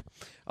his hip.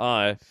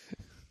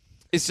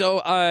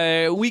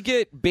 So we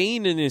get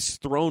Bane in his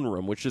throne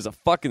room, which is a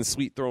fucking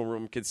sweet throne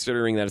room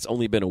considering that it's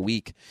only been a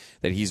week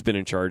that he's been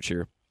in charge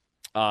here.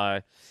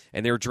 And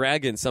they're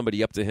dragging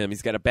somebody up to him.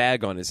 He's got a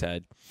bag on his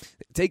head.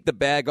 Take the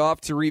bag off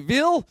to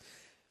reveal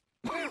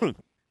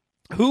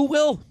who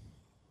will?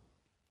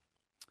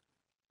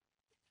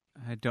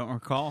 I don't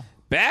recall.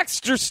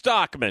 Baxter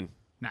Stockman.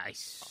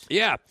 Nice.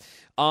 Yeah.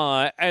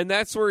 And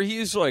that's where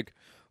he's like,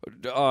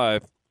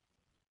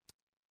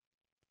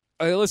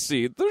 let's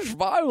see. This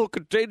vial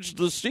contains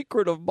the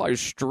secret of my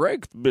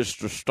strength,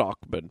 Mr.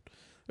 Stockman.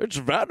 It's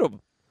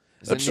venom.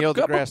 Is it Neil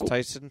deGrasse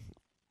Tyson?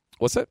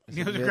 What's that?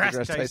 Neil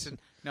deGrasse Tyson.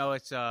 No,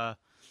 it's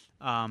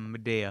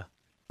Medea.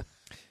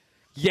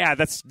 Yeah,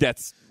 that's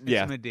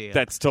Medea.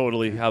 That's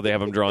totally how they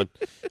have him drawn.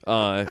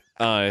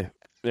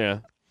 Yeah.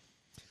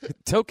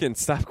 Token,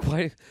 stop.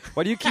 Why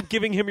do you keep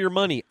giving him your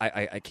money?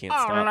 I can't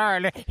stop. Oh,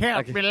 Lord,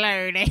 help me,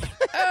 Lord.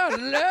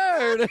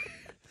 Oh,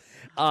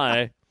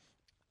 Lord.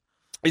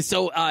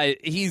 So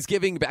he's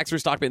giving Baxter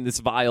Stockman this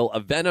vial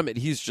of venom, and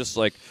he's just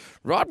like,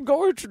 I'm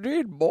going to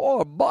need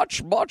more,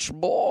 much, much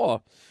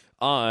more.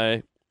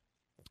 So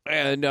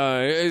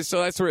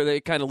that's where they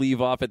kind of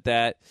leave off at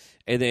that.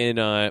 And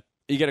then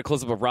you get a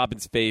close-up of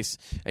Robin's face,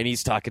 and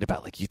he's talking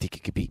about, like, you think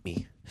you could beat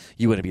me?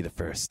 You want to be the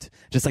first.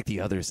 Just like the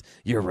others.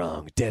 You're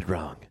wrong. Dead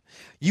wrong.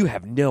 You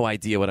have no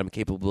idea what I'm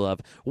capable of,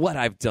 what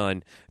I've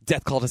done.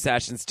 Death Cult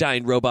assassins,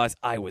 giant robots.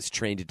 I was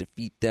trained to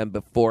defeat them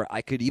before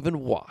I could even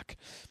walk.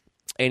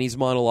 And he's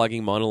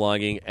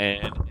monologuing,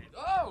 and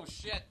oh,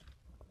 shit.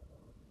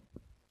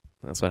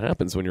 That's what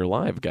happens when you're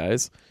live,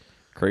 guys.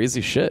 Crazy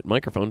shit.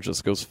 Microphone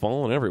just goes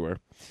falling everywhere.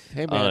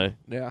 Hey, man.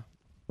 Yeah.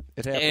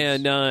 It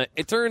happens. And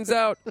it turns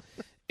out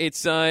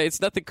it's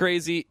nothing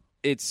crazy.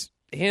 It's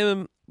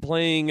him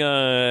playing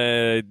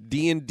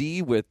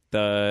D&D with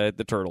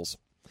the Turtles.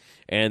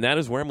 And that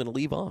is where I'm going to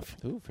leave off.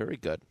 Ooh, very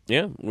good.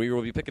 Yeah, we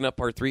will be picking up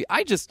part 3.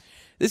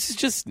 This is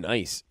just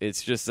nice.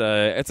 It's just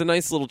it's a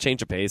nice little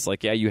change of pace.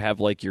 Like, yeah, you have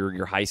like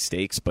your high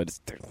stakes, but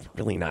they're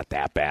really not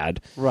that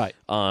bad. Right.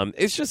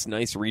 It's just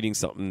nice reading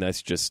something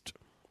that's just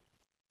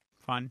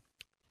Fun.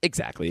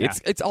 exactly. Yeah.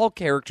 It's all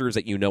characters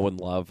that you know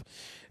and love.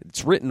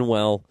 It's written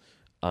well.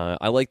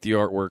 I like the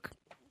artwork.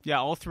 Yeah,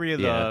 all three of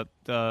Yeah.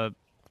 the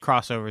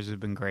crossovers have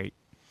been great.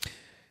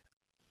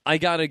 I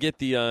gotta get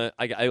the.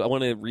 I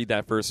want to read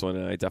that first one,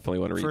 and I definitely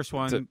want to read. First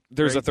one.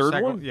 There's great. a third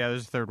Second one. Yeah,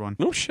 there's a third one.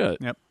 No shit.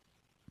 Yep.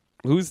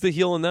 Who's the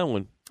heel in that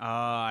one?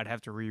 I'd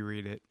have to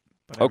reread it,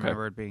 but I Okay.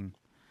 remember it being.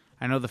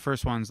 I know the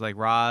first one's like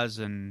Roz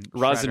and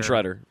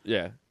Shredder.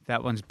 Yeah.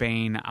 That one's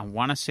Bane. I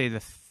want to say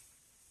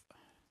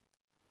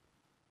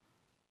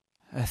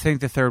I think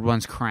the third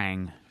one's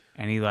Krang,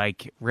 and he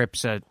like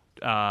rips a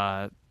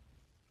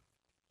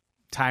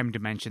time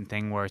dimension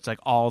thing where it's like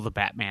all the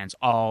Batmans,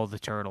 all the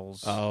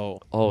Turtles.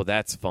 Oh,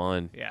 that's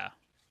fun. Yeah.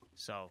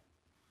 So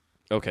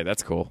Okay,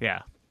 that's cool.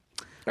 yeah.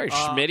 All right,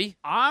 Schmitty.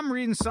 I'm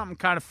reading something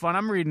kind of fun.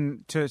 I'm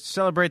reading to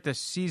celebrate the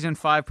season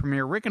 5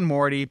 premiere, Rick and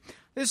Morty.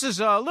 This is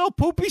Little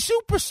Poopy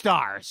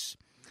Superstars.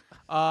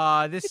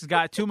 This has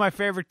got two of my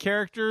favorite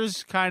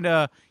characters. Kind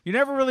of, you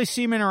never really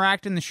see them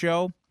interact in the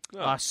show.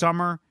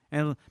 Summer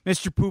and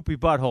Mr. Poopy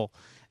Butthole,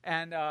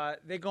 and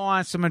they go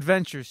on some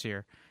adventures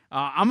here.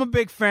 I'm a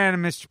big fan of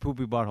Mr.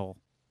 Poopy Butthole.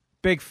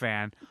 Big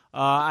fan.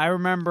 I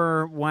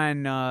remember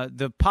when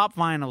the pop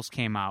vinyls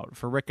came out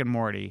for Rick and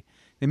Morty.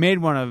 They made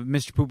one of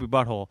Mr. Poopy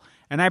Butthole,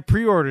 and I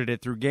pre-ordered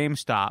it through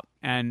GameStop.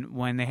 And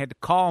when they had to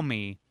call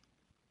me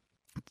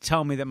to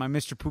tell me that my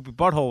Mr. Poopy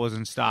Butthole was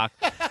in stock,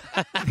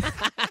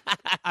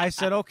 I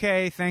said,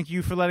 "Okay, thank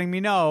you for letting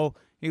me know."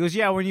 He goes,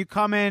 "Yeah, when you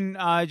come in,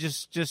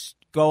 just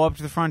go up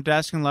to the front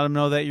desk and let them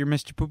know that your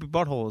Mr. Poopy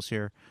Butthole is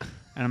here."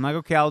 And I'm like,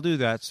 "Okay, I'll do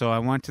that." So I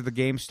went to the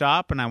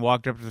GameStop and I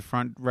walked up to the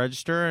front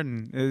register,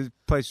 and the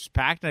place was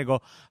packed. And I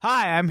go,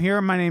 "Hi, I'm here.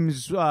 My name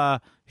is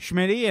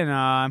Schmitty, and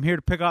I'm here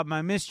to pick up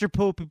my Mr.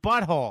 Poopy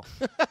Butthole."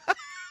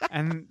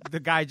 And the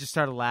guy just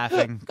started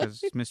laughing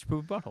because it's Mr.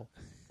 Poopy Butthole.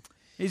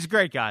 He's a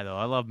great guy, though.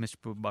 I love Mr.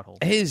 Poopy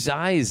Butthole. His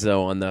eyes,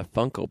 though, on the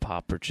Funko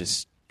Pop are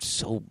just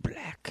so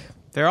black.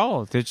 They're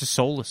just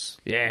soulless.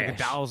 Yes. Like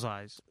a doll's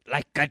eyes.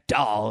 Like a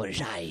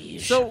doll's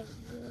eyes. So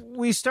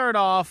we start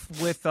off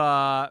with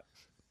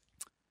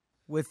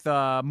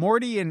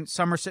Morty and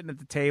Summer sitting at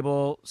the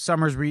table.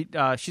 Summer's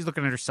she's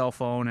looking at her cell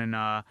phone,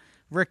 and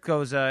Rick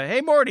goes,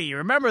 "Hey, Morty, you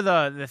remember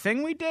the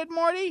thing we did,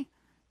 Morty?"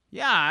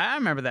 "Yeah, I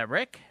remember that,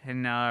 Rick."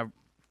 And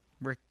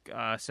Rick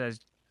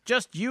says,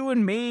 "Just you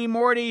and me,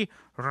 Morty.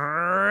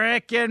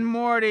 Rick and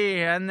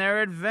Morty and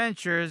their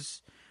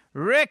adventures.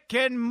 Rick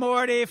and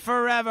Morty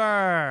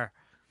forever."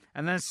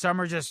 And then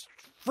Summer just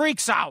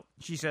freaks out.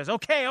 She says,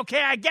 okay,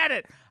 I get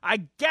it.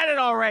 I get it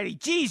already.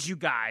 Jeez, you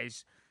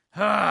guys.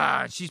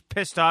 She's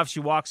pissed off. She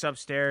walks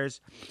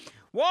upstairs.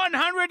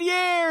 100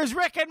 years,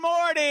 Rick and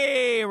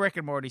Morty. Rick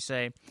and Morty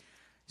say.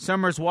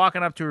 Summer's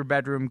walking up to her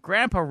bedroom.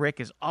 Grandpa Rick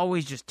is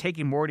always just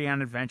taking Morty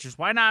on adventures.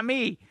 Why not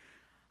me?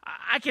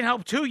 I can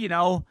help too, you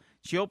know.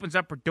 She opens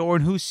up her door,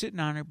 and who's sitting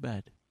on her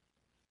bed?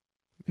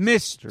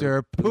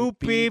 Mr.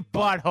 Poopy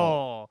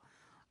Butthole.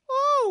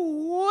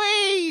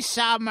 Ooh-wee,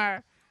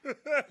 Summer.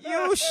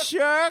 You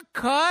sure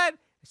could.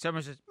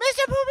 Summer says,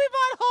 "Mr. Poopy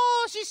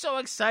Butthole." She's so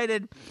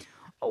excited.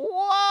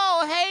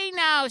 "Whoa, hey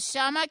now,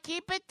 Summer,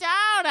 keep it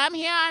down. I'm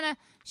here on a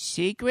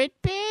secret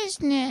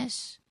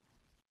business."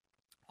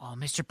 "Oh,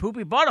 Mr.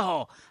 Poopy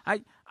Butthole,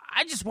 I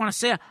just want to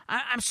say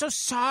I'm so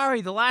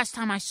sorry. The last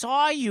time I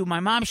saw you,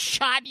 my mom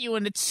shot you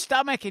in the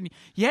stomach, and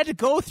you had to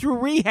go through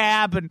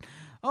rehab, and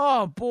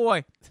oh,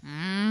 boy.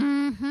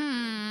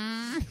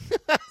 Mm-hmm.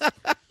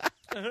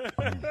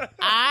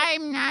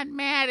 I'm not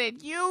mad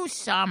at you,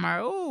 Summer.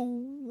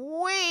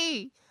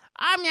 Ooh-wee.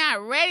 I'm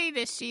not ready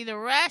to see the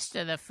rest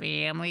of the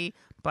family,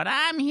 but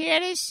I'm here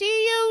to see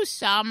you,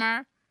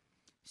 Summer.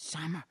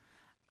 Summer,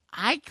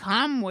 I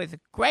come with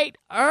great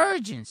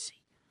urgency.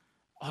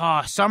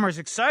 Oh, Summer's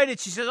excited.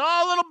 She says,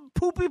 "Oh, little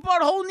Poopy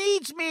Butthole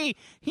needs me.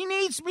 He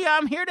needs me.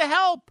 I'm here to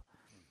help."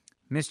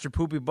 Mr.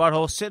 Poopy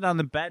Butthole sitting on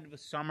the bed with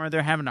Summer.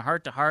 They're having a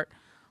heart-to-heart.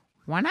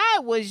 when I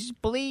was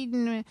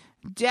bleeding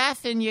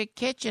death in your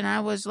kitchen,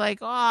 I was like,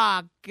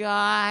 oh,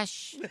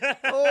 gosh.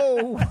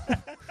 Oh.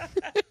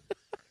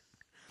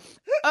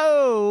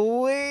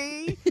 Oh,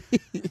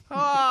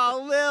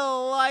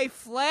 little life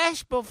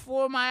flashed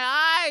before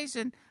my eyes,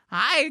 and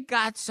I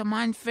got some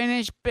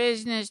unfinished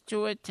business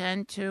to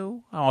attend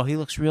to. Oh, he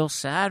looks real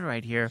sad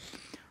right here.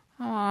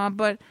 Oh,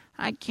 but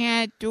I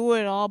can't do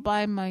it all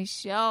by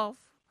myself.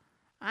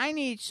 I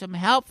need some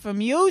help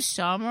from you,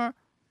 Summer.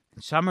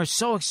 Summer's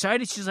so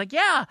excited. She's like,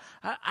 yeah,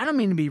 I don't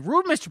mean to be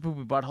rude, Mr.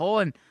 Poopy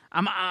Butthole, and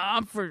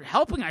I'm for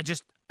helping. I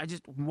just,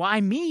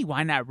 why me?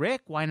 Why not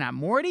Rick? Why not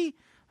Morty?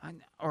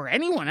 Or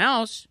anyone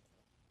else?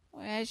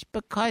 Well, it's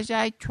because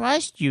I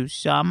trust you,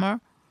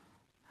 Summer.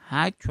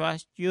 I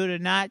trust you to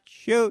not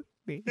shoot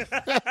me.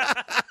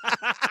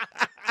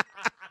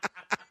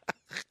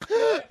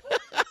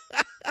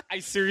 I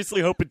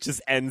seriously hope it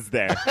just ends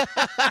there.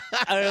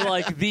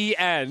 Like the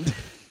end.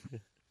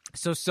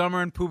 So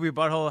Summer and Poopy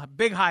Butthole,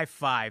 big high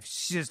five.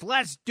 She says,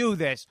 let's do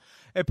this.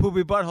 And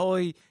Poopy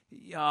Butthole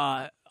he,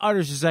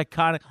 utters his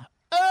iconic,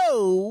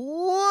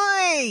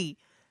 oh, wait.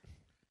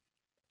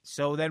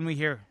 So then we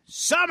hear,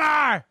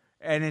 Summer!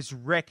 And it's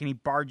Rick, and he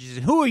barges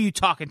in. Who are you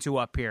talking to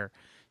up here?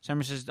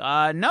 Summer says,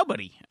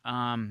 nobody.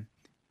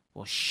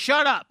 Well,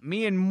 shut up.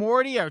 Me and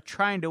Morty are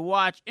trying to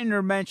watch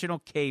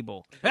interdimensional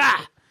cable.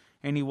 Ah!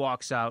 And he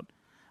walks out.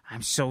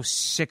 I'm so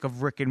sick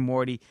of Rick and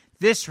Morty.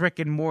 This Rick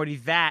and Morty,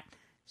 that.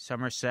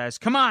 Summer says,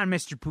 come on,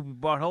 Mr. Poopy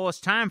Butthole. It's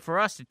time for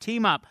us to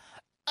team up.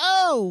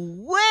 Oh,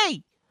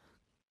 wait.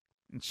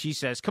 And she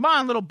says, come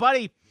on, little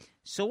buddy.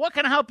 So what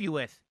can I help you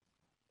with?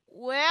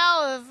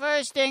 Well, the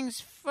first things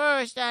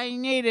first, I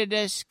need a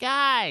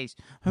disguise.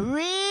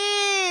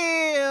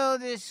 Real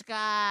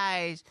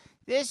disguise.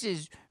 This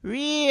is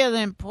real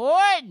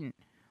important.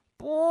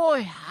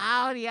 Boy,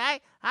 howdy, I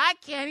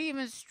can't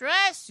even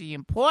stress the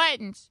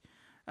importance.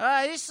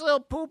 This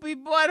little Poopy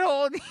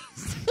Butthole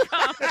needs to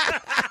come.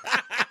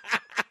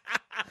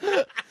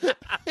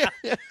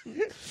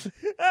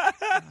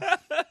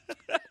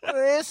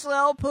 This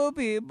little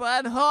Poopy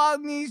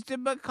Butthole needs to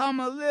become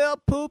a little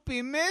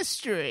poopy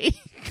mystery.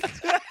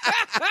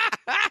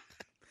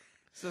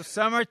 So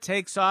Summer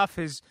takes off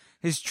his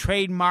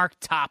trademark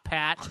top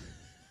hat.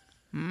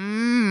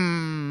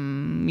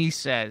 He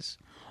says.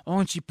 Oh,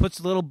 and she puts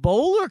a little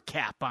bowler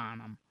cap on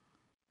him.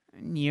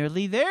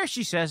 Nearly there,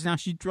 she says. Now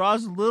she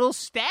draws a little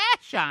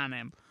stash on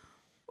him.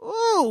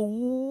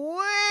 Ooh,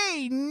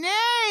 wait,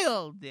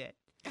 nailed it.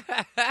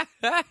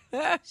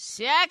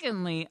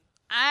 Secondly,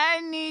 I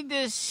need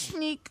to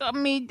sneak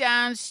me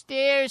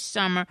downstairs,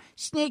 Summer.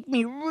 Sneak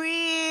me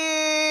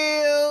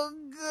real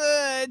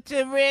good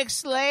to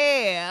Rick's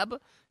lab.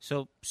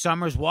 So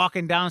Summer's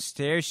walking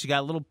downstairs. She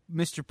got a little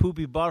Mr.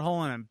 Poopy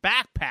Butthole and a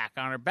backpack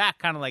on her back,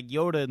 kind of like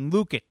Yoda and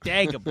Luke at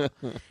Dagobah.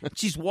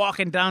 She's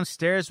walking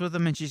downstairs with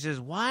him, and she says,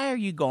 why are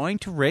you going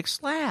to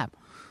Rick's lab?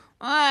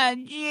 Ah,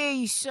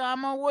 gee,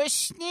 Summer, we're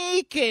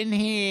sneaking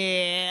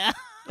here.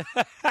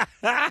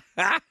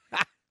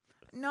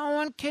 No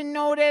one can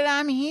know that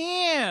I'm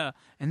here.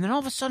 And then all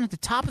of a sudden, at the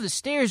top of the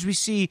stairs, we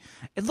see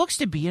it looks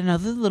to be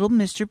another little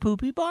Mr.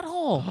 Poopy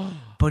Butthole.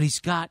 But he's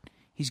got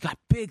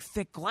big,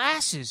 thick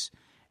glasses,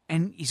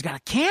 and he's got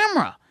a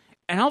camera.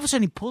 And all of a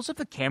sudden, he pulls up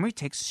the camera, he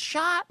takes a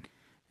shot.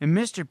 And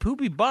Mr.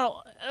 Poopy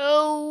Butthole,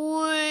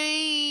 oh,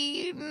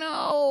 wait,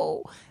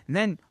 no. And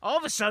then all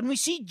of a sudden, we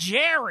see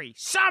Jerry,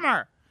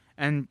 Summer.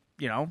 And,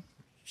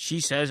 she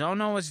says, oh,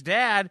 no, it's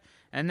Dad.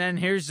 And then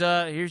here's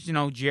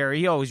Jerry.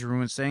 He always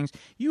ruins things.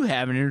 You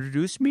haven't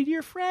introduced me to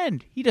your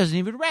friend. He doesn't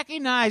even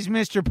recognize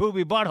Mr.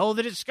 Poopy Butthole.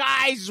 The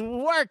disguise is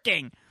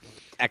working.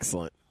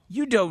 Excellent.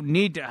 You don't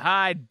need to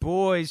hide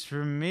boys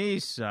from me,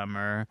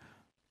 Summer.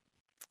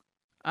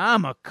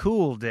 I'm a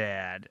cool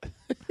dad.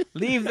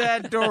 Leave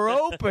that door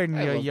open,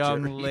 you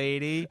young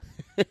lady.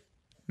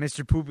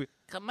 Mr. Poopy,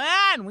 come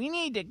on, we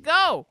need to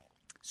go.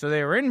 So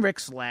they were in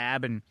Rick's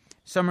lab, and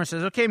Summer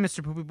says, okay,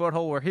 Mr. Poopy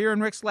Butthole, we're here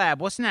in Rick's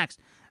lab. What's next?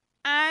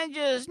 I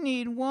just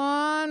need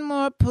one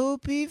more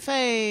poopy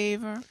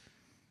favor.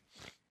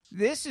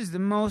 This is the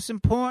most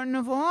important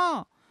of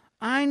all.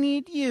 I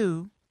need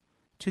you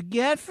to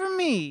get for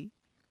me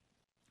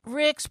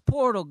Rick's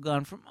portal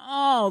gun from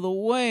all the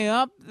way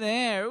up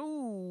there.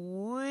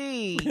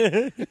 Ooh-wee.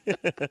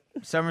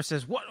 Summer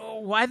says, "What?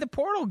 Why the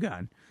portal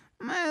gun?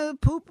 My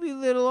poopy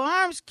little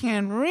arms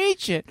can't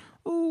reach it.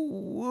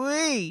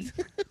 Ooh-wee."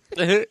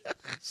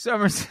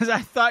 Summer says, "I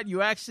thought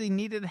you actually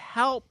needed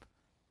help.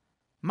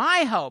 My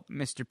help,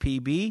 Mr.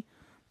 PB.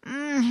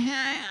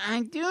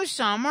 I do,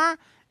 Summer,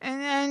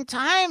 and then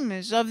time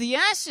is of the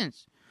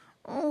essence.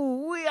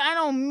 Oh, I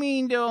don't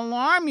mean to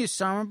alarm you,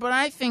 Summer, but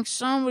I think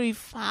somebody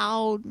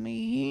followed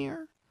me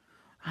here.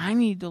 I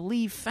need to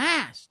leave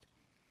fast."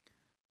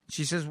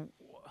 She says,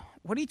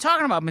 "What are you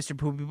talking about, Mr.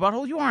 Poopy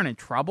Butthole? You aren't in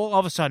trouble." All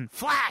of a sudden,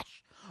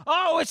 flash!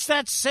 Oh, it's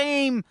that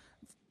same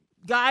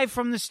guy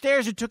from the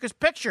stairs who took his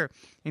picture.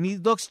 And he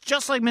looks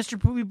just like Mr.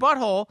 Poopy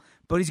Butthole,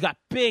 but he's got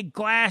big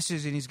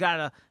glasses and he's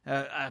got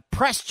a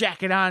press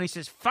jacket on. He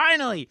says,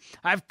 "Finally,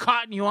 I've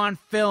caught you on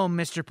film,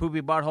 Mr.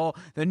 Poopy Butthole.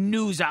 The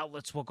news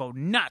outlets will go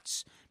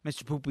nuts.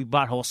 Mr. Poopy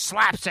Butthole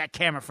slaps that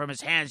camera from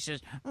his hand and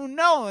says, "Oh,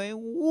 no, it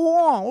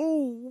won't.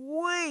 Oh,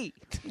 wait.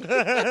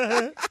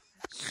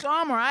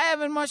 Summer, I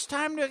haven't much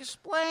time to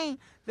explain.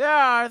 There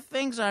are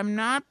things I'm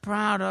not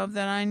proud of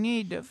that I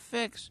need to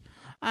fix.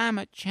 I'm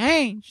a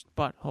changed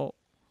butthole."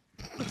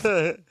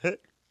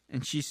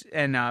 and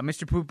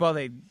Mr. Poopy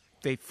Butthole,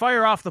 they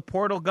fire off the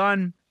portal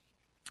gun.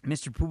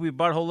 Mr. Poopy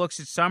Butthole looks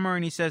at Summer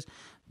and he says,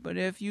 "But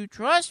if you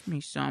trust me,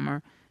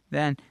 Summer,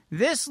 then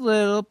this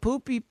little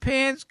poopy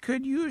pants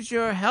could use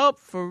your help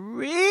for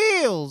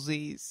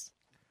realsies."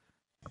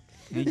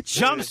 And he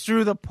jumps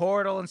through the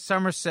portal and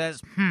Summer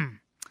says,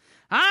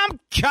 "I'm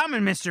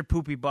coming, Mr.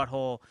 Poopy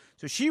Butthole."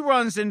 So she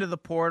runs into the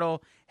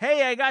portal.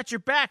 "Hey, I got your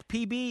back,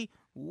 PB."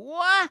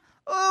 "What?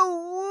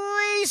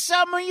 Oh, wait,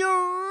 Summer,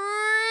 your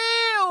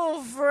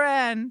real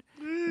friend."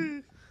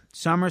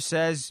 Summer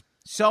says,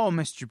 "So,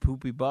 Mr.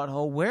 Poopy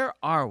Butthole, where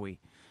are we?"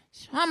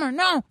 "Summer,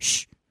 no,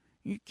 shh.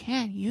 You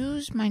can't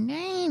use my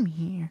name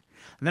here."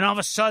 And then all of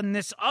a sudden,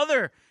 this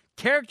other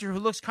character who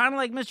looks kind of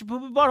like Mr.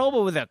 Poopy Butthole,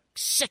 but with a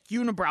sick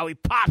unibrow, he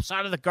pops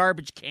out of the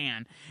garbage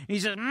can. He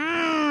says,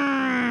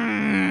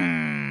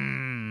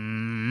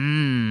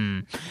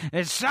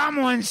 "Did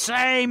someone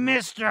say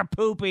Mr.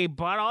 Poopy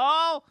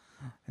Butthole?"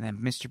 And then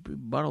Mr. Poopy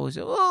Butthole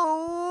says,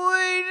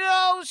 "Oh,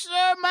 no,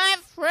 sir, my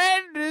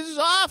friend is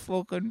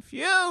awful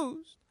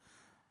confused."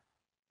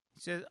 He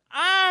says,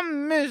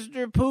 "I'm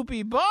Mr.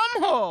 Poopy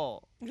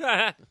Bumhole.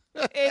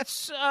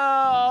 It's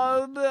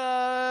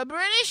the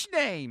British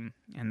name."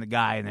 And the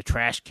guy in the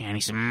trash can,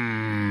 he said,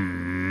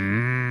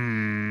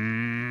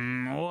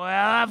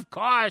 "Well, of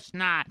course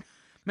not,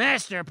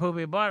 Mr.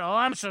 Poopy Butthole.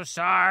 I'm so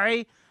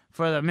sorry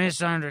for the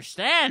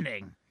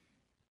misunderstanding."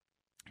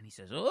 And he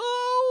says,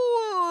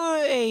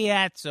 "Oh,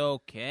 that's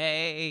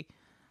okay.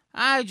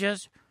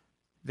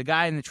 The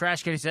guy in the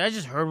trash can, he said, "I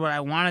just heard what I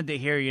wanted to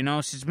hear,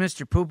 since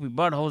Mr. Poopy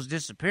Butthole's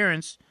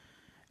disappearance."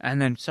 And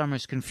then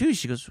Summer's confused.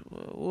 She goes,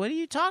 "What are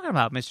you talking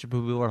about, Mr.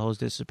 Poopy Butthole's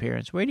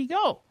disappearance? Where'd he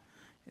go?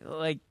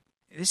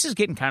 This is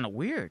getting kind of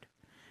weird."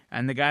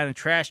 And the guy in the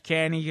trash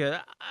can, he goes,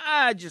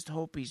 "I just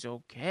hope he's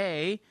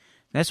okay."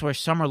 That's where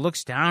Summer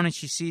looks down and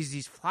she sees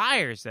these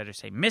flyers that are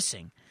saying,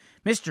 "Missing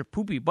Mr.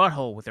 Poopy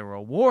Butthole with a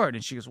reward."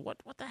 And she goes,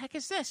 What the heck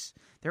is this?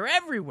 They're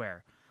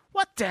everywhere.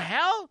 "What the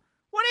hell?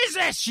 What is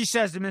this?" she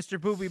says to Mr.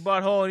 Poopy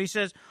Butthole. And he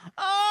says,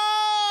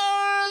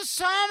 "Oh,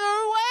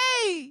 Summer,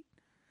 wait."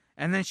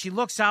 And then she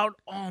looks out.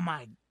 Oh,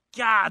 my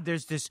God,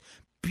 there's this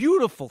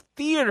beautiful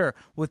theater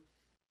with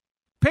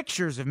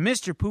pictures of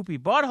Mr. Poopy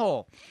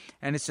Butthole.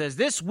 And it says,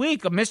 "This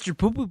week, a Mr.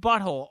 Poopy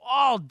Butthole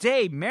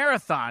all-day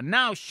marathon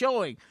now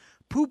showing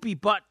Poopy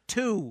Butt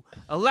 2,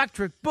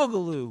 Electric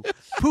Boogaloo,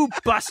 Poop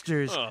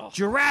Busters,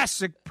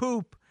 Jurassic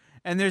Poop."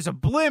 And there's a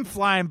blimp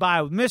flying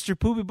by with Mr.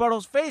 Poopy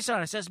Butthole's face on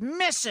it. It says,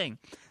 "Missing."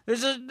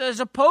 There's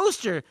a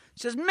poster. It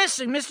says,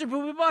 "Missing Mr.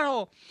 Poopy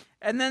Butthole."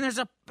 And then there's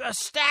a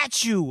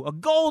statue, a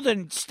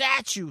golden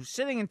statue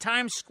sitting in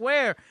Times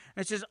Square.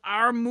 And it says,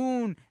 "Our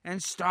moon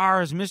and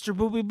stars, Mr.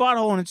 Poopy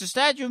Butthole." And it's a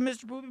statue of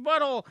Mr. Poopy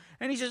Butthole.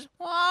 And he says,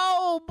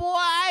 "Oh, boy,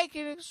 I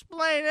can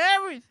explain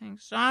everything,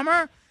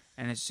 Summer."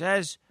 And it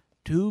says,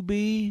 "To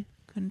be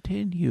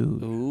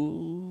continued."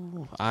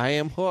 Ooh, I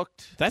am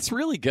hooked. That's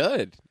really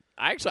good.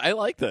 I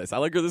like this. I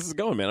like where this is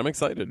going, man. I'm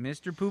excited.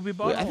 Mr. Poopy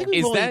Butthole. I think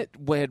we've only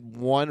had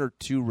one or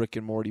two Rick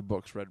and Morty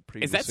books read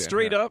previously. Is that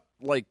straight up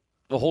like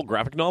the whole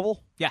graphic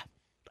novel? Yeah.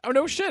 Oh,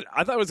 no shit.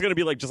 I thought it was going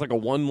to be just like a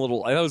one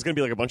little... I thought it was going to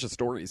be like a bunch of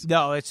stories.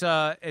 No, it's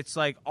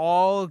like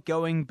all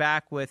going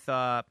back with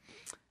Mr.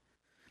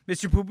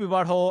 Poopy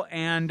Butthole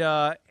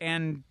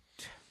and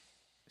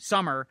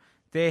Summer.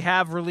 They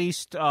have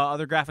released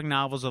other graphic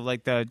novels of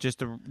just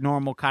the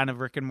normal kind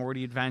of Rick and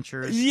Morty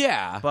adventures.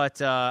 Yeah.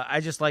 But I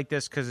just like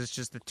this because it's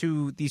just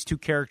these two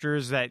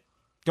characters that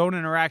don't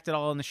interact at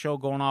all in the show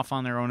going off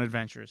on their own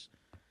adventures.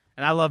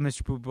 And I love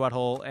Mr. Poopy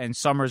Butthole, and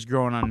Summer's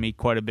growing on me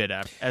quite a bit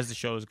as the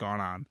show has gone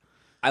on.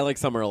 I like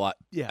Summer a lot.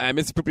 Yeah.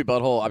 Mr. Poopy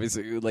Butthole,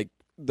 obviously,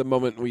 the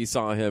moment we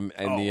saw him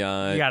in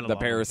the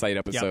Parasite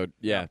episode.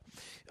 Yep.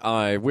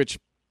 Yeah. Which...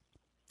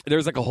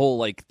 There's a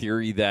whole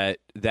theory that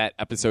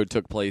episode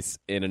took place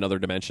in another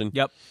dimension.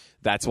 Yep.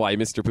 That's why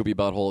Mr. Poopy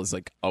Butthole has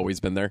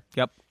always been there.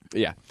 Yep.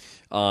 Yeah.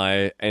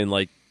 And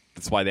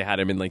that's why they had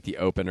him in the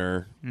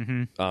opener.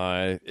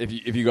 Mm-hmm.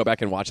 If you go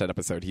back and watch that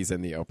episode, he's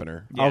in the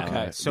opener. Yeah.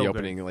 Okay. So the good.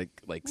 opening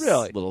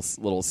Really?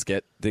 little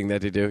skit thing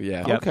that they do.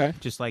 Yeah. Yep. Okay.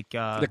 Just like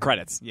the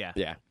credits. Yeah.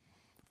 Yeah.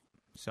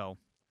 So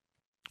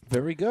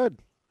Very good.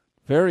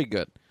 Very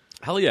good.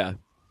 Hell yeah.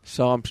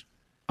 So I'm...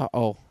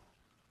 Uh-oh.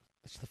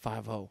 It's the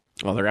 5-0.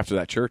 Oh, they're after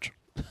that church.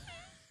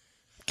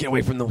 Get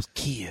away from those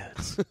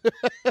kids.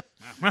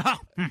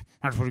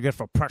 that's what you get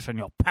for pressing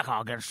your pecker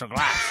against the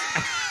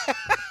glass.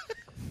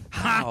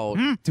 How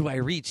do I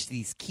reach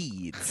these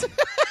kids?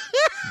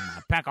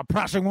 Pecker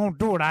pressing won't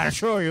do it, I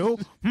assure you.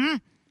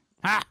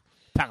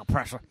 Pecker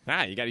presser.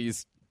 You got to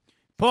use...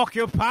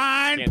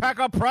 Porcupine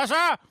pecker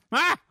presser.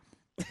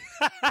 It's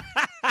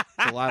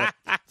a lot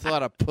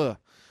of puh.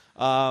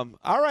 All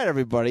right,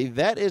 everybody.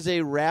 That is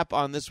a wrap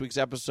on this week's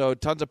episode.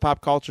 Tons of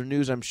pop culture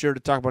news, I'm sure, to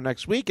talk about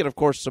next week. And, of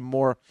course, some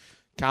more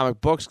comic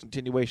books,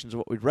 continuations of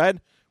what we've read.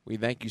 We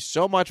thank you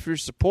so much for your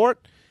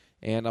support,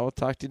 and I will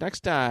talk to you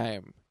next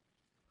time.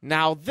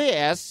 Now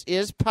this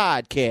is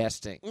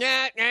podcasting.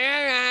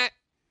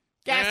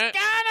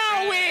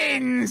 Gasgano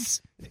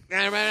wins!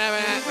 Ben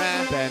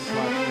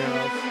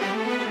Clark.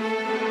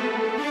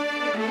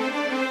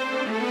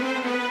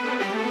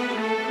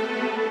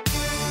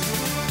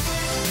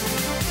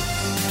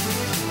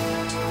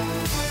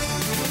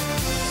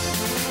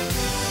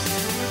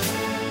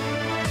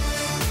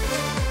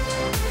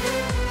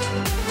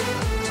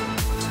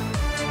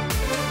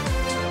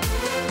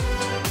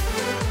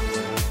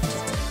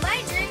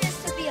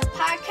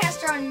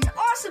 On an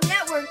awesome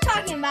network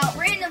talking about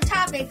random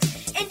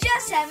topics and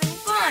just having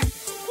fun.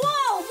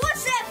 Whoa,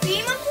 what's that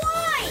beam of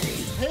light?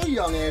 Hey,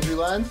 young Andrew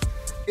Lenz.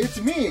 It's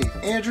me,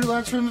 Andrew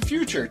Lenz from the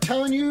future,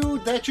 telling you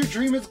that your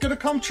dream is going to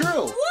come true.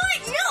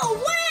 What? No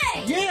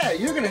way! Yeah,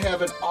 you're going to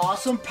have an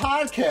awesome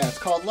podcast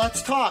called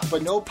Let's Talk,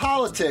 but no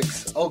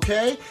politics,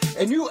 okay?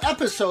 And new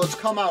episodes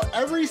come out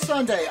every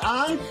Sunday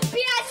on...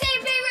 PITX!